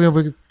like, well,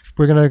 we're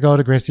going to go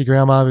to see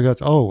grandma. We go,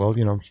 oh, well,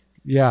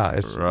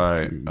 it's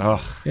right.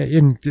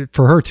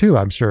 For her too,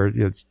 I'm sure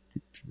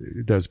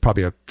there's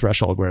probably a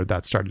threshold where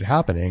that started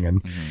happening.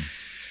 And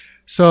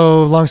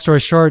so long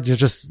story short,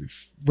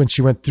 when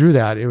she went through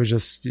that, it was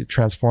just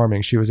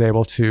transforming. She was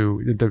able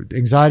to, the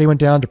anxiety went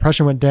down,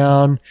 depression went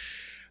down.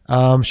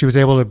 She was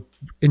able to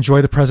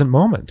enjoy the present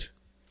moment,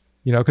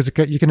 cause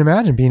you can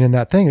imagine being in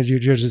that thing.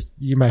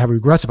 You might have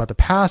regrets about the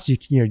past.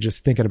 You're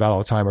just thinking about all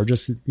the time, or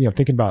just,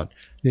 thinking about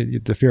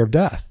the fear of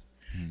death.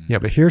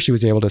 But here she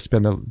was able to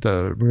spend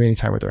the remaining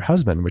time with her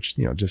husband, which,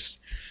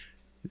 just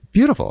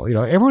beautiful.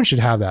 Everyone should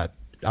have that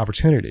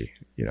opportunity,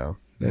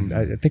 and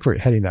I think we're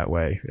heading that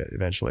way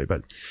eventually,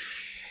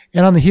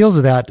 and on the heels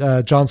of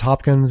that, Johns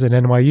Hopkins and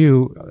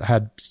NYU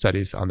had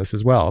studies on this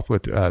as well.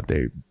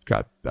 They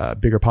got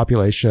bigger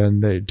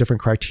population,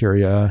 different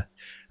criteria,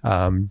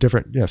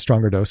 different,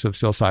 stronger dose of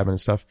psilocybin and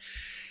stuff,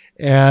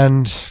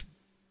 and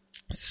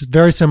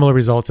very similar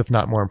results, if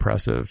not more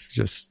impressive.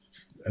 Just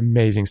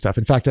amazing stuff.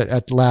 In fact,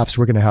 at LAPS,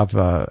 we're going to have,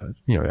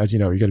 as you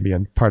know, you're going to be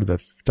in part of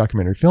the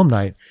documentary film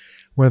night.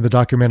 One of the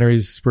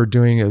documentaries we're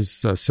doing is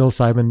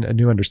Psilocybin: A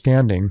New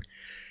Understanding,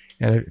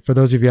 and for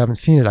those of you who haven't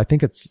seen it, I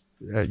think it's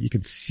you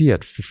can see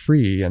it for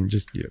free and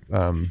just do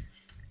a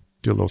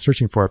little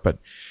searching for it. But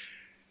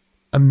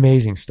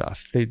amazing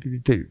stuff. They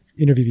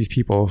interview these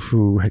people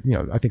who, I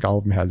think all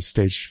of them had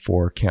stage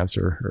 4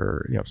 cancer,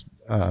 or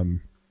and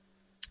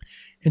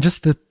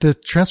just the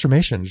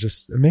transformation is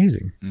just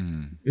amazing.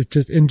 It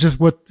just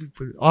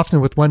often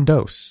with one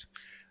dose,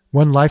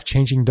 one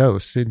life-changing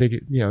dose. They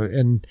get,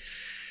 and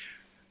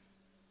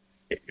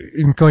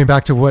going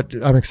back to what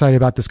I'm excited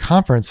about this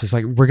conference is,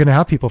 like, we're going to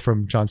have people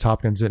from Johns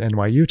Hopkins and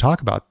NYU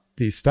talk about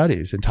these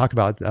studies and talk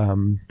about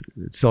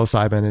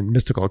psilocybin and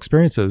mystical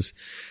experiences.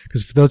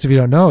 Because for those of you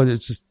who don't know,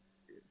 that's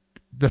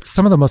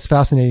some of the most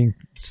fascinating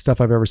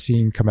stuff I've ever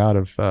seen come out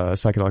of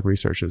psychedelic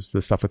research, is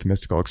the stuff with the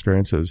mystical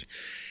experiences,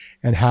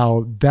 and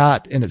how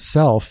that in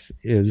itself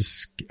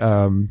is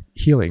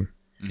healing.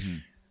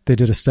 They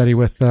did a study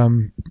with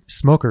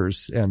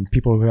smokers and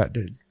people who had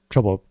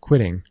trouble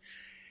quitting,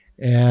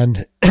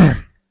 and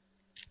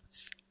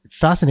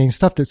fascinating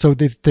stuff. So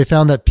they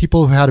found that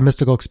people who had a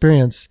mystical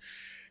experience,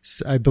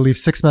 I believe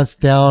 6 months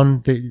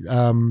down, they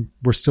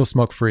were still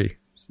smoke free.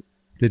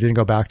 They didn't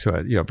go back to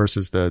it,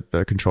 versus the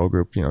control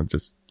group,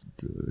 just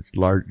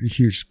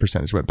huge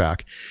percentage went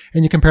back.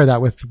 And you compare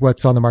that with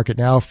what's on the market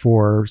now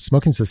for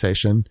smoking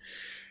cessation,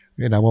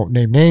 and I won't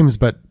name names,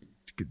 but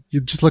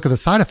you just look at the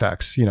side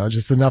effects,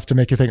 just enough to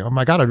make you think, oh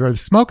my God, I'd rather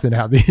smoke than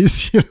have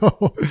these,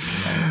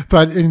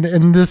 But,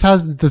 and this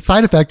has, the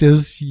side effect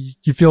is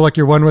you feel like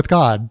you're one with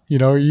God,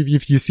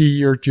 if you see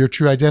your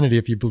true identity,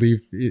 if you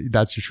believe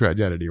that's your true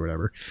identity or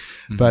whatever.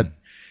 But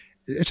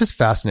it's just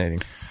fascinating.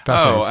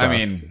 Stuff. I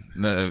mean,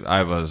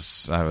 I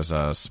was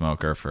a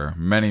smoker for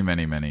many,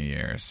 many, many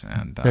years,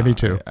 and me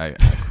too. I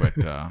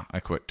quit. I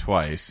quit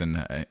twice,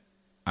 and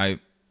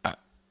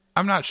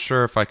I'm not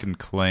sure if I can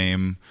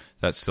claim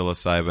that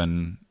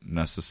psilocybin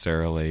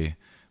necessarily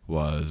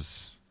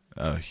was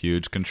a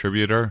huge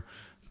contributor,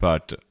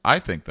 but I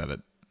think that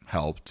it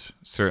helped,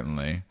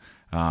 certainly.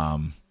 I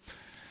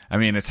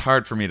mean, it's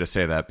hard for me to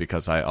say that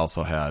because I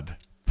also had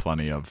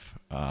plenty of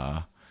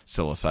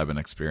psilocybin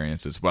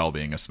experiences while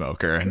being a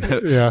smoker, and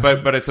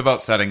but it's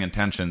about setting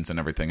intentions and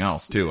everything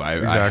else too. I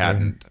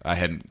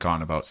hadn't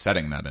gone about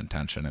setting that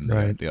intention in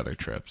the other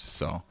trips.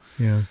 So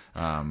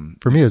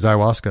for me, it's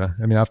ayahuasca.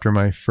 I mean, after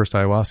my first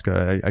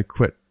ayahuasca, I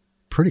quit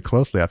pretty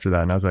closely after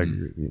that, and I was like,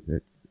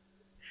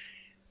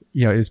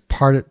 it's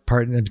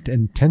part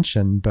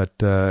intention,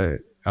 but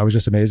I was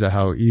just amazed at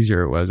how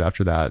easier it was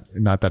after that.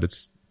 Not that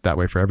it's that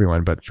way for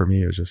everyone, but for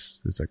me, it's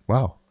like,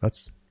 wow,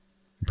 that's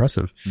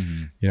impressive,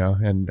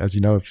 and as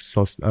you know,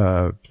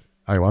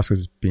 ayahuasca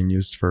is being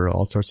used for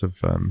all sorts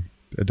of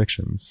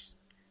addictions,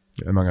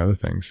 among other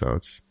things. So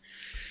it's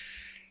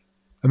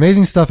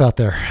amazing stuff out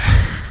there.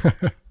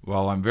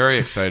 Well, I'm very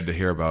excited to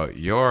hear about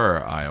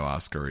your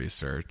ayahuasca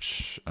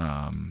research.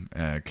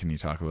 Can you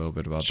talk a little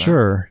bit about that?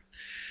 Sure.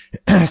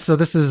 So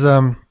this is,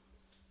 I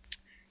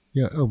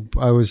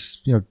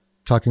was,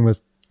 talking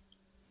with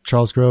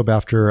Charles Grob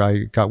after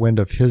I got wind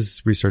of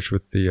his research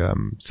with the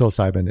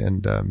psilocybin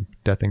and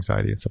death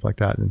anxiety and stuff like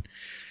that, and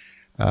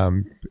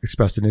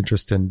expressed an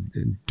interest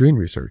in doing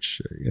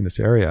research in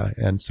this area.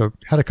 And so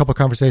had a couple of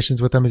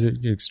conversations with him. He's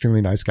an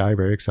extremely nice guy,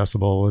 very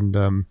accessible.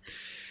 And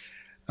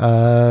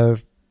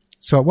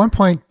so at one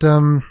point,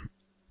 I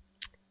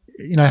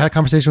had a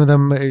conversation with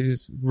him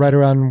right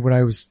around when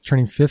I was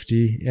turning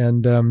 50.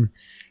 And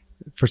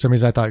for some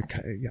reason, I thought,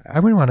 I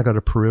wouldn't want to go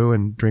to Peru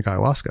and drink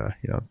ayahuasca.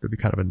 It'd be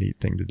kind of a neat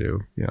thing to do,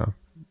 to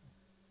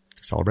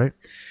celebrate.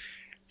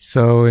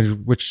 So,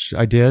 which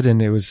I did,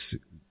 and it was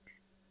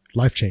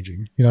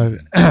life-changing.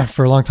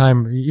 For a long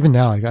time, even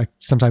now, I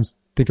sometimes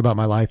think about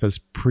my life as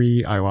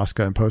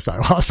pre-ayahuasca and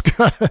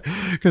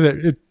post-ayahuasca because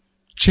it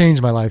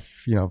changed my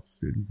life, in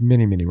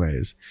many, many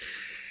ways.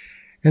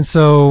 And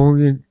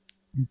so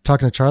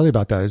talking to Charlie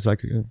about that is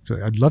like,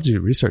 I'd love to do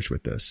research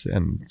with this.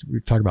 And we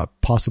talk about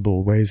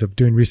possible ways of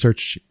doing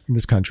research in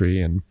this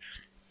country. And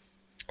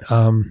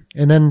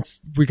then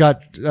we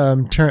got,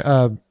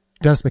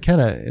 Dennis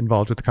McKenna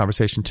involved with the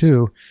conversation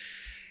too.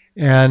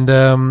 And,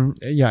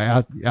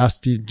 I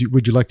asked,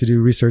 would you like to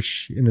do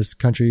research in this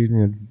country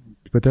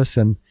with this?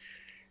 And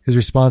his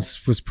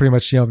response was pretty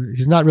much,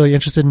 he's not really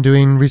interested in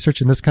doing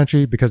research in this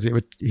country because he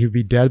would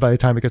be dead by the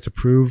time it gets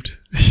approved.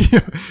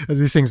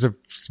 These things are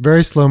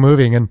very slow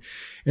moving. And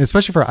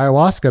especially for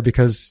ayahuasca,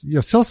 because,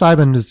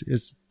 psilocybin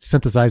is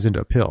synthesized into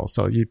a pill.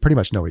 So you pretty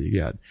much know what you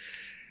get.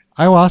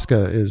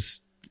 Ayahuasca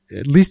is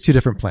at least 2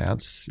 different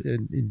plants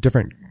in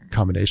different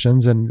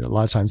combinations. And a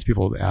lot of times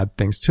people add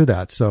things to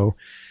that. So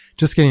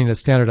just getting a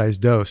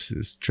standardized dose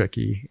is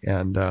tricky.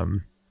 And, a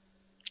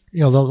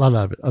lot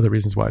of other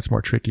reasons why it's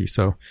more tricky.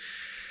 So,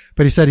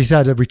 but he said he's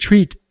had a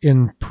retreat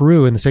in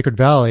Peru in the Sacred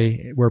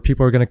Valley where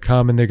people are going to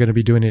come and they're going to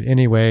be doing it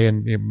anyway.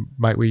 And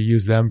might we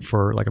use them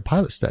for like a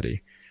pilot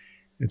study?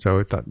 And so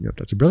I thought,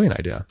 that's a brilliant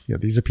idea.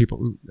 These are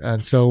people.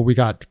 And so we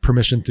got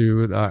permission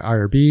through the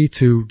IRB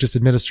to just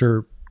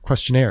administer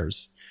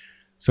questionnaires.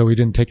 So we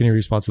didn't take any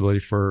responsibility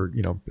for,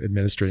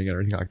 administering it or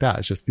anything like that.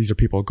 It's just, these are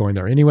people going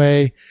there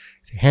anyway.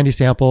 It's a handy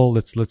sample.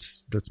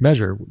 Let's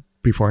measure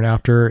before and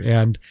after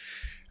and,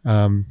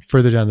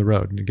 further down the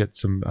road and get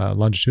some,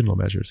 longitudinal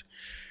measures,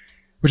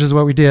 which is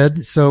what we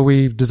did. So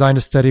we designed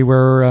a study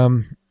where,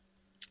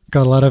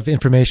 got a lot of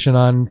information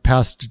on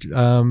past,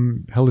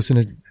 past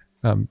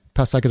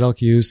psychedelic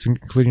use,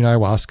 including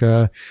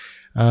ayahuasca,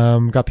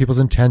 got people's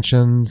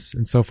intentions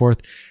and so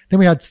forth. Then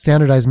we had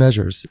standardized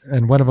measures.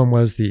 And one of them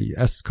was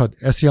called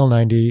SEL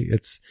 90.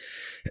 It's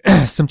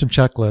symptom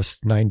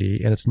checklist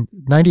 90. And it's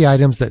 90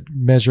 items that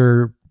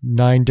measure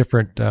 9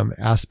 different,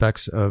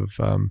 aspects of,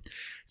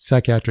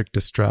 psychiatric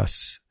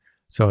distress.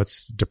 So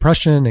it's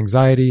depression,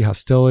 anxiety,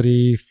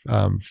 hostility,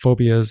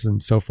 phobias,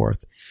 and so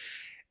forth.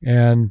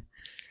 And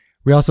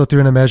we also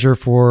threw in a measure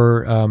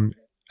for,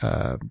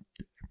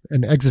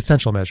 an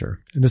existential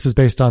measure. And this is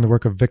based on the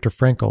work of Viktor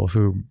Frankl,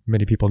 who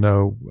many people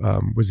know,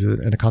 was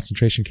in a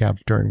concentration camp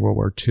during World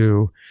War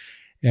II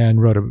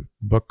and wrote a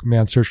book,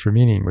 Man's Search for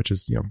Meaning, which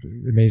is,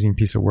 amazing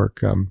piece of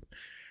work,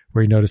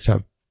 where you notice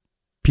how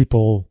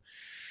people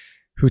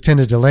who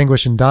tended to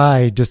languish and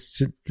die,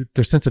 just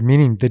their sense of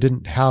meaning, they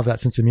didn't have that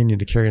sense of meaning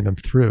to carry them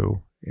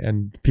through.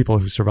 And people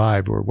who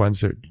survived were ones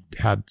that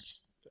had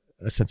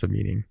a sense of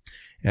meaning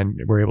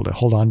and were able to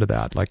hold on to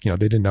that. Like, they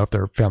didn't know if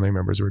their family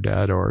members were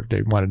dead or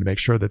they wanted to make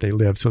sure that they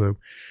lived so that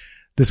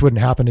this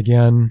wouldn't happen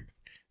again,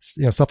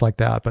 stuff like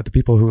that. But the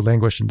people who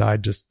languished and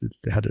died just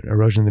had an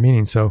erosion of the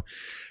meaning. So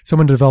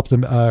someone developed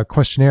a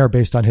questionnaire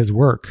based on his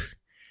work.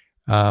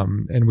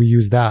 And we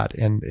used that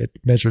and it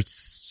measured,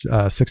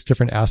 6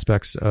 different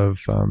aspects of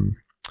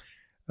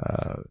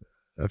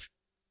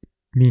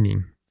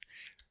meaning.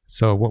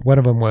 So one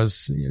of them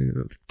was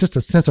just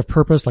a sense of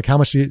purpose. Like how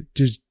much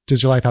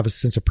does your life have a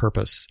sense of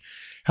purpose?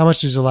 How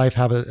much does your life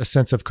have a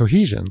sense of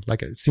cohesion?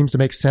 Like it seems to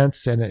make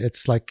sense. And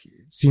it's like,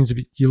 it seems to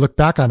be, you look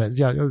back on it.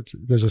 Yeah,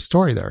 there's a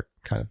story there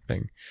kind of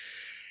thing.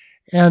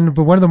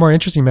 But one of the more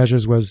interesting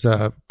measures was,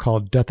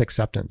 called death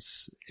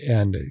acceptance.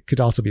 And it could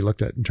also be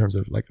looked at in terms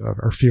of like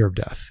our fear of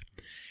death.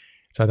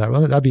 So I thought,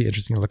 well, that'd be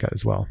interesting to look at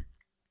as well.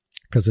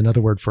 Cause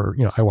another word for,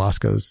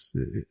 ayahuasca is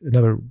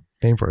another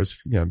name for it is,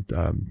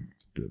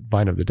 the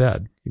vine of the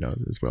dead,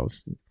 as well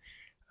as,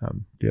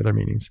 the other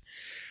meanings.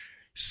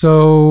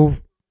 So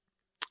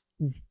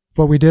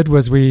what we did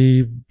was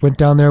we went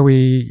down there,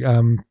 we,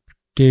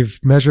 gave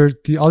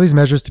all these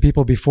measures to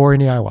people before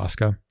any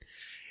ayahuasca.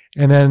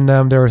 And then,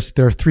 there are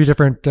 3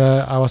 different,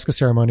 ayahuasca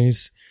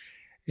ceremonies.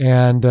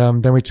 And,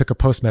 then we took a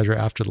post measure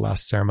after the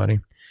last ceremony.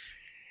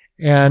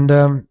 And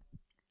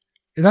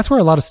that's where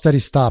a lot of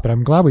studies stop. And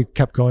I'm glad we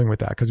kept going with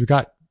that because we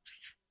got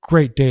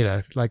great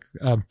data, like,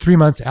 3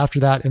 months after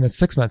that and then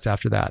 6 months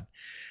after that.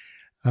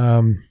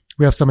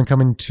 We have someone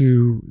coming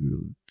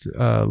to,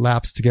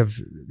 labs to give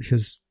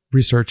his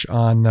research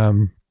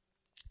on,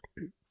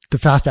 the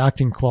fast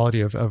acting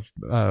quality of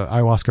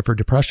ayahuasca for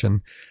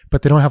depression,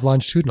 but they don't have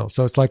longitudinal.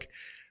 So it's like,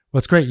 well,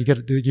 it's great. You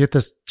get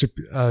this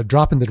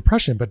drop in the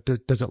depression, but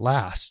does it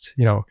last?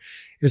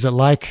 Is it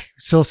like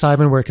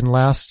psilocybin where it can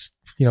last,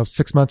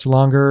 6 months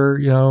longer,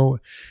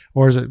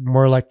 or is it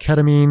more like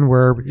ketamine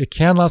where it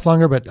can last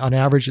longer, but on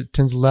average it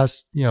tends to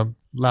last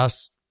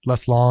less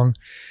long.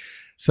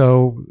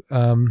 So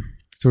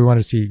we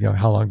wanted to see,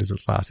 how long does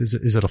it last?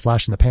 Is it a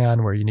flash in the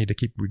pan where you need to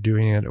keep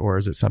redoing it, or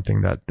is it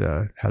something that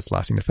has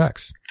lasting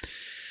effects?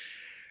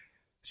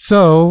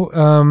 So,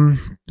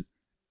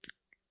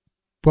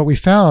 what we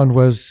found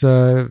was,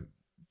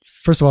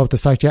 first of all, with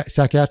the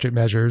psychiatric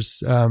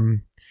measures,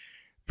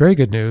 very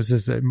good news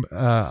is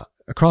that,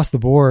 across the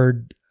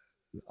board,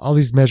 all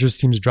these measures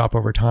seem to drop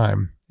over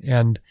time.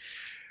 And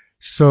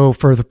so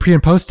for the pre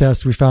and post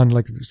tests, we found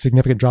like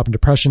significant drop in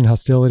depression,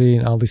 hostility,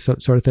 and all these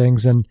sort of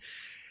things. And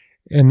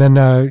then,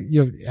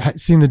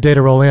 seeing the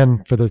data roll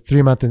in for the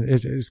 3 month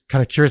is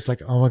kind of curious,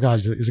 like, oh my God,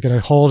 is it going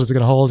to hold? Is it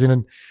going to hold?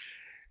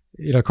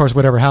 of course,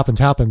 whatever happens,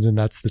 and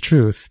that's the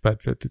truth.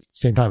 But at the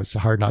same time, it's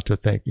hard not to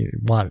think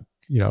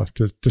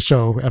to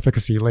show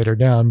efficacy later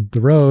down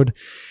the road.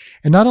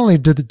 And not only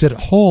did it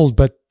hold,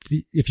 but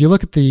if you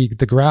look at the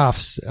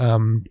graphs,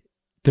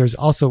 there's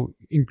also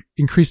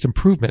increased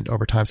improvement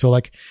over time. So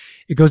like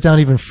it goes down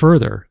even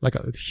further, like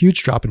a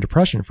huge drop in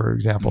depression, for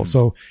example.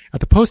 So at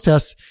the post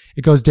test,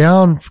 it goes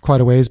down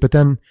quite a ways, but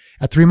then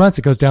at 3 months,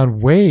 it goes down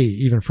way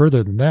even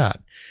further than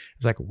that.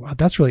 It's like, wow,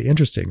 that's really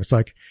interesting. It's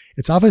like,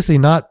 it's obviously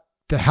not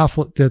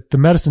the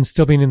medicine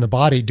still being in the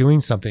body doing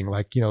something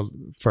like,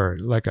 for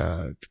like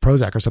a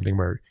Prozac or something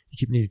where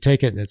you need to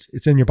take it and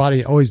it's in your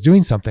body always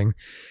doing something,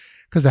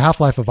 because the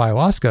half-life of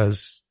ayahuasca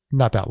is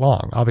not that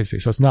long, obviously.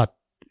 So it's not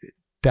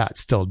that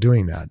still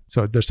doing that.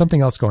 So there's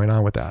something else going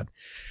on with that.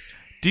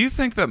 Do you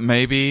think that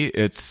maybe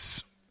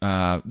it's,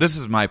 this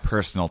is my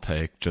personal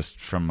take just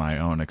from my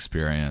own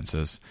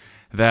experiences,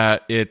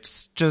 that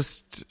it's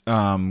just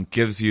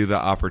gives you the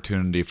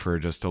opportunity for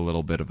just a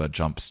little bit of a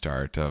jump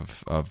start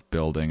of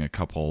building a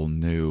couple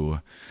new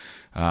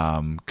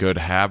good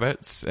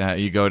habits?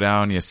 You go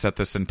down, you set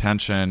this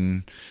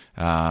intention,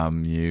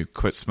 you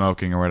quit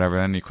smoking or whatever,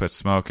 then you quit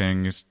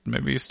smoking,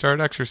 maybe you start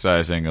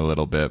exercising a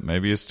little bit,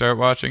 maybe you start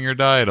watching your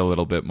diet a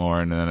little bit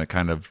more, and then it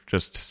kind of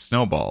just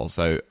snowballs.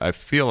 I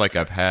feel like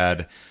I've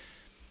had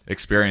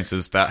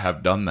experiences that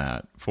have done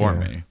that for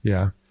me.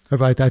 Yeah.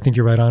 I think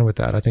you're right on with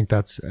that. I think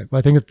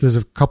there's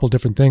a couple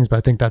different things, but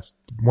I think that's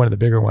one of the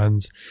bigger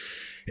ones.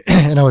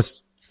 And I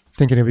was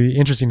thinking it'd be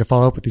interesting to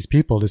follow up with these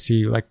people to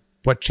see like,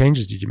 what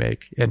changes did you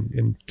make?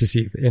 And to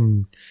see,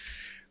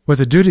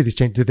 was it due to these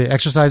changes? Did they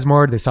exercise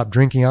more? Did they stop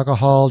drinking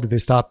alcohol? Did they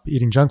stop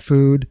eating junk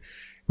food?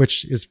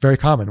 Which is very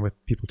common with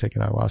people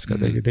taking ayahuasca.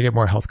 Mm-hmm. They get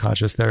more health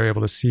conscious. They're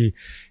able to see,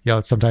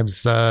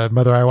 sometimes,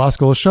 Mother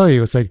Ayahuasca will show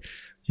you. It's like,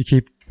 you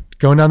keep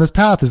going down this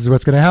path. This is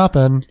what's going to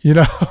happen,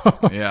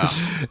 Yeah.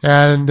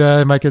 And,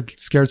 it might get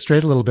scared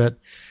straight a little bit.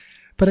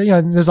 But,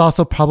 there's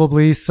also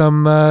probably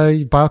some,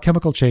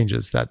 biochemical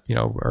changes that,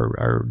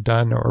 are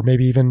done, or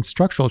maybe even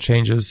structural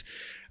changes.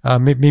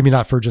 Maybe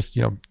not for just,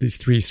 these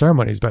 3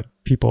 ceremonies, but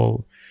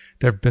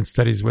there have been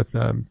studies with,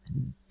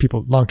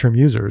 people, long-term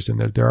users,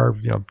 and there are,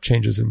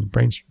 changes in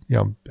brain,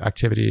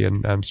 activity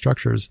and,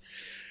 structures.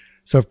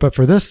 So, but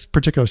for this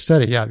particular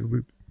study,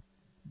 you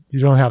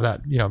don't have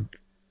that,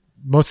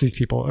 most of these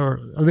people, or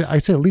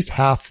I'd say at least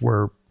half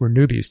were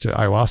newbies to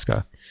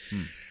ayahuasca.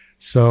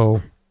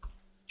 So,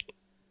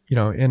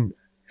 and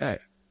I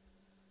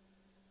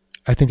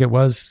think it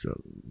was a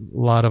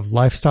lot of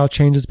lifestyle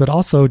changes, but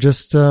also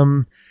just,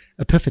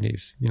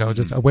 epiphanies,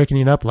 just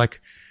awakening up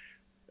like,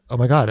 oh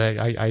my God,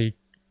 I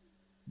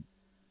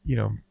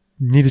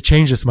need to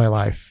change this in my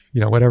life,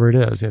 whatever it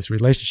is, this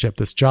relationship,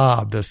 this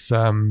job, this,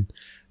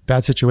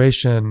 bad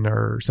situation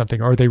or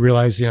something, or they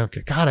realize,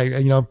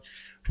 God,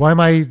 why am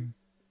I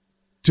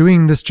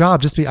doing this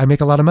job? I make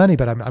a lot of money,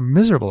 but I'm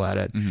miserable at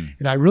it. Mm-hmm.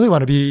 And I really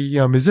want to be,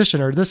 a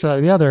musician or this, that,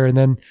 or the other. And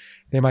then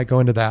they might go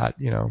into that,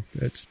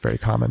 it's very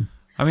common.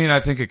 I mean, I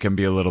think it can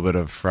be a little bit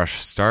of a fresh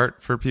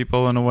start for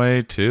people in a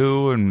way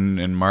too,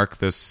 and mark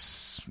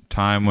this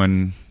time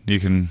when you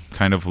can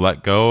kind of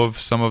let go of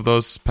some of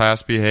those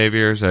past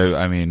behaviors.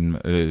 I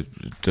mean,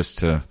 just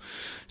to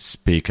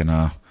speak in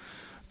a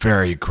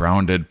very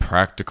grounded,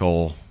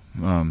 practical,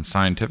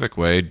 scientific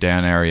way,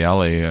 Dan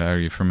Ariely, are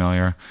you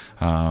familiar?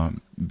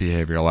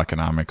 Behavioral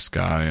economics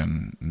guy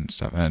and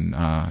stuff, and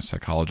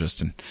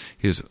psychologist, and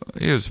he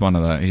was one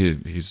of the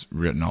he's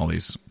written all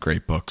these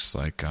great books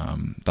like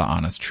The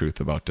Honest Truth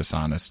About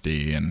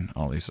Dishonesty and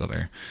all these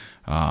other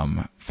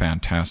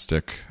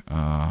fantastic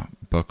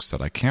books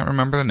that I can't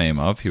remember the name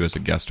of. He was a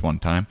guest one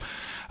time.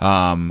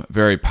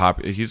 Very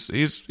popular.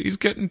 He's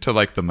getting to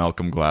like the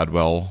Malcolm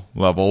Gladwell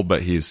level,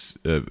 but he's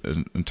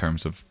in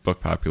terms of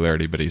book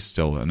popularity, but he's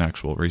still an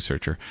actual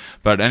researcher.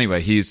 But anyway,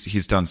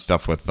 he's done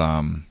stuff with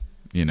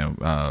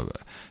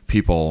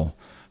people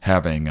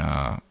having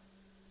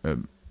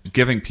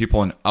giving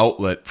people an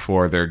outlet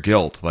for their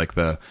guilt, like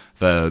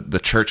the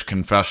church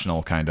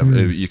confessional kind of.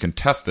 Mm. You can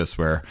test this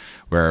where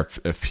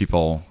if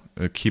people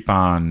keep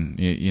on,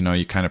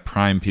 you kind of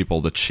prime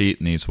people to cheat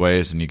in these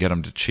ways, and you get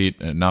them to cheat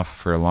enough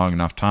for a long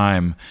enough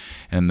time,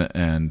 and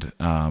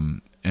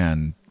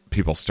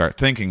people start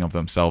thinking of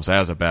themselves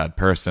as a bad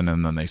person,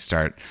 and then they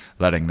start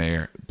letting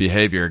their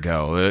behavior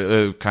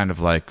go. Kind of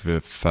like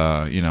if,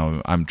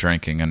 I'm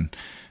drinking and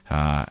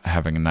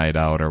having a night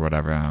out or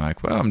whatever, and I'm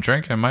like, well, I'm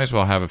drinking, might as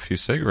well have a few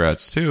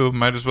cigarettes too.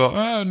 Might as well,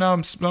 now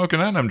I'm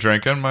smoking and I'm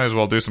drinking, might as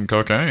well do some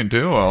cocaine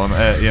too. Well,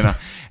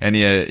 and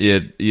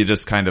you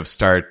just kind of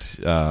start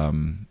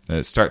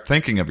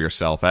thinking of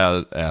yourself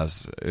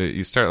as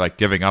you start like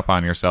giving up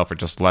on yourself or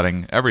just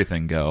letting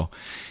everything go.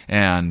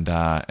 And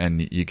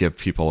you give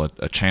people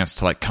a chance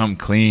to like come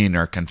clean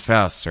or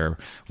confess or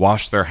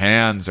wash their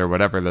hands or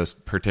whatever this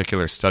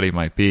particular study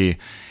might be.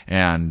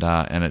 And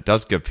it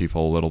does give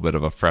people a little bit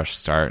of a fresh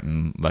start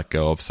and let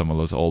go of some of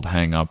those old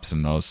hang-ups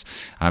and those.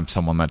 I'm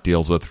someone that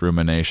deals with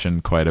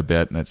rumination quite a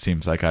bit, and it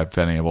seems like I've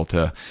been able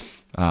to,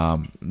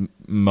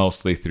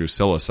 mostly through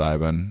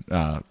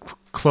psilocybin,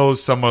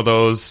 close some of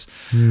those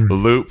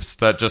loops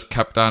that just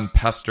kept on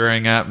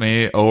pestering at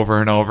me over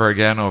and over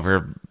again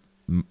over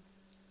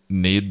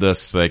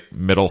needless, like,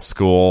 middle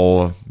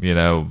school,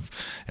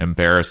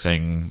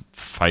 embarrassing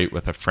fight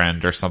with a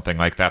friend or something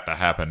like that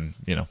happened,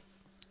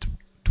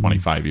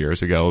 25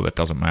 years ago. That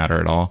doesn't matter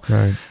at all.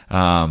 Right.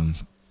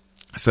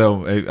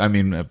 So, I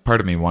mean,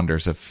 part of me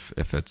wonders if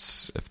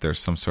there's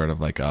some sort of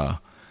like a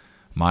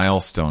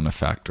milestone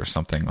effect or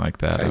something like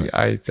that.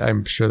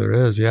 I'm sure there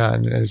is. Yeah.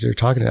 And as you're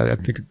talking about it,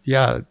 I think,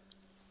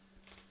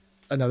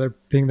 another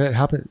thing that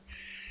happened,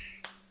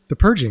 the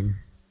purging,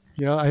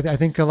 I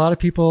think a lot of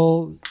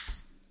people,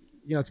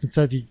 it's been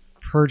said you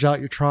purge out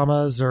your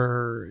traumas,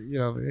 or,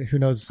 who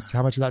knows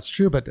how much of that's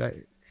true, but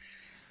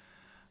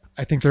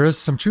I think there is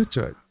some truth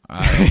to it.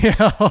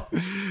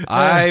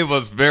 I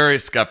was very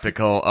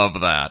skeptical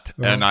of that,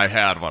 and I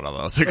had one of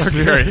those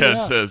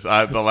experiences.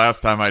 The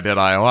last time I did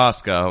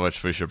ayahuasca,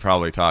 which we should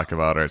probably talk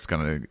about, or it's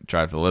going to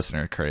drive the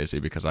listener crazy,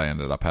 because I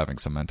ended up having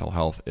some mental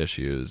health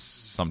issues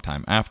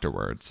sometime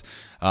afterwards.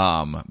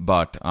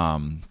 But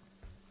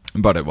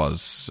it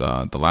was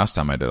the last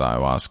time I did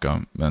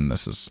ayahuasca, and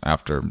this is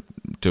after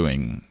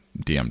doing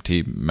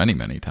DMT many,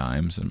 many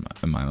times in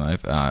my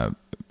life,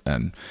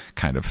 and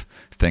kind of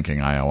thinking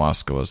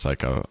ayahuasca was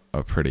like a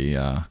pretty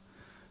a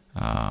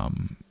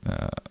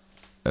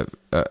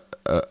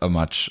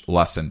much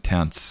less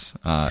intense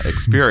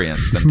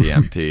experience than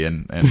DMT,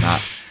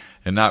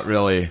 and not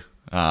really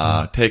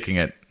taking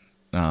it.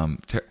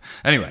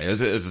 Anyway, it was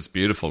this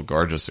beautiful,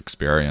 gorgeous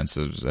experience.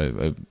 It was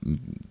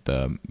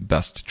the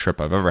best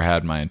trip I've ever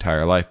had in my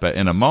entire life. But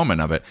in a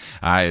moment of it,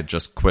 I had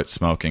just quit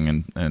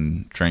smoking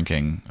and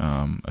drinking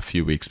a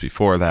few weeks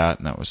before that,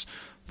 and that was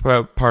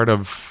part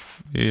of,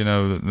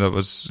 that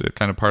was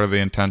kind of part of the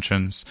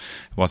intentions.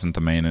 It wasn't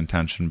the main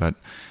intention, but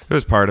it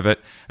was part of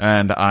it.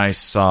 And I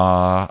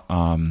saw,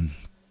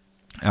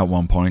 at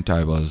one point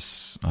I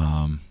was,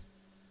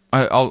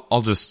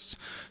 I'll just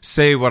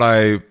say what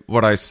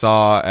I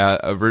saw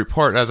at a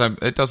report,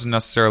 it doesn't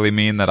necessarily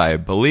mean that I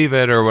believe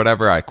it or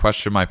whatever. I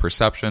question my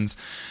perceptions,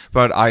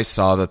 but I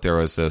saw that there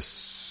was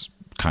this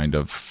kind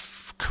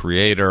of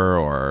creator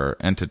or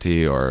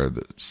entity or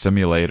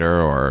simulator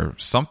or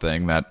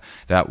something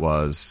that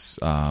was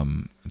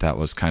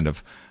kind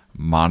of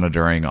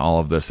monitoring all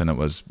of this, and it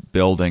was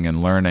building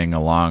and learning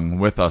along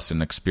with us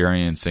and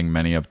experiencing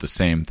many of the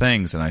same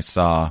things. And I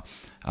saw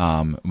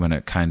when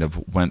it kind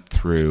of went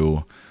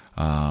through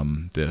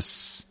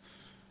this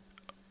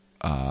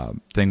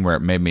thing where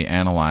it made me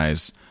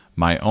analyze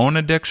my own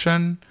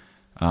addiction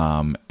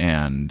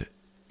and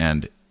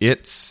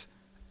its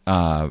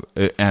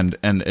and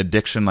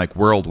addiction, like,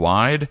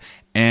 worldwide,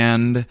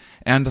 and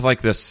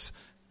like this,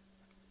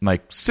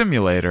 like,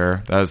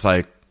 simulator that was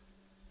like,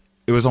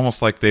 it was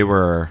almost like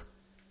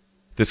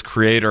this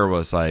creator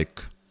was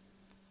like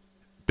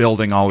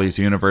building all these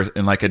universes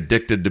and like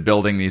addicted to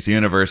building these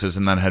universes,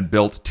 and then had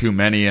built too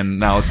many, and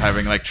now is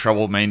having like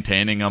trouble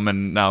maintaining them,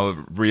 and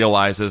now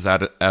realizes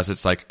that as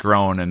it's like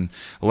grown and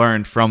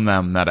learned from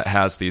them that it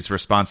has these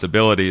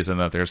responsibilities and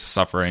that there's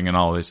suffering and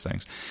all these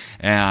things.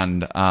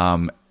 And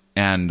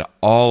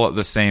all at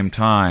the same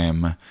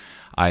time,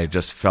 I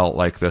just felt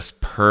like this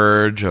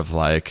purge of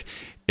like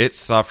its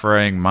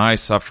suffering, my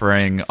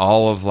suffering,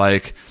 all of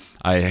like,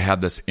 I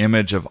had this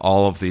image of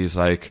all of these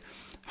like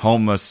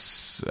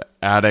homeless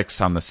addicts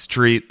on the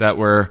street that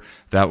were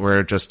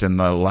just in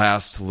the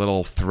last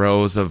little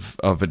throes of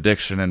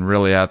addiction and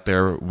really at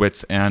their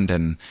wits' end,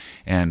 and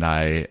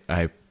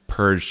I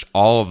purged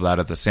all of that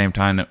at the same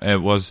time.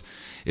 It was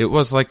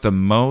like the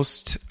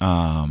most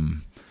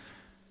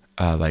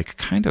like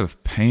kind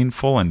of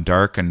painful and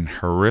dark and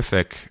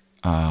horrific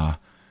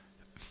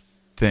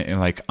thing,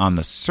 like on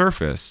the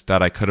surface,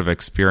 that I could have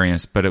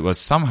experienced, but it was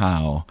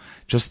somehow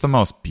just the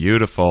most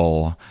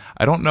beautiful.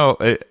 I don't know,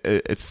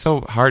 it's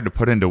so hard to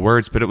put into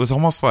words, but it was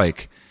almost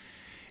like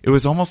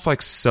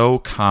so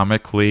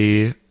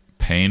comically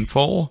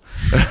painful.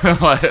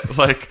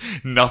 like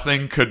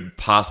nothing could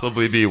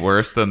possibly be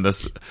worse than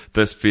this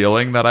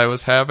feeling that I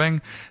was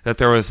having, that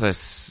there was a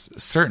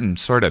certain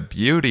sort of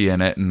beauty in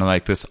it, and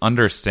like this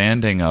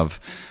understanding of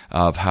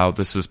how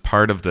this is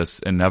part of this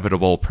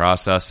inevitable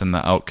process and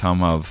the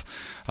outcome of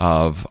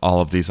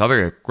all of these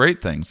other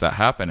great things that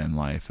happen in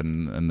life,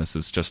 and this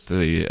is just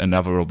the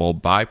inevitable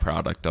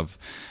byproduct of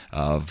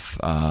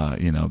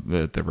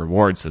the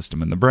reward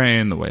system in the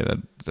brain, the way that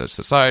the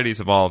societies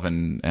evolve,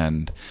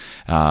 and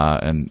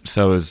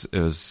so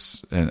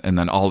is and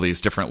then all these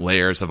different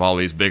layers of all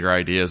these bigger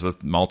ideas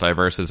with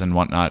multiverses and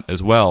whatnot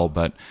as well.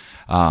 But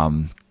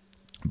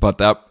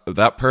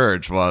that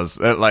purge was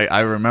like, I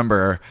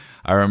remember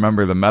I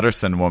remember the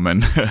medicine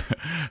woman,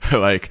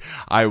 like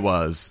I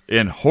was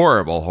in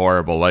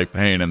horrible, like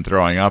pain and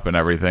throwing up and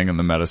everything. And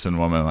the medicine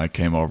woman like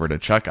came over to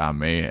check on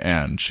me,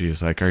 and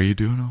she's like, "Are you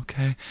doing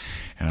okay?"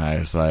 And I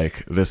was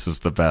like, "This is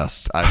the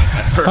best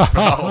I've ever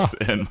felt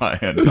in my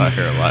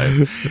entire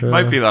life."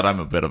 Might be that I'm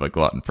a bit of a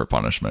glutton for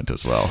punishment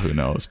as well. Who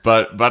knows?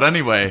 But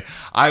anyway,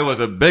 I was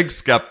a big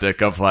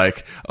skeptic of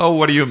like, oh,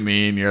 what do you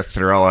mean you're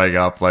throwing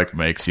up like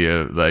makes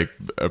you like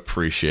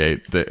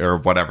appreciate the or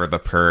whatever the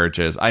purge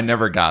is? I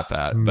never got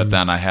that, but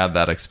then I had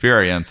that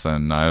experience,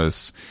 and I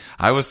was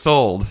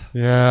sold.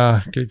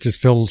 Yeah, it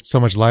just felt so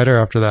much lighter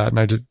after that, and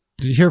I just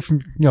you hear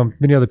from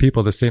many other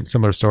people the same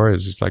similar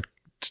stories. Just like,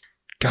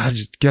 God,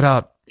 just get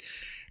out.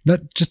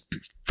 Not just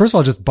first of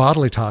all, just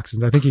bodily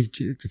toxins. I think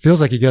it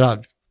feels like you get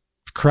out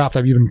crap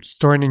that you've been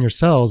storing in your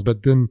cells,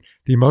 but then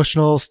the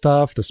emotional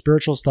stuff, the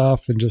spiritual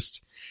stuff, and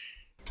just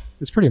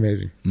it's pretty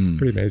amazing.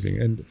 Pretty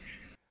amazing, and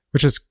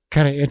which is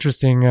kind of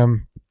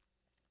interesting.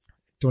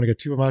 Don't want to get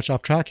too much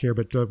off track here,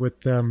 but with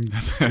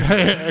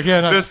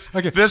again, this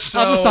show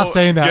I'll just stop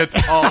saying that.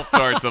 Gets all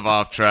sorts of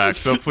off track,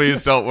 so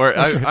please don't worry.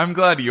 I'm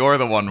glad you're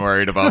the one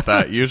worried about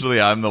that.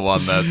 Usually, I'm the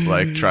one that's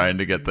like trying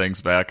to get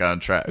things back on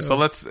track. So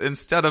let's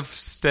instead of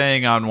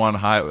staying on one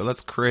high,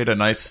 let's create a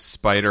nice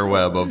spider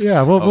web of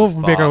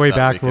we'll make our way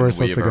back where we're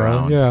supposed to go.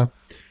 Around. Yeah,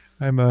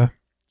 I'm a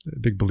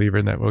big believer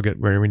in that. We'll get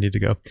where we need to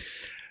go,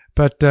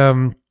 but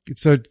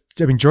so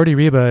I mean, Jordi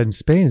Riba in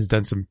Spain has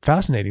done some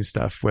fascinating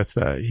stuff with.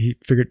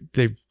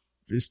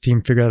 His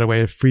team figured out a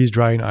way of freeze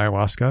drying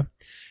ayahuasca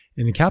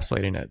and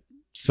encapsulating it.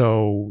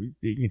 So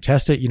you can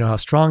test it. You know how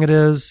strong it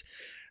is.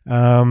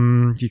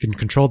 You can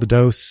control the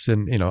dose,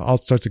 and all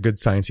sorts of good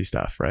sciencey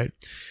stuff, right?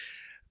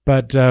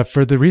 But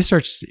for the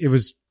research, it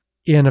was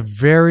in a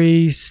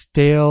very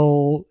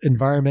stale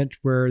environment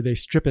where they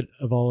strip it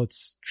of all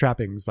its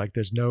trappings. Like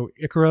there's no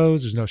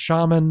Icaros, there's no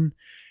shaman,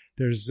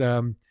 there's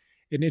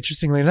and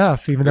interestingly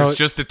enough, even though there's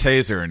just a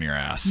taser in your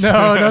ass.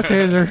 No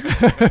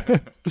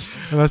taser,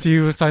 unless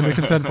you sign the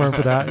consent form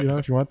for that.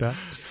 If you want that.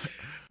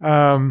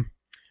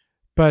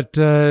 But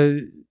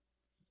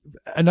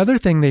another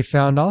thing they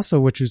found also,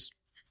 which is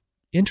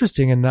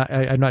interesting, and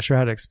I'm not sure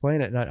how to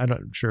explain it, and I'm not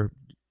sure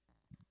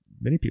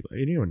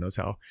anyone knows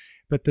how,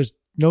 but there's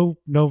no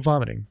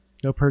vomiting,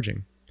 no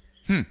purging,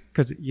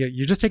 because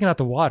you're just taking out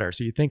the water,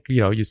 so you think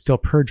you still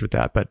purge with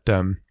that, but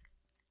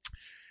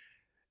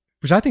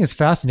which I think is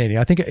fascinating.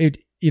 I think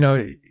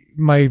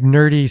my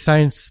nerdy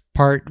science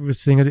part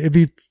was thinking it'd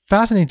be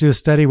fascinating to do a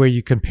study where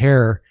you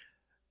compare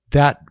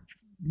that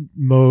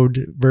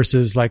mode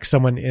versus like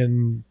someone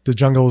in the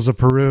jungles of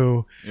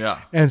Peru,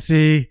 and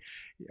see,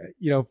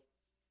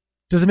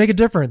 does it make a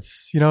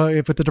difference?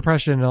 If with the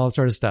depression and all that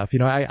sort of stuff.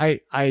 I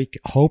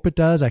hope it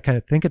does. I kind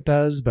of think it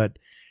does, but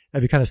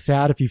I'd be kind of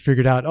sad if you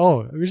figured out,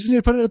 we just need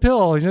to put it in a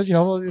pill.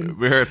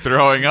 We're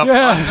throwing up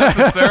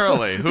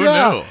unnecessarily. Who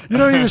knew? You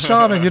don't need a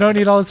shaman. You don't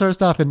need all this sort of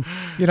stuff. And,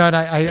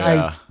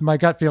 I my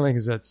gut feeling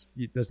is that's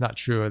not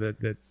true,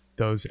 that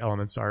those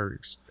elements are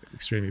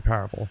extremely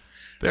powerful.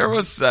 There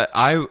was,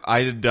 I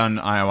had done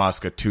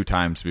ayahuasca 2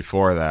 times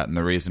before that. And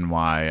the reason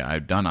why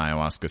I've done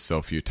ayahuasca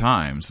so few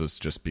times was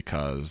just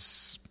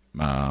because,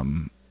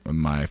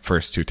 my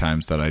first 2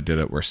 times that I did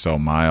it were so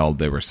mild,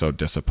 they were so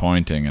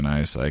disappointing, and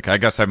I was like, I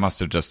guess I must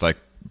have just like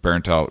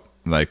burnt out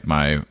like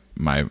my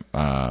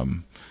I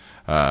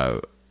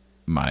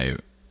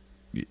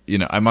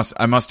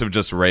must have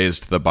just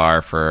raised the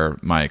bar for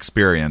my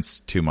experience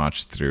too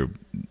much through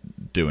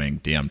doing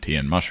DMT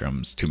and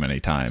mushrooms too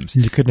many times.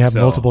 You couldn't have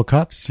multiple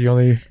cups.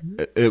 I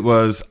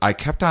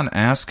kept on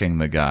asking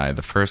the guy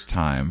the first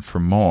time for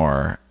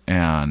more,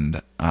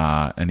 and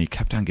he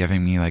kept on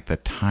giving me like the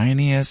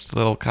tiniest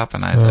little cup,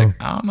 and I was like,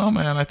 I don't know,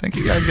 man, I think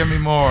you gotta give me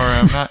more.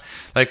 I'm not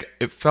like,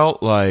 it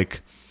felt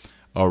like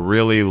a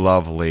really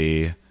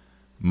lovely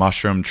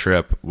mushroom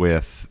trip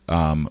with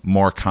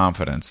more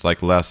confidence,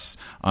 like less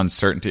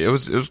uncertainty. It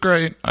was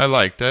great. I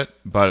liked it,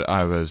 but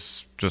I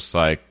was just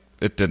like,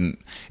 it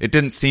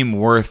didn't seem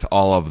worth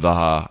all of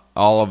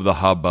the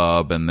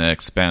hubbub and the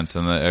expense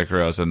and the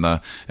Icaros and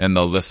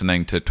the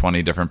listening to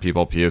 20 different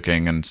people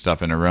puking and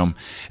stuff in a room.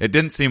 It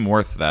didn't seem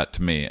worth that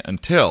to me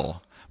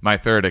until my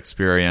third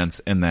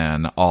experience, and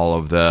then all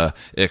of the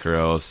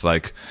Icaros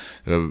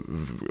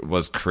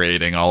was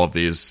creating all of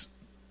these.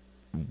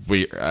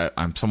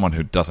 I'm someone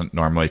who doesn't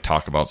normally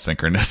talk about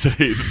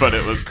synchronicities, but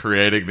it was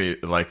creating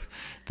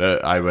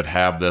I would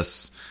have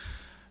this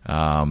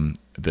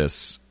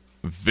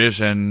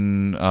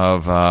vision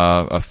of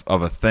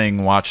a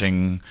thing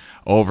watching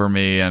over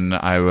me, and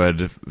I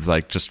would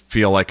like just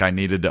feel like I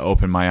needed to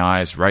open my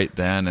eyes right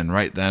then. And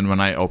right then,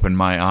 when I opened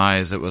my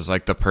eyes, it was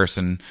like the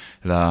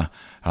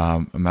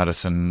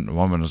medicine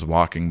woman was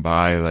walking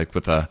by, like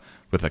with a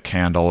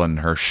candle, and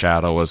her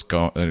shadow was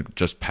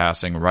just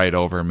passing right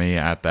over me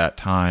at that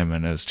time.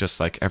 And it was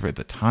just like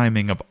the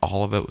timing of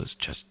all of it was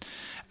just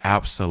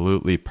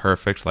absolutely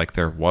perfect. Like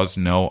there was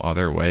no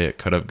other way it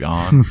could have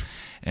gone.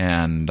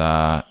 And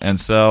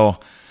so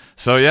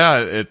yeah,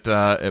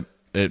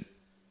 it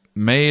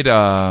made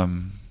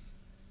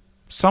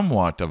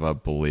somewhat of a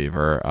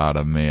believer out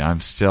of me.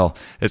 I'm still,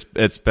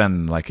 it's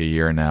been like a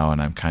year now,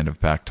 and I'm kind of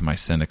back to my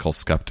cynical,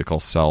 skeptical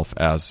self,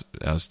 as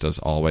does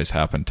always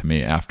happen to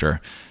me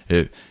after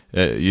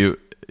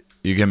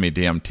you give me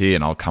DMT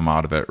and I'll come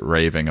out of it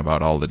raving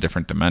about all the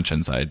different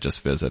dimensions I had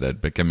just visited,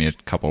 but give me a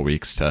couple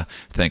weeks to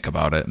think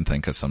about it and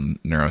think of some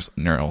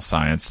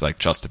neuroscience like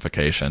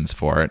justifications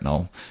for it,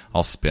 and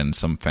I'll spin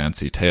some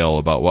fancy tale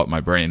about what my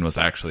brain was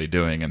actually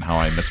doing and how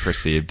I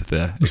misperceived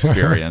the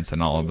experience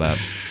and all of that.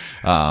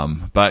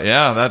 But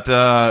yeah,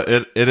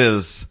 that it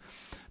is,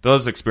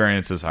 those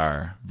experiences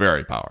are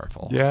very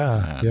powerful.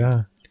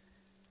 Yeah.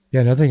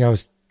 Another thing I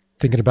was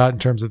thinking about in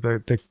terms of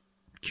the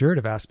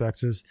curative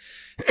aspects is,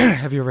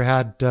 have you ever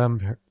had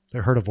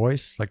heard a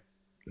voice, like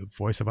the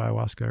voice of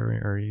ayahuasca,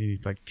 or any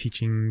like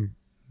teaching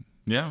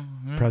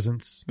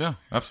presence? Yeah,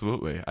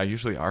 absolutely. I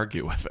usually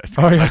argue with it.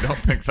 Oh, yeah. I don't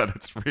think that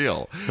it's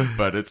real,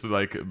 but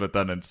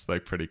then it's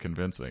like pretty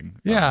convincing.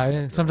 Yeah,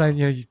 and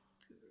sometimes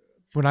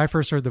when I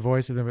first heard the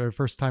voice, the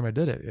first time I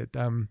did it,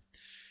 the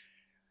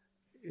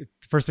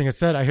first thing it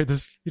said, I heard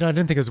this. I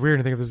didn't think it was weird.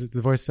 I think it was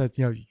the voice said,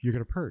 "You're going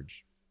to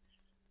purge."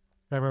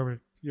 And I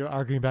remember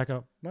arguing back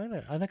up. No, I'm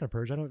not going to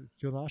purge. I don't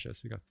feel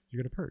nauseous. You go,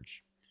 "You're going to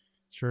purge."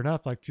 Sure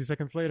enough, like 2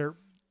 seconds later,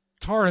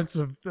 torrents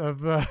of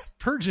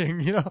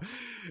purging.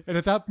 And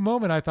at that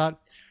moment, I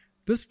thought,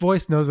 this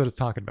voice knows what it's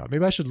talking about.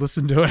 Maybe I should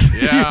listen to it.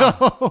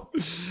 Yeah.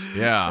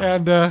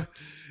 Yeah.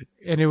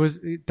 And it was,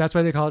 that's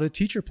why they call it a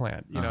teacher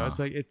plant. Uh-huh. It's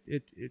like,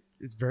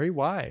 it's very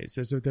wise.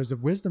 There's a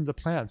wisdom to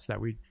plants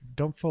that we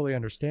don't fully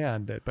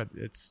understand, but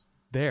it's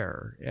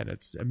there and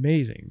it's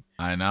amazing.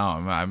 I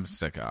know. I'm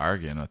sick of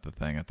arguing with the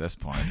thing at this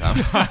point. I'm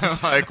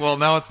like, well,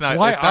 no, it's not.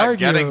 Why it's not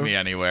argue? getting me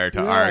anywhere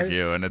to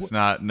argue, and it's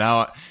not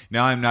now.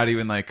 Now I'm not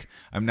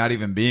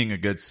even being a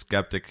good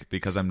skeptic,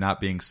 because I'm not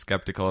being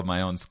skeptical of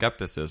my own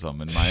skepticism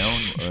and my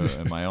own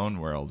in my own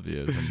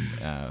worldviews,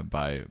 and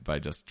by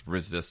just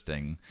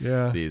resisting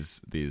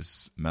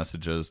these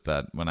messages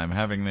that, when I'm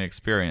having the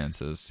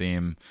experiences,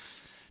 seem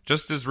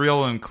just as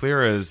real and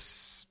clear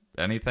as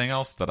anything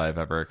else that I've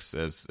ever,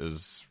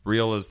 as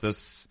real as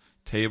this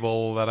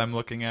table that I'm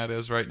looking at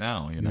is right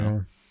now,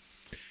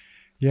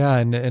 Yeah.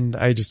 And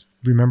I just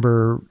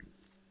remember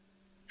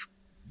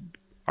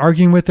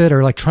arguing with it,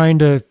 or like trying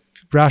to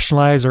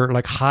rationalize or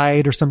like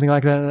hide or something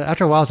like that.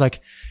 After a while, I was like,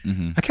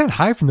 I can't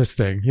hide from this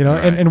thing,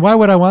 Right. and why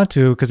would I want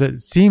to? Because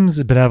it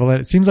seems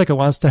benevolent. It seems like it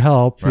wants to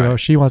help, Right.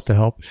 She wants to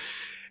help.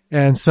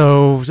 And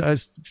so I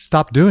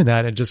stopped doing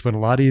that. It just went a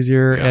lot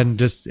easier. Yeah. And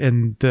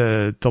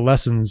the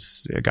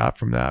lessons I got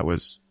from that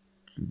was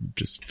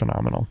just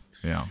phenomenal.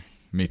 Yeah,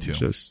 me too.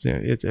 Just,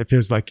 it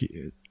feels like,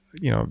 if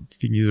you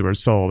can use the word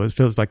soul, it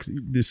feels like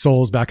the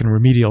soul's back in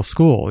remedial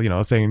school,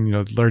 saying,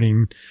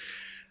 learning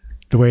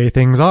the way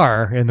things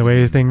are and the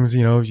way things,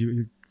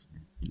 you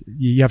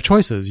have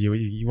choices.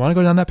 You want to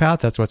go down that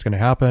path, that's what's going to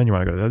happen. You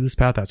want to go down this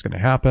path, that's going to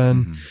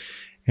happen.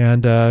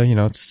 And,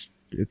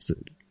 it's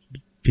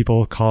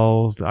people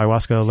call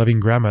ayahuasca a loving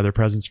grandmother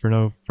presence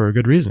for a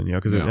good reason,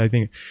 because I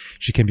think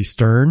she can be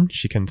stern,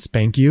 she can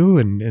spank you,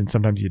 and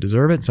sometimes you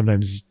deserve it.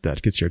 Sometimes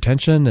that gets your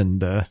attention. And,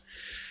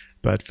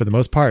 but for the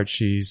most part,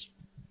 she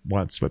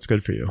wants what's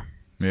good for you.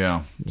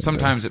 Yeah.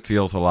 Sometimes it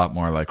feels a lot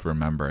more like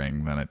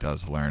remembering than it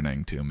does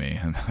learning to me.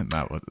 And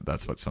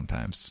that's what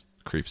sometimes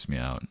creeps me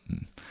out.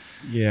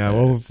 Yeah.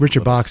 Well,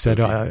 Richard Bach said,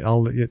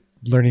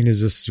 learning is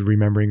just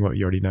remembering what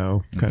you already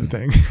know, kind of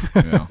thing.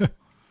 Yeah.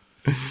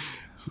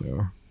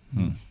 So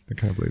I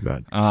kind of believe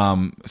that.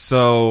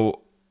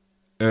 So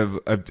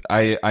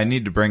I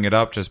need to bring it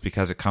up just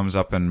because it comes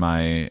up in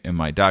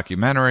my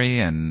documentary,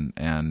 and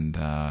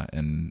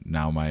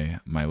now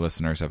my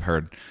listeners have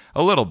heard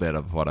a little bit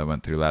of what I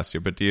went through last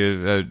year. But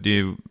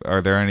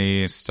are there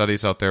any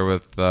studies out there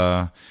with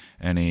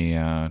any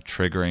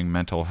triggering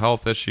mental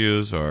health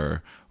issues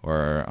or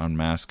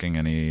unmasking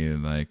any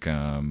like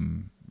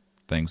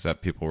things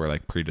that people were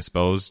like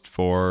predisposed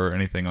for, or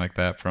anything like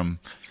that from?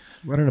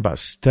 I don't know about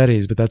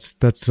studies, but that's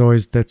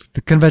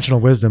the conventional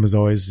wisdom is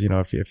always,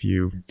 if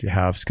you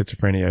have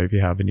schizophrenia, if you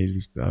have any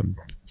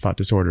thought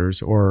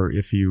disorders, or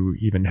if you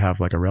even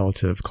have like a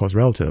close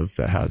relative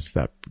that has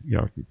that,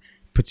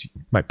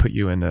 might put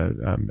you in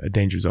a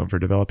danger zone for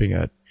developing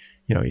a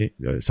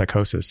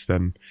psychosis,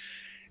 then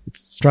it's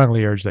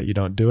strongly urged that you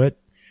don't do it.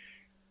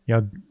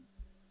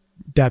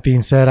 That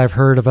being said, I've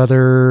heard of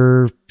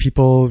other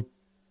people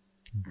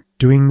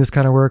doing this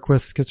kind of work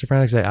with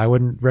schizophrenics. I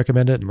wouldn't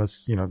recommend it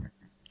unless,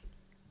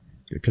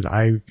 because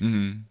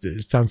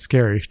it sounds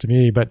scary to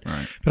me, but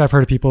I've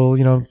heard of people,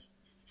 and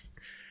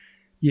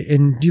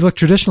you look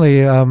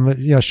traditionally,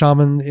 the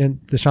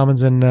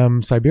shamans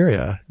in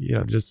Siberia,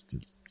 just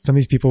some of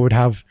these people would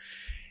have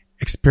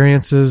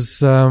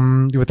experiences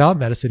without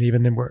medicine,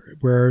 even then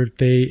where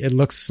it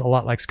looks a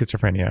lot like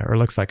schizophrenia, or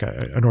looks like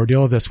an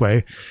ordeal this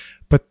way,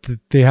 but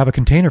they have a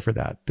container for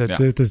that.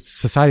 The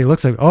society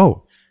looks like,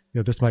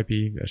 this might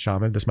be a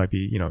shaman, this might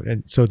be,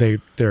 and so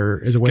there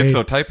is a way.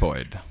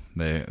 Schizotypoid.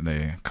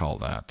 They call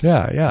that.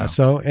 Yeah.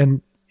 So,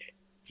 and,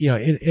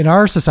 in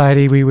our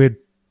society, we would,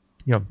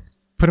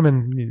 put them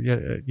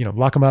in,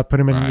 lock them up, put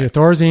them in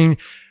Thorazine,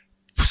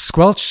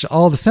 squelch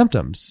all the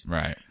symptoms.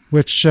 Right.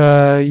 Which,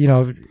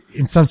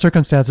 in some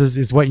circumstances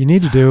is what you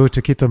need to do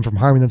to keep them from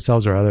harming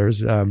themselves or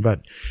others.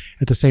 But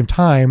at the same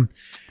time,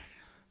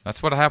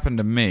 that's what happened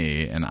to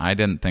me, and I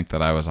didn't think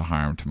that I was a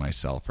harm to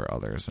myself or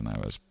others, and I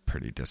was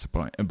pretty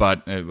disappointed.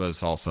 But it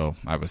was also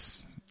I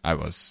was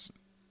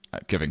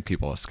giving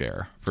people a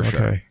scare for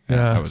sure.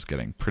 Yeah. I was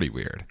getting pretty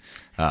weird.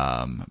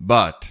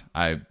 But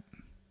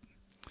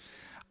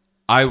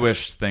I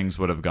wish things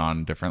would have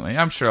gone differently.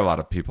 I'm sure a lot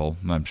of people,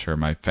 I'm sure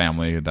my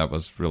family that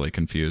was really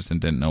confused and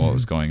didn't know what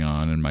was going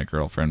on, and my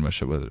girlfriend wish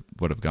it would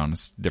have gone a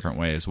different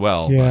way as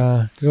well.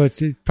 Yeah,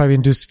 it probably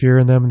induced fear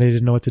in them, and they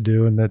didn't know what to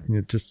do, and that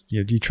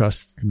you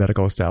trust the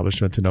medical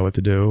establishment to know what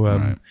to do.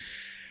 Right.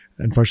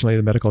 Unfortunately,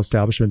 the medical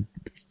establishment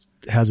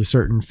has a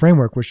certain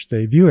framework which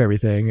they view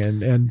everything,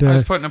 and I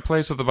was put in a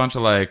place with a bunch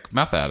of like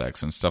meth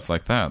addicts and stuff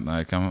like that.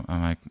 Like I'm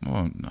like,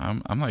 well,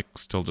 I'm like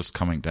still just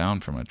coming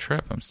down from a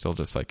trip. I'm still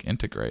just like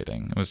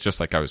integrating. It was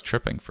just like I was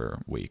tripping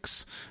for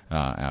weeks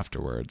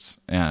afterwards,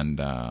 and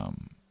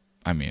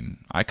I mean,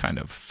 I kind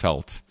of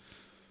felt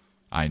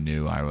I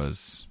knew I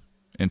was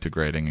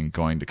integrating and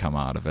going to come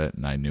out of it,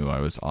 and I knew I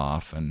was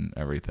off and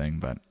everything.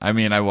 But I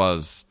mean, I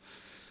was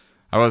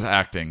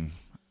acting.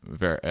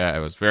 I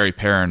was very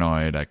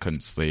paranoid. I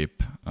couldn't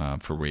sleep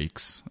for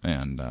weeks,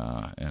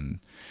 and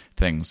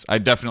things. I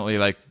definitely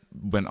like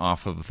went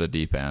off of the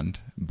deep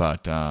end,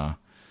 but I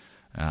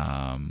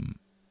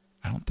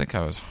don't think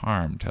I was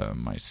harmed to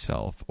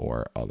myself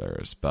or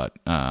others. But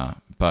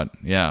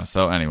yeah.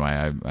 So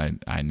anyway,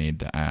 I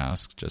need to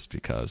ask just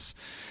because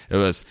it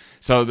was.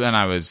 So then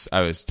I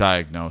was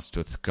diagnosed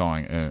with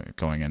going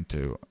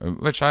into,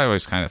 which I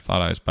always kind of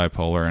thought I was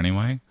bipolar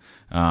anyway.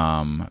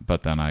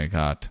 But then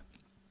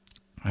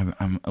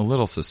I'm a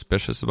little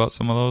suspicious about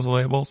some of those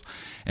labels,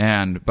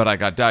 but I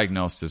got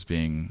diagnosed as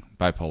being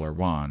bipolar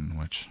 1,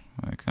 which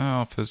like,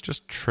 oh, if it's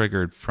just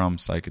triggered from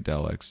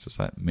psychedelics, does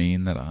that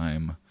mean that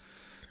I'm,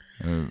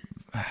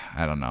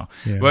 I don't know.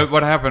 Yeah. But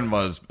what happened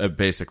was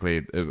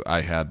basically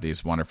I had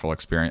these wonderful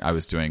experience. I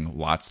was doing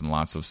lots and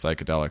lots of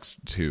psychedelics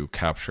to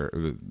capture.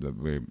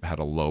 We had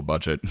a low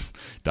budget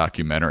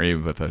documentary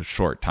with a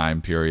short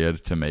time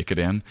period to make it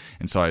in.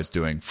 And so I was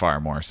doing far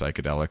more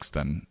psychedelics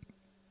than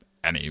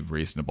any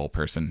reasonable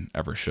person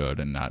ever should,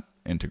 and not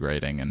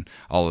integrating and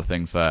all the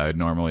things that I'd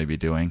normally be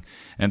doing,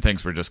 and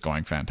things were just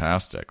going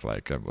fantastic.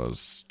 Like it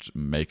was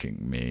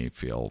making me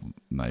feel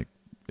like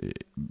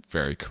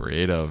very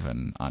creative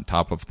and on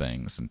top of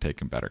things and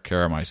taking better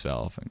care of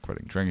myself and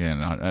quitting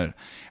drinking, and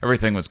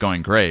everything was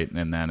going great.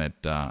 And then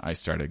I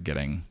started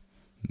getting,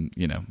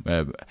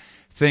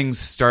 things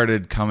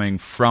started coming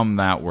from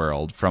that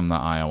world, from the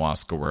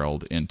ayahuasca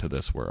world into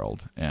this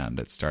world, and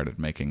it started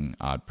making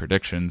odd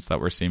predictions that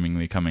were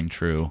seemingly coming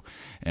true,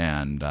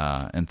 and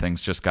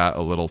things just got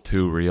a little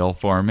too real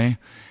for me,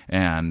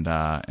 and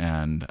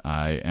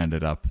I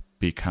ended up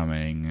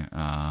becoming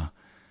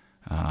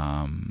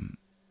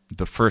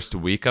the first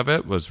week of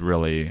it was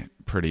really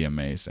pretty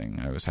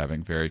amazing. I was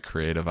having very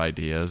creative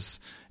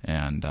ideas,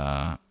 and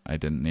I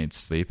didn't need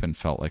sleep and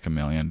felt like $1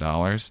 million.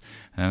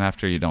 And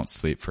after you don't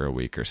sleep for a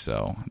week or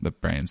so, the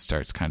brain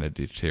starts kind of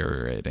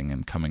deteriorating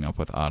and coming up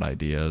with odd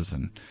ideas.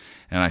 And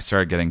I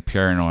started getting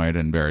paranoid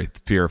and very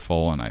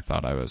fearful. And I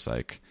thought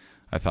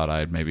I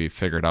had maybe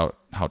figured out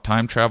how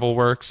time travel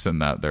works,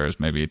 and that there's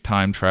maybe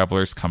time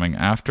travelers coming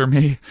after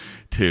me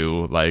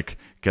to like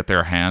get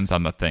their hands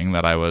on the thing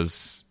that I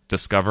was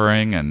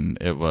discovering. And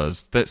it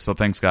was so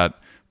things got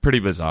pretty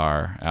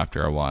bizarre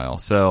after a while.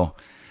 So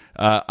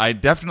I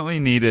definitely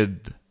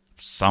needed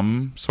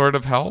some sort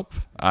of help.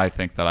 I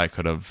think that I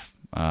could have,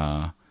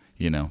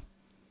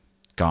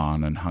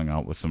 gone and hung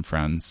out with some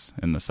friends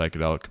in the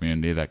psychedelic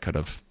community that could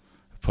have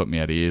put me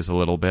at ease a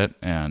little bit,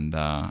 and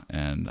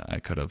I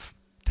could have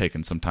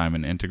taken some time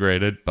and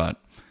integrated,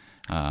 but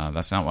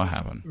that's not what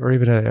happened. Or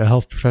even a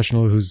health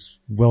professional who's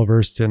well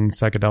versed in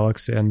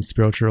psychedelics and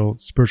spiritual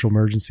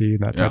emergency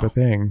and that type of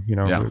thing. It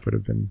would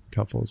have been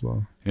helpful as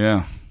well.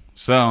 Yeah.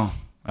 So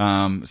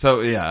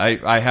yeah,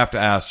 I have to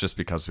ask, just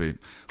because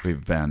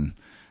we've been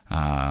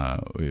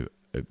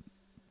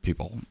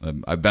people,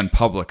 I've been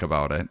public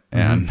about it,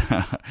 and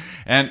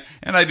I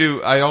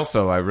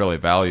really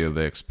value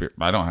the experience.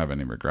 I don't have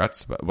any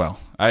regrets, but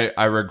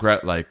I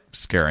regret like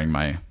scaring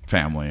my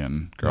family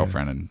and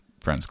girlfriend and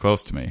friends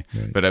close to me,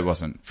 but it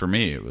wasn't for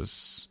me. It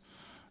was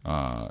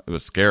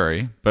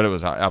scary, but it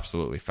was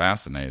absolutely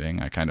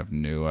fascinating. I kind of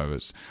knew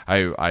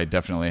I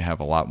definitely have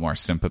a lot more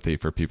sympathy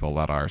for people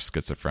that are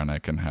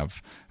schizophrenic and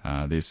have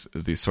these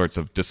sorts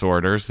of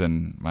disorders,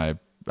 and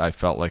I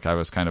felt like I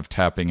was kind of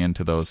tapping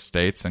into those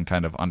states and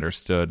kind of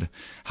understood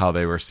how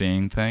they were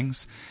seeing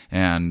things,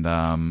 and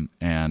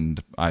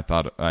I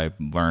thought I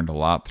learned a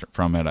lot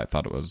from it. I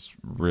thought it was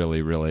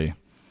really, really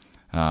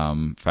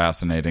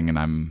fascinating, and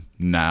I'm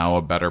now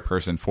a better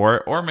person for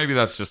it. Or maybe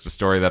that's just a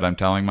story that I'm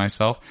telling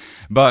myself,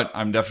 but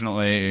I'm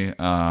definitely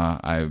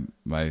I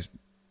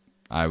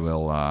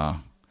will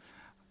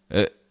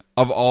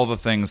of all the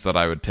things that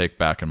I would take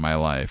back in my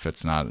life,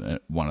 it's not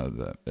one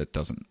of it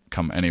doesn't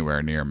come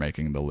anywhere near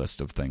making the list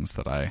of things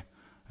that I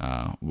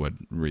would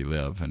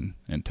relive and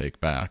take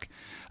back.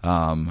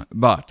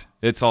 But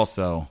it's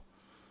also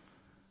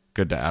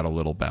good to add a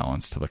little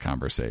balance to the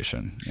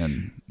conversation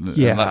and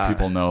let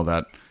people know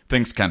that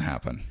things can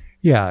happen.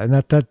 Yeah. And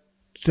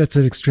that's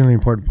an extremely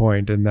important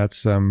point. And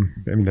that's, I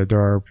mean,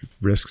 there are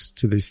risks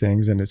to these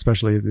things. And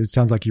especially, it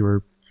sounds like you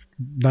were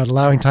not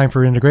allowing time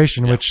for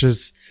integration, which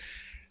is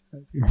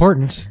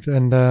important.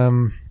 And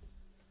I'm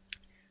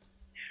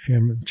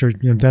sure,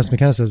 Dennis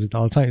McKenna says it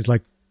all the time. He's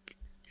like,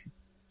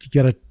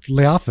 you got to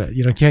lay off it.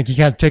 You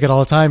can't take it all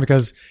the time,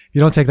 because if you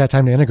don't take that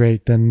time to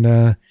integrate,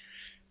 then,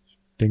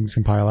 things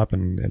can pile up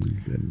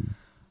and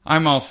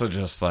I'm also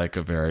just like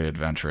a very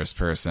adventurous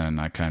person.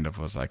 I kind of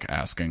was like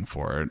asking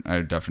for it.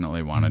 I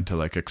definitely wanted to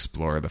like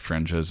explore the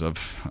fringes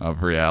of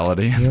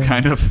reality and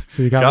kind of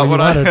so you got what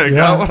I wanted.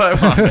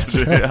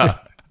 Yeah.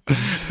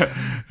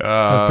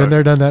 I've been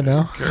there, done that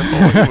now. Careful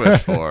what you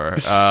wish for.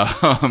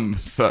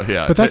 So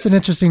yeah, but that's an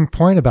interesting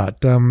point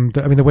about,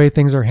 the way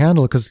things are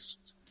handled, because,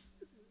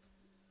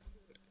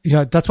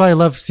 that's why I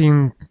love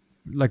seeing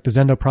like the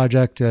Zendo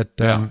project at,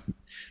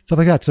 stuff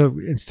like that. So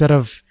instead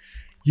of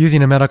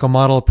using a medical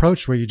model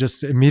approach where you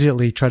just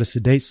immediately try to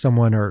sedate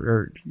someone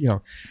or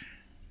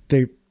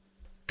they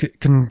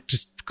can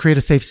just create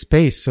a safe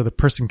space so the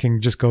person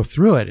can just go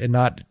through it and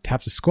not have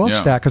to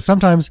squelch that. Cause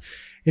sometimes,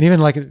 and even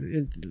like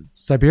in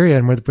Siberia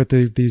and with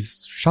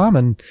these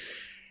shaman,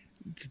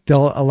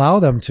 they'll allow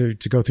them to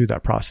go through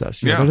that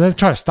process. They're going to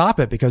try to stop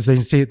it because they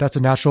see that's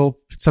a natural,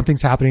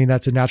 something's happening.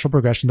 That's a natural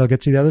progression. They'll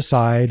get to the other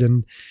side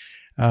and,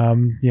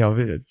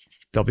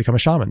 they'll become a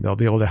shaman. They'll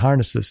be able to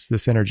harness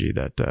this energy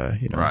that,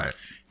 right.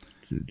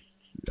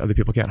 Other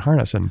people can't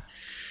harness. And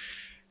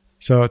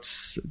so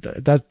it's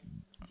that.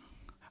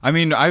 I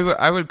mean,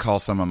 I would call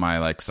some of my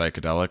like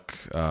psychedelic,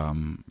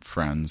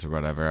 friends or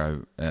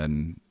whatever,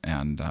 and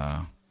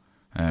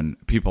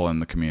people in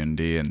the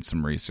community and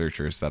some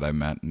researchers that I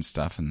met and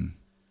stuff. And,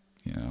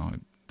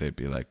 they'd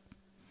be like,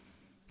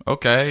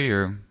 okay,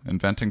 you're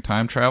inventing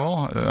time travel.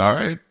 All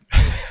right.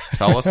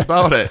 Tell us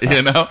about it,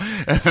 and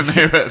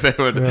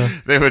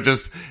they would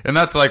just, and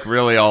that's like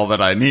really all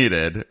that I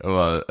needed.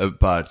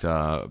 But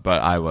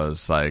I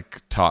was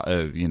like taught,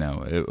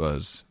 it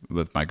was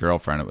with my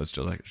girlfriend. It was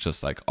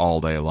just like all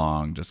day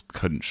long, just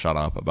couldn't shut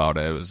up about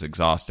it. It was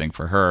exhausting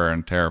for her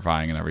and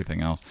terrifying and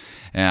everything else.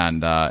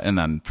 And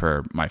then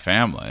for my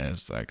family,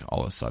 it's like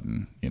all of a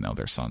sudden,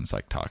 their son's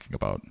like talking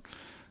about,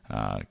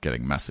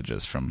 getting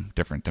messages from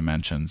different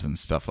dimensions and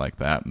stuff like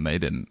that. And they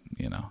didn't,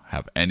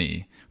 have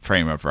any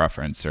frame of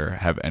reference or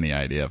have any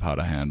idea of how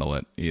to handle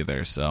it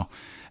either. So,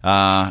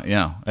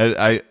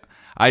 I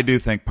do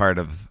think part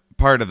of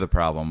the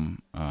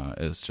problem,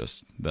 is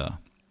just the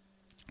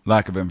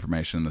lack of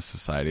information in the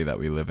society that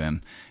we live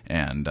in.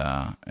 And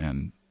I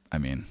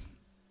mean,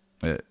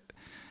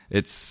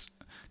 it's,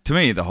 to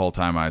me, the whole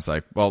time I was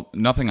like, well,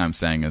 nothing I'm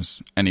saying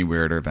is any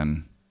weirder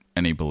than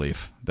any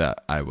belief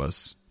that I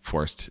was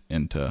forced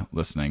into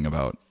listening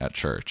about at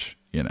church,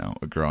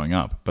 growing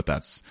up. But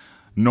that's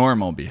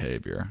normal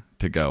behavior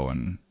to go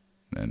and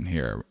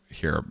hear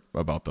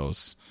about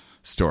those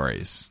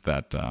stories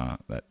that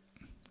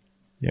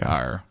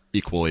are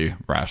equally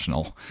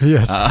rational.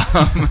 Yes.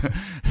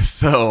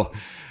 So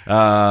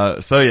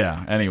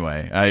yeah.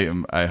 Anyway,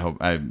 I hope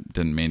I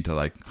didn't mean to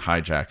like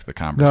hijack the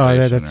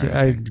conversation. No,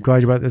 I'm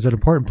glad you brought. It's an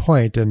important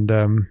point, and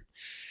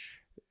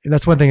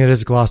that's one thing that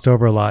is glossed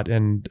over a lot,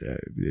 and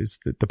is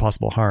the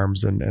possible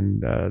harms and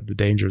the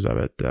dangers of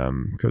it,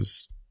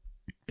 because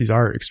these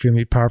are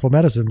extremely powerful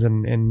medicines,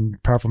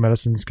 and powerful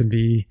medicines can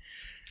be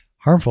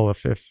harmful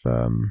if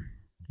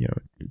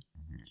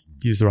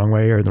used the wrong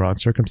way or in the wrong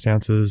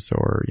circumstances,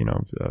 or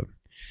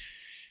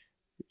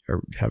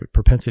or have a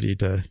propensity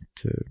to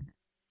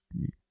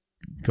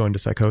go into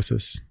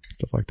psychosis,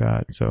 stuff like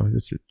that. So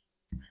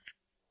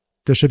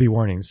there should be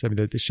warnings. I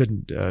mean, they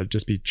shouldn't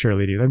just be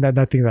cheerleading. And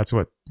I think that's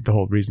what the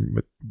whole reason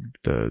with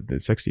the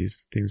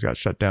 60s things got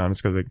shut down,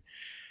 is because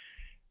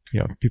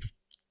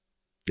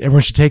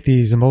everyone should take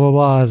these and blah,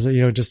 blah,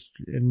 blah,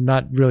 just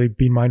not really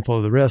being mindful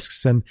of the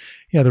risks. And,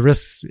 the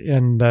risks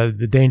and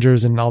the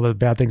dangers and all the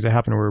bad things that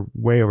happen were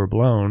way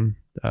overblown.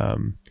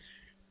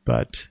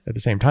 But at the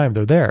same time,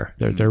 they're there.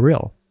 They're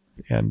real.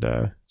 And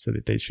so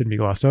that they shouldn't be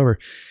glossed over. In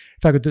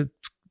fact,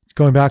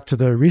 going back to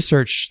the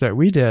research that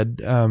we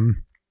did,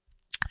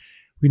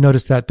 we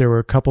noticed that there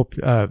were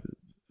a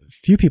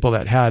few people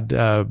that had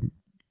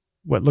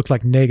what looked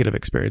like negative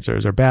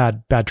experiences or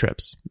bad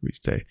trips,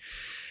 we'd say,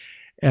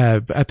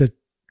 after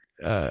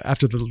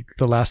the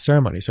last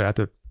ceremony, so at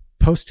the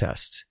post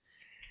test,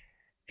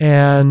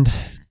 and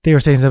they were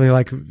saying something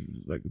like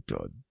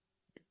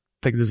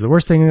this is the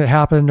worst thing that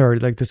happened, or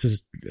like this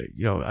is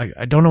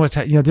I don't know what's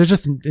they're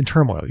just in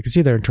turmoil. You can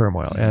see they're in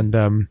turmoil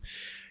and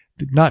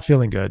not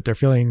feeling good. They're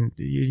feeling,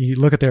 you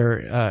look at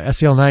their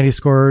SEL90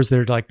 scores,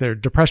 they're like their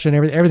depression,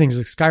 everything's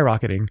like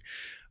skyrocketing,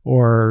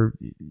 or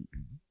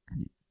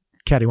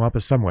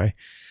cattywampus some way.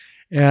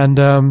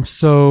 And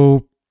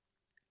so,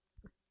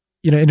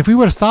 and if we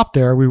would have stopped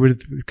there, we would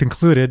have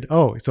concluded,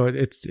 so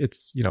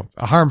it's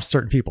harms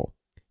certain people.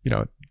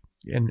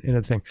 in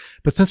a thing.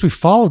 But since we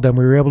followed them,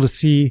 we were able to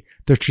see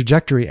their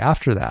trajectory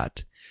after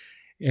that.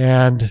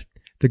 And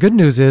the good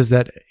news is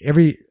that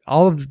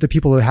all of the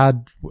people who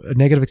had a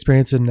negative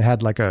experience and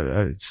had like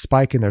a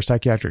spike in their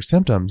psychiatric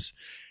symptoms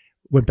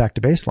went back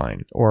to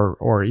baseline,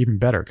 or even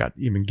better, got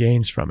even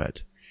gains from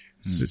it,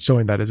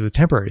 showing that it was a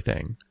temporary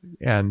thing.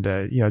 And,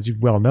 as you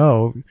well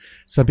know,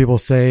 some people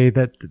say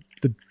that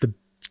the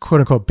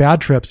quote unquote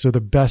bad trips are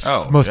the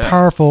best, most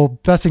powerful,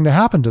 best thing that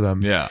happened to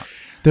them. Yeah.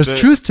 There's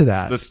truth to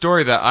that. The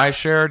story that I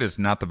shared is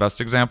not the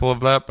best example of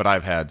that, but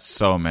I've had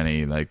so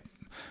many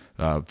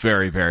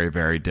very, very,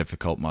 very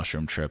difficult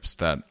mushroom trips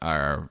that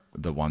are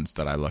the ones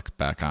that I look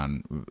back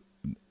on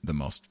the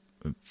most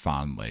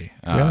fondly.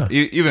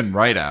 Even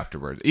right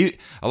afterwards.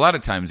 A lot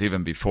of times,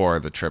 even before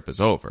the trip is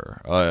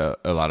over,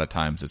 a lot of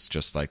times it's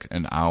just like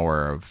an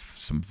hour of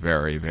some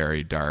very,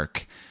 very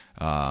dark.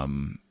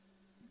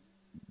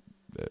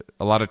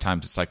 A lot of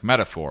times it's like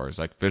metaphors,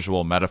 like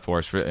visual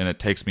metaphors, and it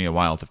takes me a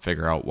while to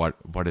figure out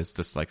what is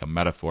this like a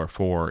metaphor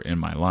for in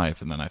my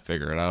life, and then I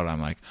figure it out.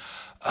 I'm like,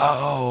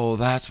 oh,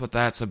 that's what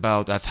that's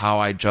about. That's how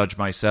I judge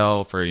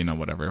myself, or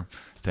whatever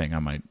thing I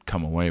might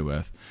come away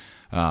with.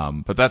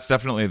 But that's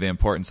definitely the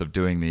importance of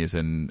doing these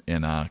in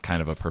a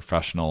kind of a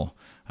professional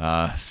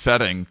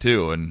setting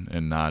too,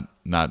 and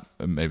not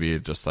maybe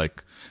just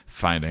like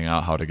finding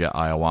out how to get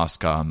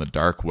ayahuasca on the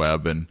dark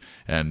web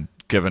and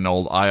give an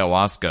old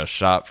ayahuasca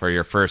shot for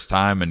your first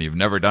time, and you've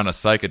never done a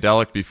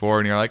psychedelic before,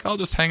 and you're like, I'll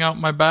just hang out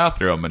in my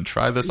bathroom and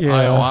try this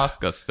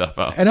ayahuasca stuff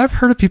out. And I've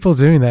heard of people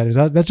doing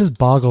that. That just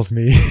boggles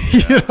me.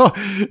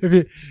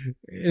 It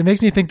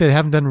makes me think they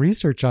haven't done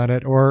research on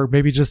it, or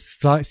maybe just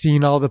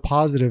seeing all the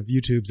positive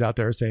YouTubes out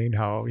there saying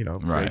how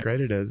great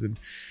it is. And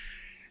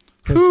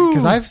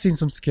because I've seen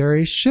some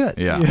scary shit,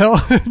 and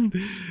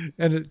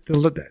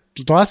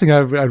the last thing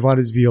I'd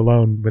want is to be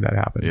alone when that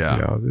happened.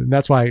 And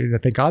that's why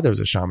thank God there was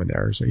a shaman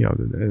there, so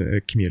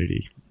a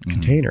community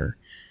container,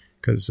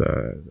 because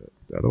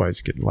otherwise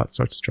you get in lots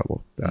of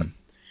trouble.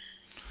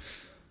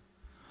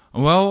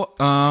 Well,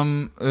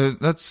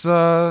 that's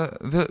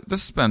this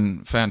has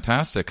been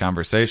fantastic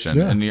conversation,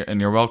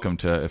 and you're welcome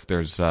to if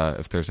there's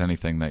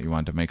anything that you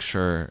want to make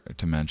sure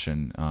to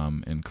mention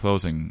in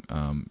closing,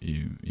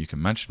 you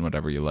can mention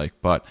whatever you like.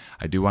 But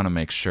I do want to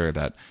make sure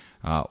that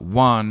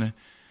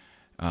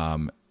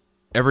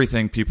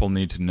everything people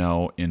need to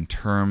know in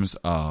terms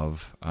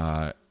of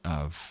how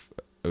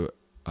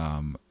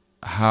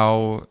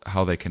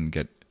they can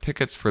get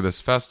tickets for this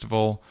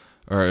festival.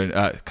 Or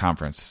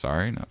conference,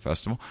 sorry, not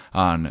festival,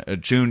 on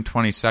June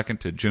 22nd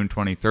to June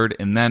 23rd.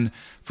 And then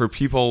for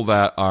people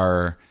that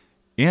are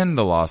in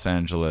the Los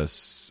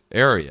Angeles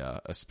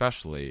area,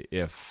 especially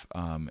if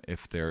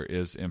there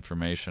is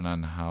information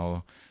on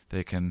how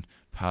they can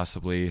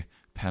possibly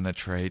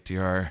penetrate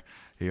your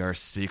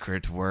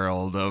secret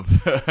world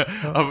of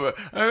I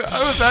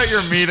was at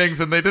your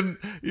meetings, and they didn't,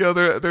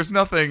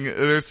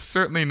 there's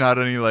certainly not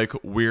any like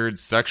weird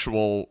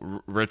sexual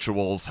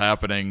rituals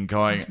happening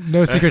going.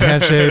 No secret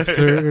handshakes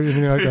or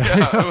anything like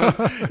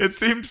that. It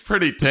seemed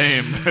pretty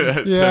tame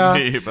to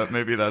me, but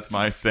maybe that's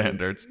my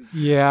standards.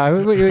 Yeah,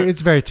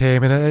 it's very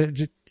tame.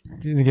 And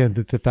again,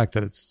 the fact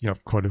that it's,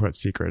 quote unquote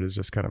secret is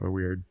just kind of a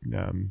weird,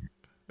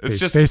 it's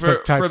just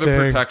for the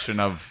protection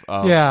of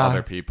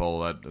other people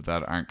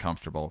that aren't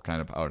comfortable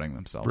kind of outing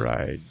themselves.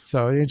 Right.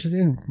 So you just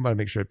want to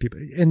make sure people,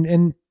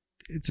 and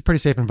it's a pretty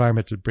safe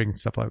environment to bring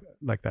stuff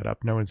like that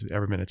up. No one's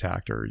ever been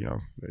attacked or,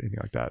 anything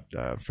like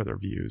that for their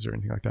views or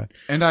anything like that.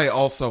 And I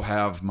also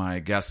have my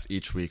guests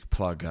each week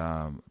plug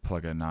a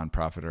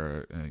nonprofit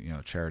or,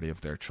 charity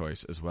of their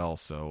choice as well.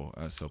 So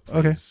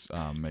please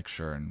make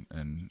sure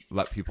and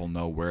let people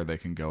know where they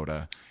can go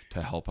to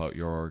help out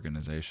your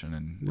organization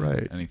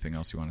and anything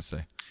else you want to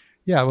say.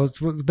 Yeah, well,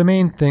 the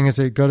main thing is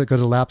go to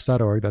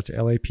LAPS.org. That's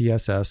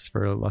LAPSS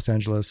for Los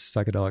Angeles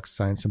Psychedelic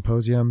Science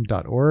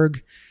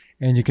Symposium.org.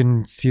 And you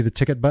can see the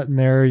ticket button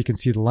there. You can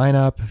see the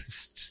lineup,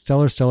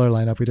 stellar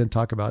lineup. We didn't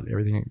talk about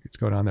everything that's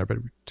going on there, but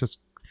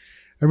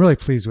I'm really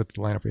pleased with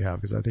the lineup we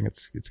have, because I think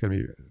it's going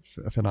to be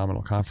a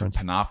phenomenal conference.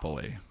 It's a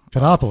panoply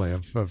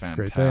of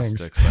great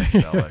things.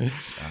 Psychedelic.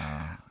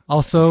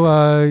 Also,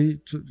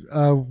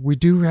 we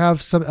do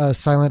have some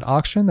silent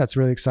auction that's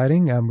really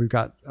exciting. We've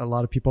got a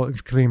lot of people,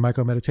 including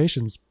Micro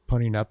Meditations,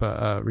 putting up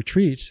a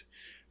retreat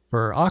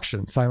for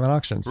silent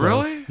auction. So,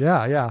 really?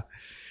 Yeah.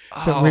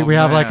 So we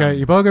have like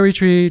a Iboga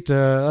retreat,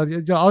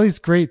 all these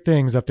great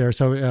things up there.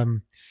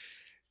 So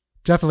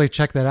definitely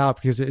check that out,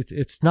 because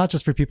it's not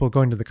just for people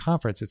going to the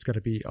conference. It's going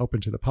to be open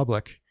to the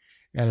public,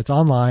 and it's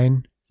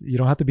online. You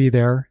don't have to be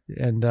there.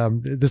 And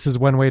this is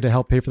one way to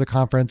help pay for the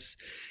conference.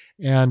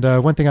 And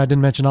one thing I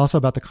didn't mention also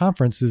about the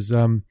conference is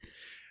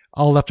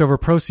all leftover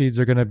proceeds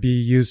are going to be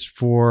used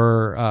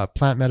for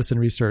plant medicine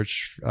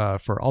research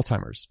for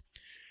Alzheimer's.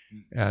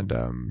 And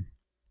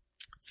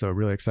so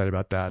really excited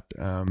about that.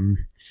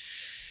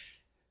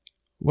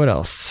 What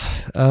else?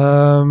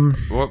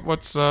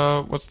 What's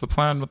the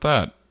plan with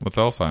that, with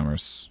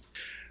Alzheimer's?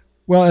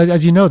 Well,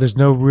 as you know, there's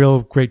no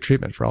real great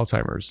treatment for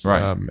Alzheimer's.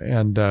 Right.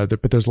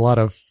 But there's a lot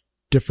of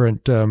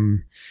different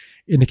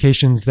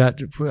indications that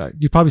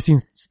you've probably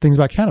seen things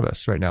about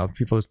cannabis right now.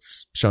 People are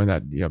showing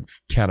that,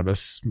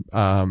 cannabis,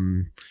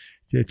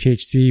 the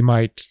THC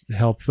might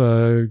help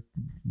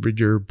rid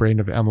your brain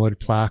of amyloid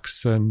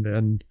plaques,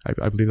 and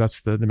I believe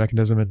that's the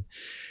mechanism, and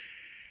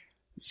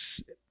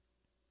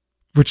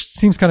which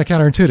seems kind of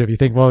counterintuitive. You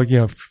think, well,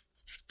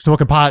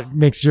 smoking pot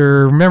makes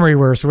your memory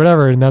worse or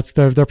whatever, and that's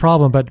their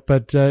problem.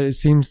 But it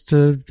seems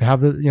to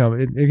have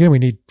again, we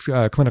need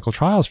clinical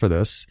trials for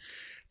this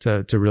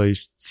to really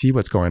see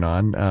what's going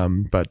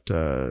on. But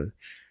at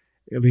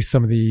least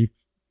some of the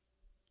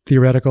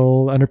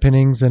theoretical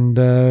underpinnings and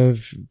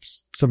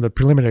some of the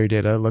preliminary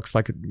data looks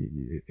like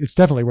it's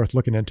definitely worth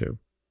looking into,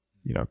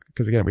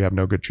 because again, we have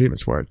no good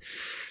treatments for it.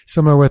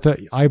 Similar with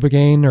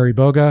ibogaine or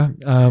iboga.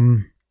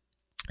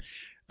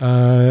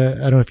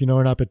 I don't know if you know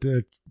or not, but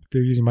they're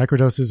using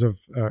microdoses of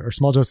or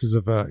small doses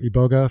of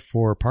iboga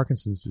for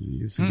Parkinson's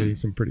disease and getting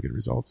some pretty good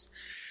results.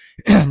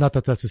 Not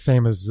that that's the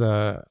same as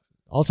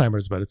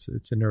Alzheimer's, but it's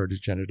a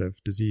neurodegenerative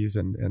disease,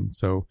 and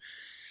so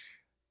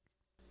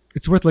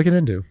it's worth looking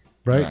into.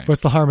 Right? What's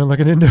the harm in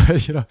looking into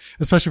it,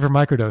 especially for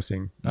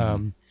microdosing?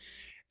 And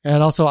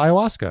also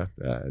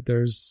ayahuasca.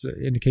 There's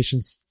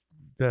indications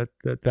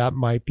that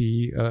might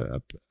be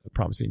a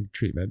promising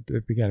treatment.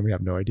 Again, we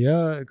have no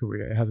idea.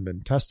 It hasn't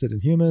been tested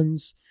in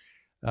humans.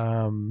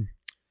 But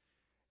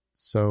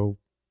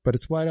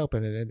it's wide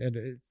open.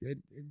 And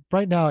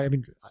right now, I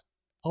mean,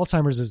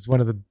 Alzheimer's is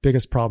one of the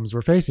biggest problems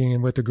we're facing.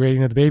 And with the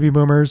grading of the baby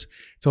boomers,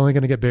 it's only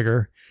going to get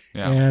bigger.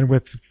 Yeah. And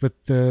with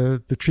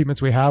the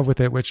treatments we have with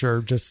it, which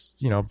are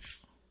just,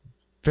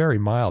 very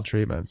mild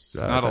treatments.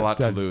 It's not a lot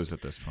to lose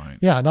at this point.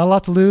 Yeah, not a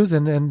lot to lose.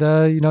 And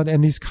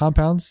these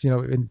compounds,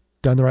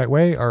 done the right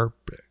way, are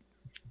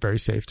very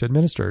safe to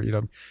administer.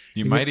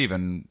 You might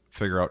even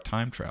figure out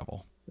time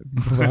travel.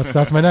 Well,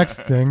 that's my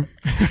next thing.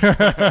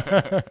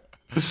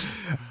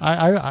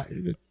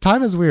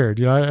 Time is weird.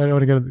 I don't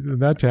want to get into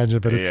that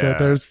tangent, but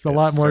there's a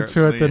lot more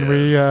to it than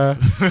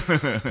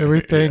we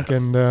think.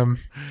 Yes. And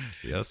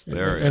yes,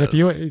 there is. And if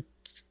you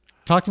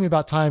talk to me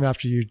about time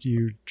after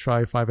you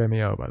try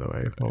 5-MeO, by the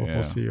way,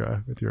 we'll see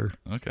with your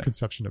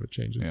conception of it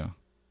changes. Yeah.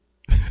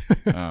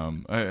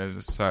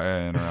 Sorry,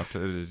 I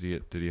interrupted.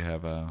 Did you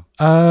have a?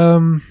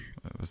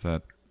 What was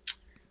that?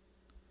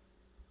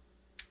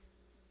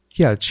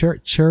 Yeah,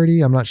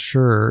 charity. I'm not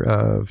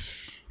sure.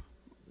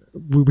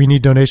 We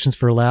need donations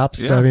for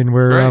LAPS. Yeah, I mean,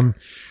 we're, right.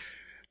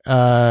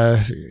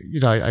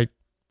 I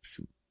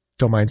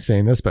don't mind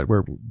saying this, but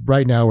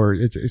right now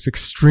it's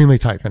extremely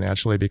tight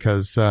financially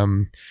because,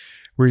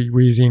 we're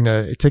using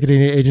a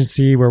ticketing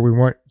agency where we're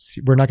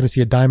not going to see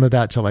a dime of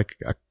that till like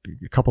a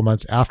couple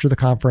months after the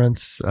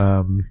conference.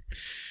 And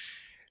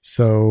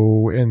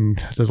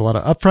there's a lot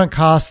of upfront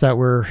costs that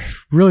we're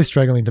really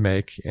struggling to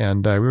make.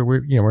 And,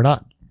 we're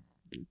not,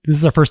 this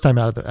is our first time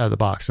out of the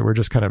box. So we're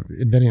just kind of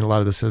inventing a lot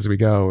of this as we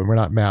go, and we're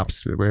not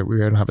MAPS. We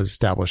don't have an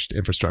established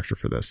infrastructure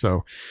for this.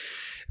 So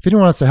if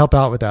anyone wants to help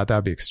out with that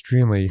would be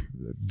extremely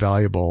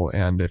valuable.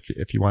 And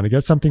if you want to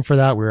get something for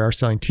that, we are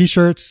selling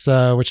t-shirts,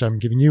 which I'm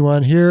giving you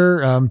one here.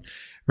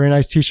 Very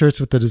nice t-shirts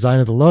with the design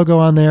of the logo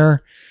on there.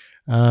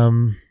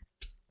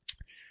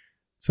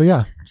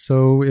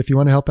 So if you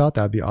want to help out,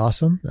 that'd be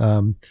awesome.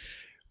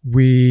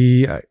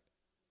 We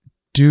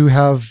do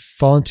have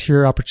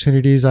volunteer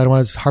opportunities. I don't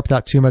want to harp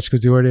that too much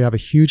because we already have a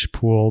huge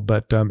pool,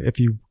 but if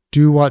you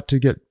do want to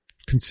get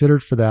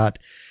considered for that,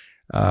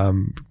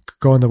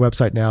 go on the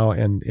website now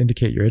and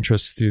indicate your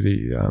interest through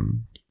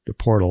the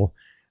portal.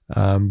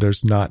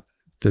 There's no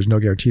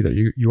guarantee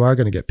that you are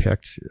going to get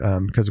picked,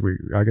 because we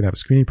are going to have a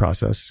screening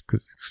process,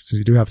 because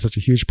we do have such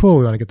a huge pool.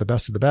 We want to get the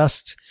best of the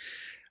best.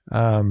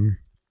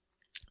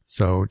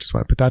 So just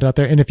want to put that out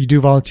there. And if you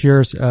do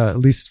volunteer, at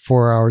least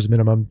 4 hours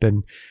minimum,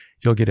 then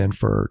you'll get in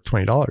for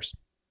 $20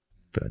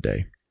 for that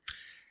day.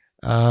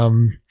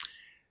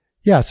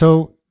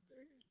 So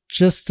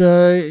just,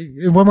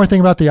 one more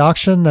thing about the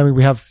auction. I mean,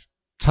 we have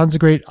tons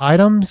of great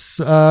items,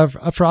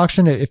 up for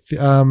auction. If,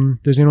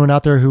 there's anyone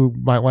out there who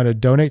might want to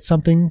donate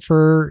something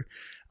for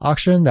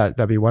auction,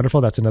 that'd be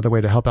wonderful. That's another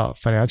way to help out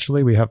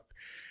financially. We have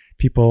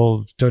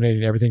people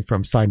donating everything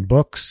from signed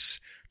books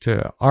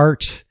to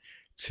art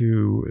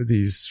to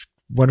these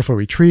wonderful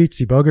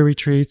retreats, Iboga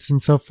retreats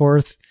and so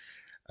forth.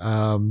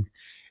 And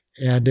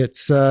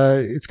it's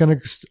going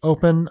to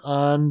open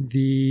on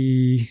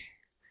the,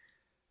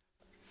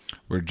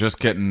 we're just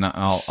getting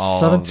all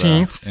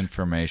 17th. Of the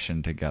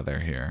information together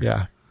here.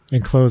 Yeah.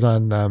 And close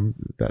on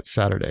that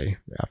Saturday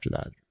after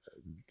that.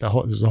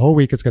 There's a whole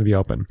week it's going to be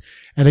open.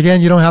 And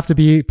again, you don't have to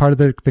be part of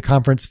the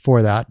conference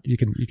for that. You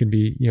can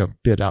be,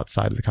 bid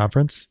outside of the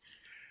conference.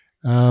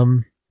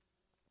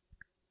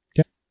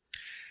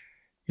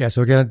 Yeah.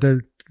 So again,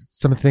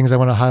 some of the things I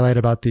want to highlight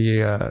about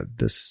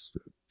this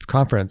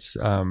conference.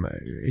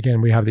 Again,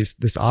 we have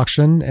this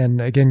auction,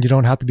 and again, you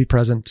don't have to be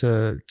present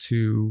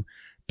to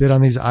bid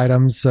on these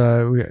items.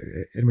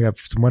 And we have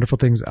some wonderful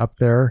things up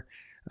there.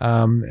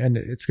 And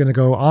it's going to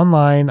go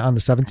online on the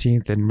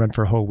 17th and run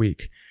for a whole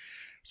week.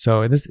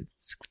 So it's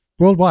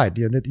worldwide.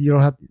 You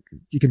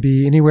can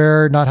be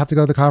anywhere, not have to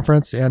go to the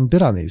conference and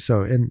bid on these.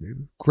 So,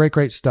 and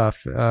great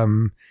stuff.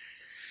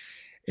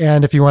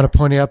 And if you want to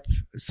pony up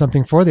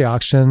something for the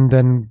auction,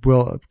 then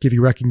we'll give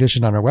you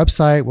recognition on our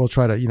website. We'll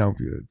try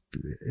to,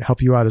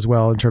 help you out as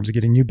well in terms of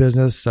getting new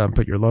business,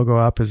 put your logo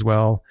up as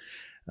well.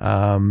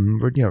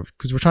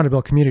 Cause we're trying to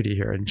build community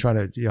here and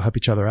trying to, help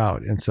each other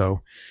out. And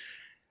so,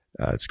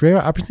 it's a great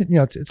opportunity.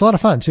 It's a lot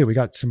of fun too. We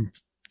got a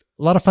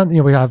lot of fun.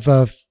 We have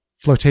a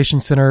flotation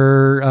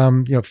center,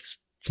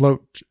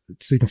 float,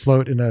 so you can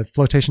float in a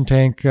flotation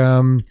tank.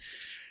 I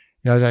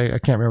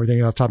can't remember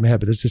everything off the top of my head,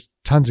 but there's just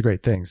tons of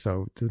great things.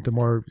 So the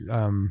more,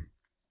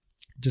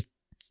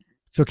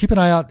 so keep an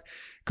eye out,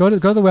 go to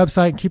the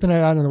website, keep an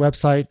eye out on the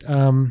website,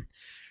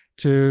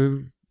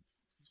 to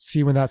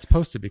see when that's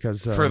posted,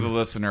 because for the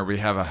listener, we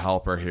have a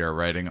helper here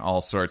writing all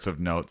sorts of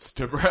notes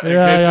to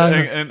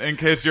in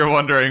case you're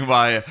wondering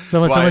why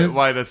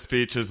the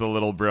speech is a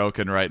little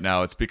broken right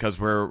now. It's because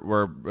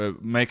we're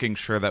making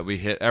sure that we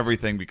hit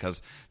everything,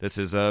 because this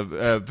is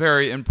a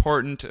very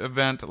important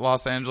event.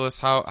 Los Angeles,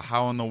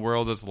 how in the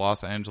world is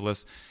Los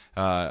Angeles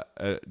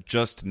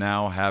just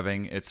now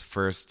having its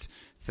first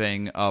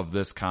thing of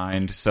this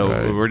kind?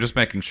 So we're just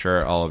making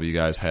sure all of you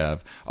guys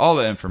have all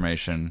the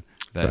information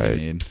that you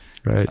need.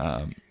 Right.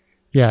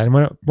 And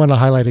I want to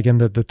highlight again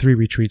the 3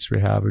 retreats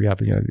we have. We have,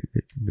 the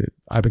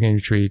Ibogaine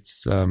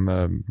retreats,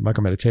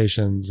 micro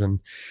meditations, and,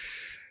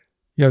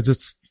 it's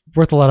just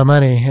worth a lot of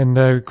money and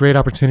a great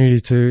opportunity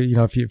to,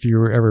 if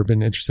you've ever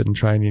been interested in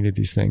trying any of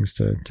these things,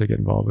 to get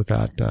involved with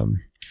that.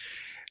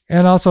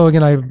 And also,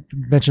 again, I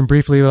mentioned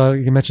briefly,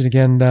 you can mention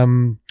again,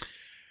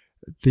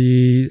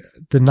 the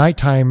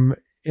nighttime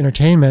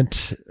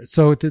entertainment.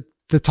 So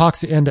the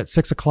talks end at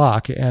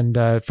 6:00, and,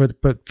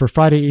 for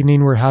Friday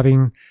evening, we're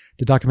having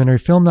the documentary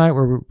film night,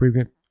 where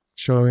we're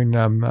showing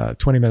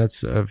 20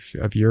 minutes of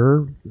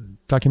your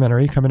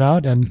documentary coming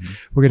out, and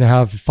we're going to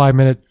have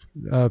 5-minute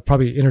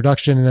probably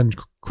introduction and then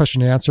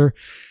question and answer.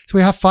 So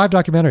we have 5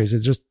 documentaries.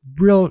 It's just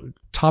real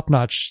top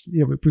notch.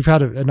 We've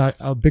had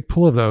a big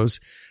pool of those,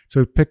 so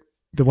we picked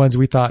the ones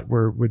we thought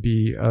would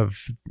be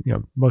of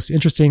most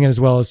interesting, and as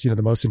well as the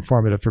most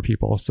informative for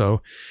people.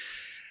 So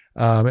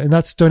and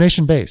that's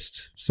donation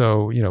based.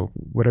 So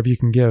whatever you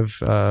can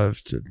give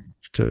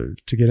to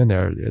get in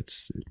there.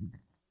 It's a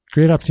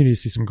great opportunity to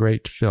see some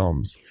great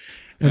films.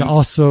 And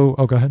also,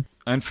 go ahead.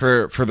 And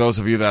for those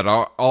of you that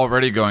are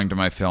already going to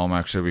my film,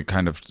 actually, we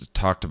kind of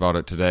talked about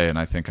it today, and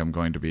I think I'm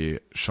going to be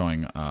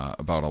showing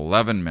about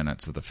 11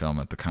 minutes of the film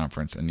at the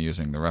conference, and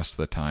using the rest of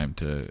the time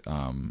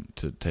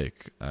to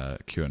take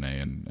Q&A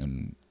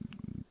and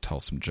tell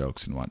some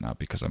jokes and whatnot,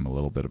 because I'm a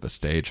little bit of a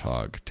stage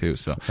hog too.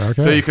 So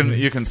you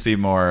can see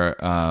more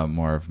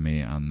of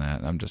me on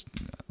that. I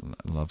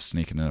love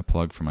sneaking in a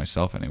plug for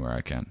myself anywhere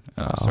I can.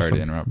 Awesome. Sorry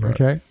to interrupt,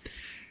 Brett. Okay.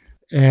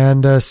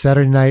 And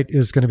Saturday night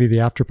is going to be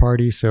the after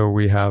party. So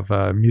we have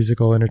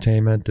musical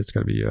entertainment. It's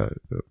going to be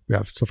we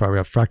have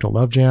Fractal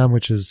Love Jam,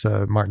 which is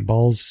Martin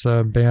Ball's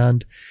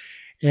band.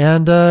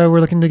 And we're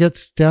looking to get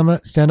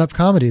stand-up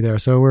comedy there.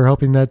 So we're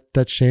hoping that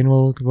Shane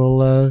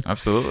will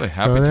absolutely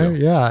happy to.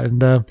 Yeah,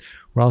 and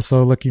we're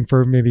also looking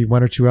for maybe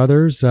 1 or 2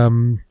 others.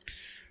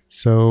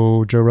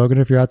 So Joe Rogan,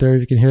 if you're out there,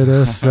 you can hear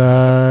this.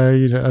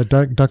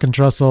 Duncan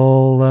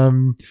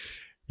Trussell.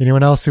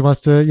 Anyone else who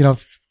wants to,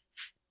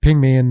 ping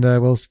me, and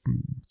we'll see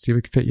if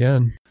we can fit you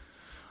in.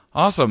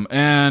 Awesome.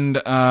 And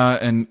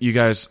you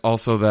guys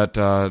also that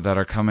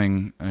are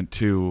coming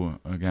to,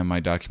 again,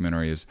 my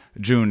documentary is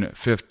June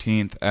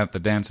 15th at the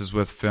Dances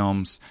with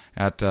Films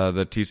at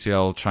the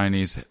TCL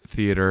Chinese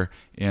Theater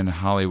in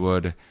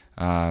Hollywood.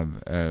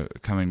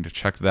 Coming to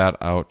check that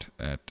out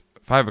at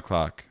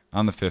 5:00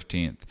 on the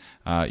 15th.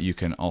 You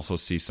can also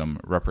see some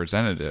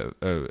representative.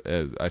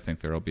 I think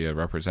there will be a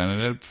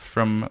representative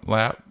from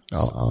LAP.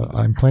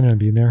 I'm planning on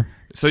being there.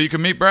 So you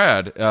can meet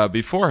Brad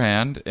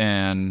beforehand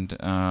and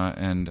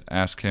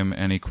ask him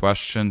any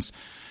questions.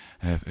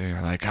 If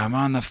you're like, I'm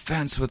on the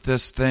fence with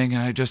this thing,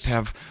 and I just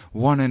have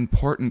one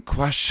important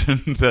question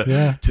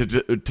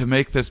to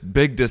make this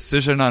big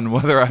decision on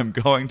whether I'm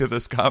going to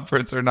this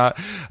conference or not.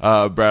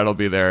 Brad will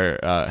be there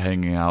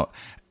hanging out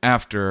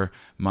after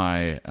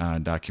my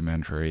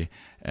documentary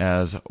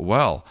as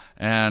well.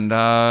 And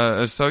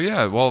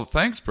well,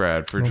 thanks,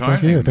 Brad, for joining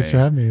thank you. me. Thanks for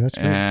having me. That's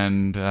great.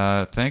 And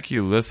thank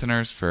you,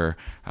 listeners, for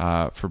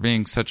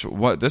being such.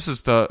 This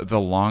is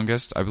the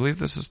longest. I believe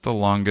this is the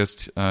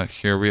longest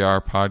Here We Are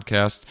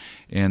podcast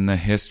in the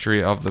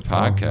history of the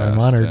podcast. I'm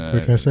honored.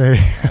 What can I say?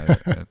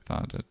 I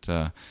thought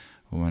it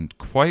went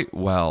quite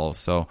well.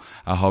 So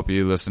I hope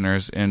you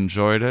listeners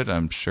enjoyed it.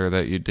 I'm sure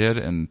that you did.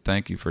 And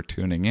thank you for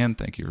tuning in.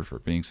 Thank you for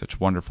being such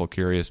wonderful,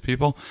 curious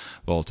people.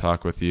 We'll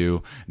talk with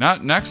you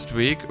not next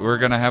week. We're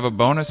going to have a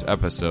bonus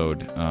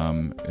episode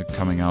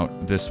coming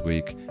out this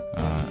week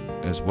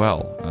as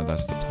well.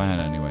 That's the plan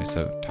anyway.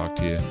 So talk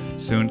to you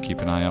soon.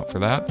 Keep an eye out for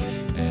that.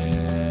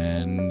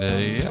 And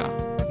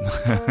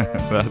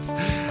that's,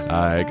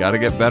 I got to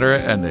get better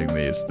at ending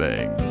these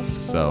things.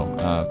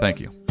 So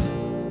thank you.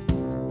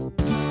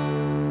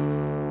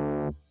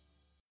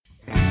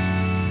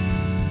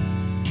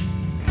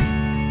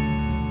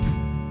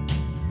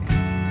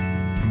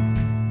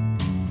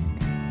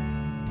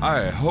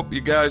 I hope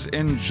you guys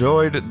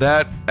enjoyed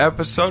that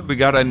episode. We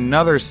got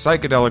another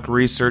psychedelic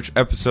research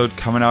episode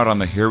coming out on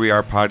the Here We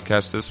Are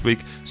podcast this week.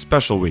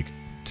 Special week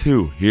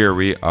 2 Here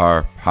We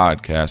Are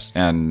podcast.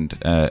 And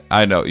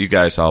I know you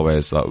guys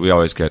we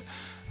always get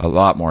a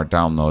lot more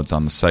downloads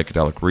on the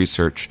psychedelic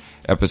research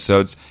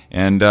episodes.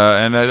 And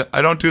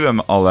I don't do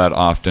them all that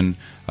often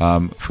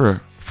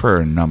for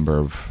a number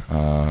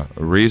of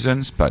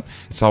reasons, but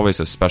it's always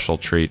a special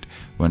treat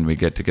when we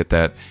get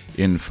that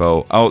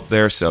info out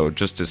there. So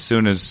just as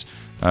soon as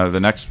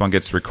the next one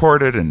gets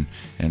recorded and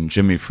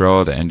Jimmy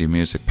Fro, the Indie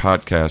Music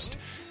Podcast,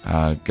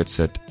 gets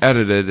it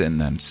edited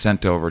and then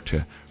sent over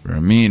to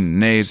Ramin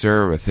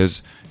Nazer with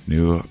his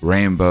new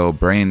Rainbow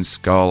Brain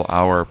Skull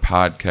Hour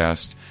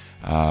podcast,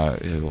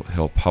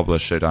 he'll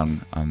publish it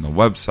on the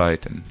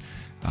website and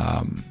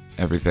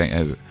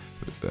everything.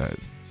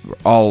 We're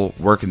all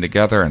working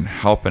together and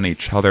helping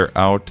each other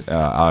out.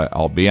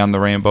 I'll be on the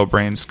Rainbow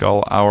Brain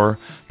Skull Hour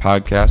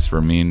podcast,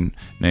 Ramin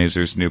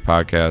Nazer's new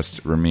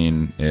podcast.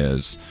 Ramin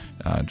is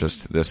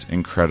just this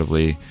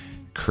incredibly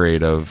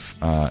creative,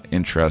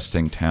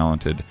 interesting,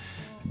 talented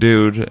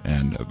dude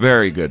and a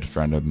very good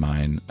friend of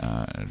mine.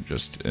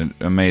 Just an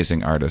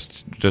amazing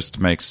artist. Just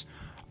makes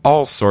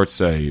all sorts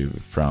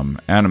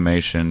from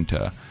animation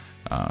to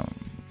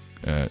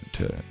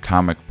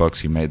comic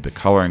books. He made the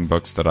coloring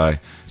books that I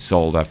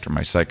sold after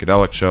my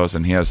psychedelic shows,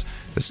 and he has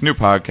this new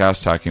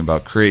podcast talking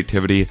about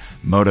creativity,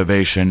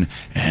 motivation,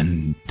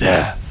 and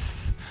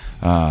death.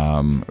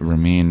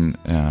 Ramin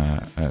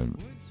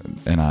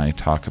and I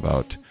talk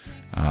about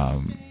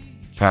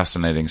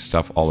fascinating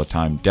stuff all the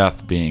time,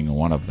 death being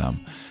one of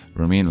them.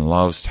 Ramin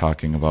loves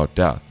talking about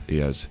death. He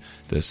has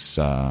this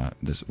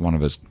one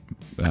of his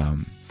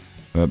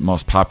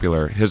most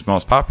popular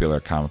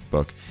comic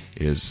book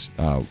is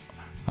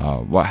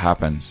what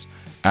happens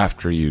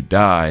after you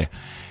die,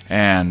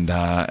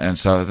 and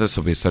so this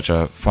will be such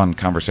a fun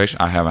conversation.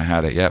 I haven't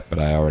had it yet, but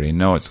I already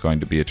know it's going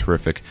to be a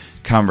terrific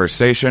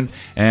conversation.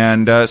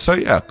 And so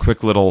yeah, a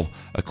quick little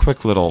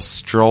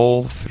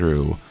stroll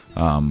through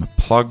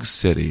Plug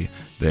City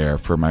there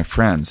for my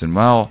friends. And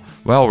while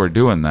we're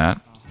doing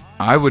that,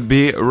 I would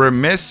be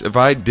remiss if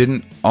I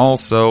didn't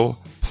also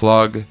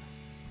plug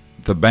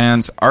the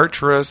bands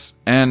Archerash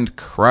and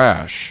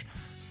Crash.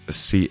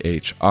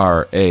 Chrash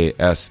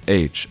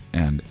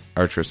and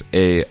Archerash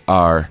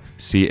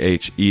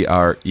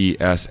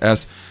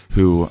Archers,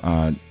 who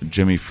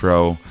Jimmy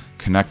Fro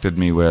connected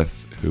me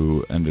with,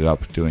 who ended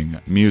up doing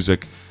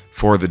music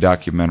for the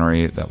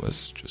documentary that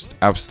was just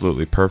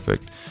absolutely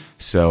perfect.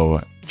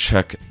 So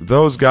check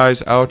those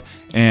guys out.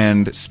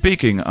 And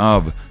speaking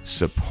of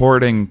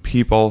supporting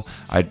people,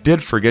 I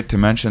did forget to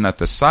mention that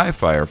the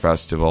Sci-Fire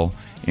Festival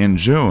in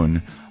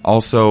June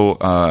also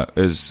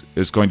is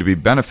going to be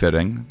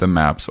benefiting the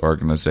MAPS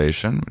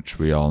organization, which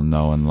we all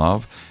know and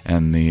love,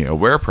 and the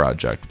Aware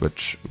Project,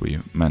 which we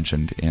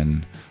mentioned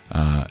in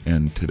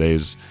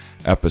today's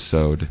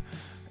episode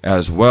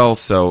as well.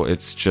 So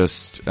it's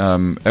just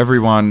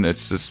everyone.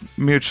 It's just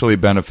mutually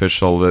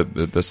beneficial. The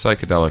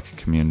psychedelic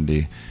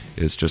community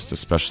is just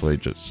especially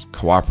just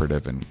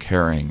cooperative and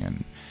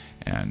caring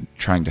and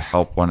trying to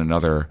help one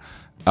another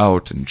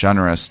out and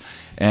generous.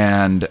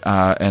 And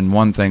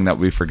one thing that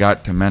we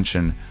forgot to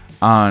mention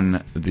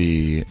on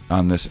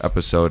this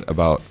episode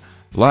about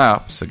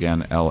LAPS,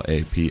 again,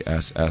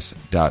 LAPSS.org,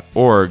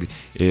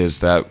 is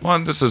that,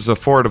 one, this is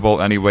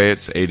affordable anyway.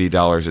 It's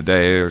 $80 a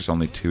day. There's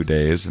only 2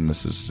 days, and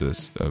this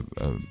is a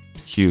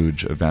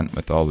huge event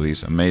with all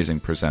these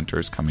amazing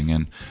presenters coming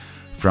in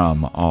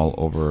from all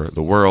over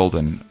the world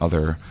and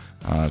other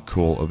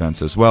cool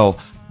events as well.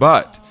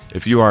 But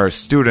if you are a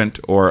student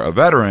or a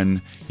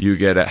veteran, you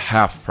get a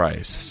half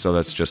price. So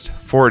that's just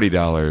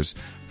 $40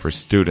 for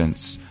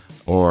students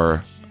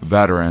or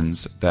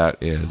veterans. That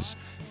is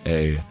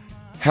a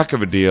heck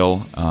of a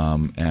deal.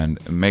 And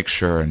make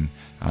sure and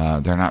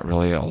they're not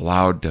really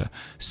allowed to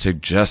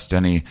suggest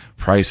any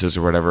prices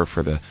or whatever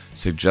for the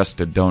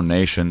suggested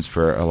donations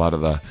for a lot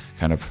of the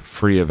kind of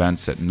free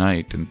events at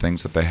night and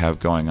things that they have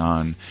going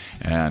on.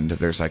 And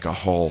there's like a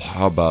whole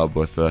hubbub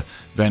with the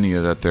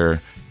venue that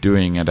they're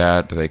doing it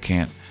at.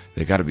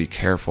 They got to be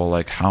careful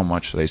like how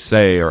much they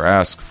say or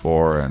ask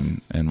for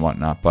and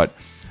whatnot. But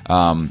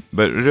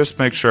just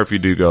make sure if you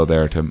do go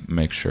there to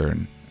make sure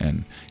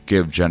and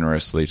give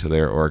generously to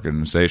their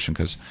organization,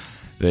 because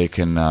they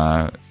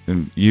can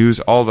use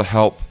all the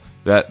help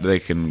that they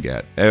can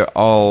get.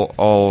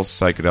 All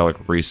psychedelic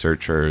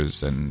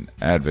researchers and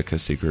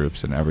advocacy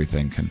groups and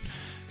everything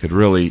could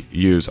really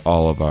use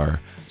all of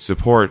our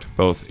support,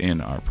 both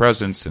in our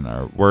presence, in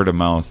our word of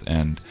mouth,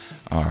 and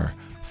our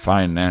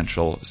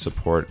financial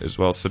support as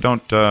well. So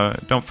don't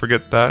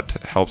forget that.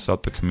 It helps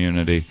out the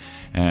community,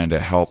 and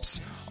it helps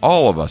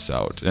all of us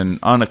out in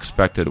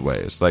unexpected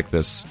ways like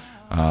this.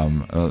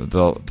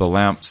 The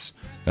lamps,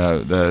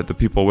 the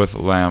people with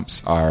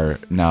lamps are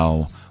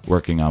now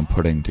working on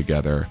putting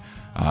together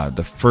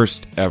the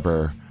first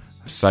ever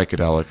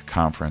psychedelic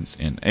conference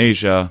in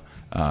Asia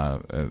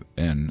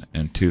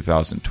in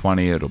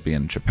 2020. It'll be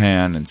in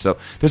Japan, and so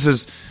this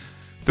is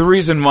the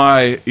reason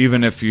why,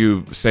 even if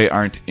you say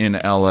aren't in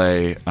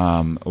LA,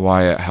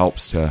 why it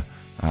helps to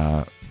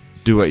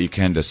do what you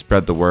can to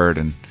spread the word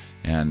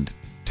and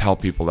tell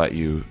people that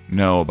you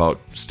know about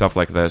stuff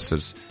like this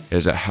is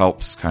it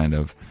helps kind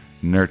of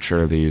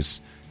nurture these,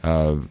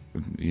 a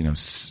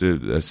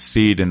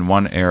seed in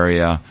one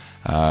area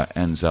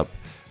ends up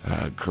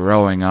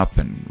growing up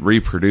and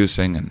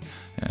reproducing and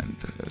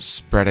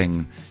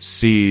spreading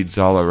seeds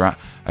all around.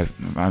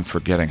 I'm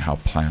forgetting how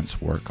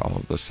plants work all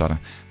of a sudden,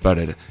 but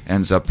it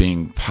ends up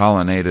being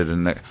pollinated.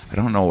 And I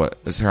don't know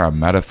is there a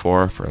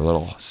metaphor for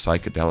little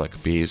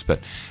psychedelic bees?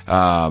 But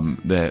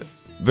the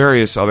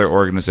various other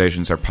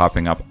organizations are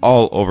popping up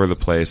all over the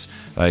place.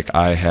 Like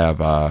I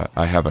have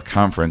a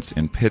conference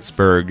in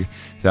Pittsburgh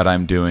that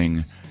I'm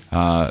doing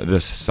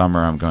this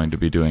summer. I'm going to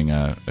be doing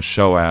a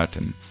show at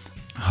and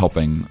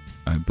helping,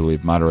 I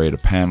believe, moderate a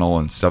panel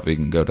and stuff. You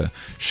can go to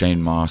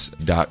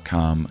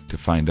shanemoss.com to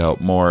find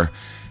out more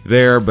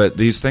there. But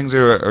these things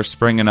are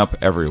springing up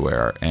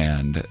everywhere,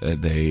 and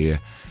they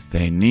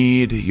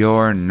need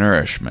your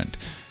nourishment.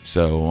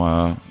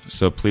 So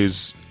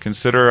please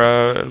consider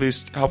at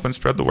least helping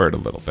spread the word a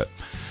little bit.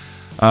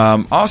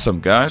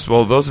 Awesome, guys.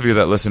 Well, those of you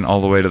that listen all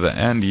the way to the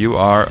end, you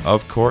are,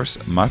 of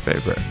course, my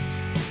favorite.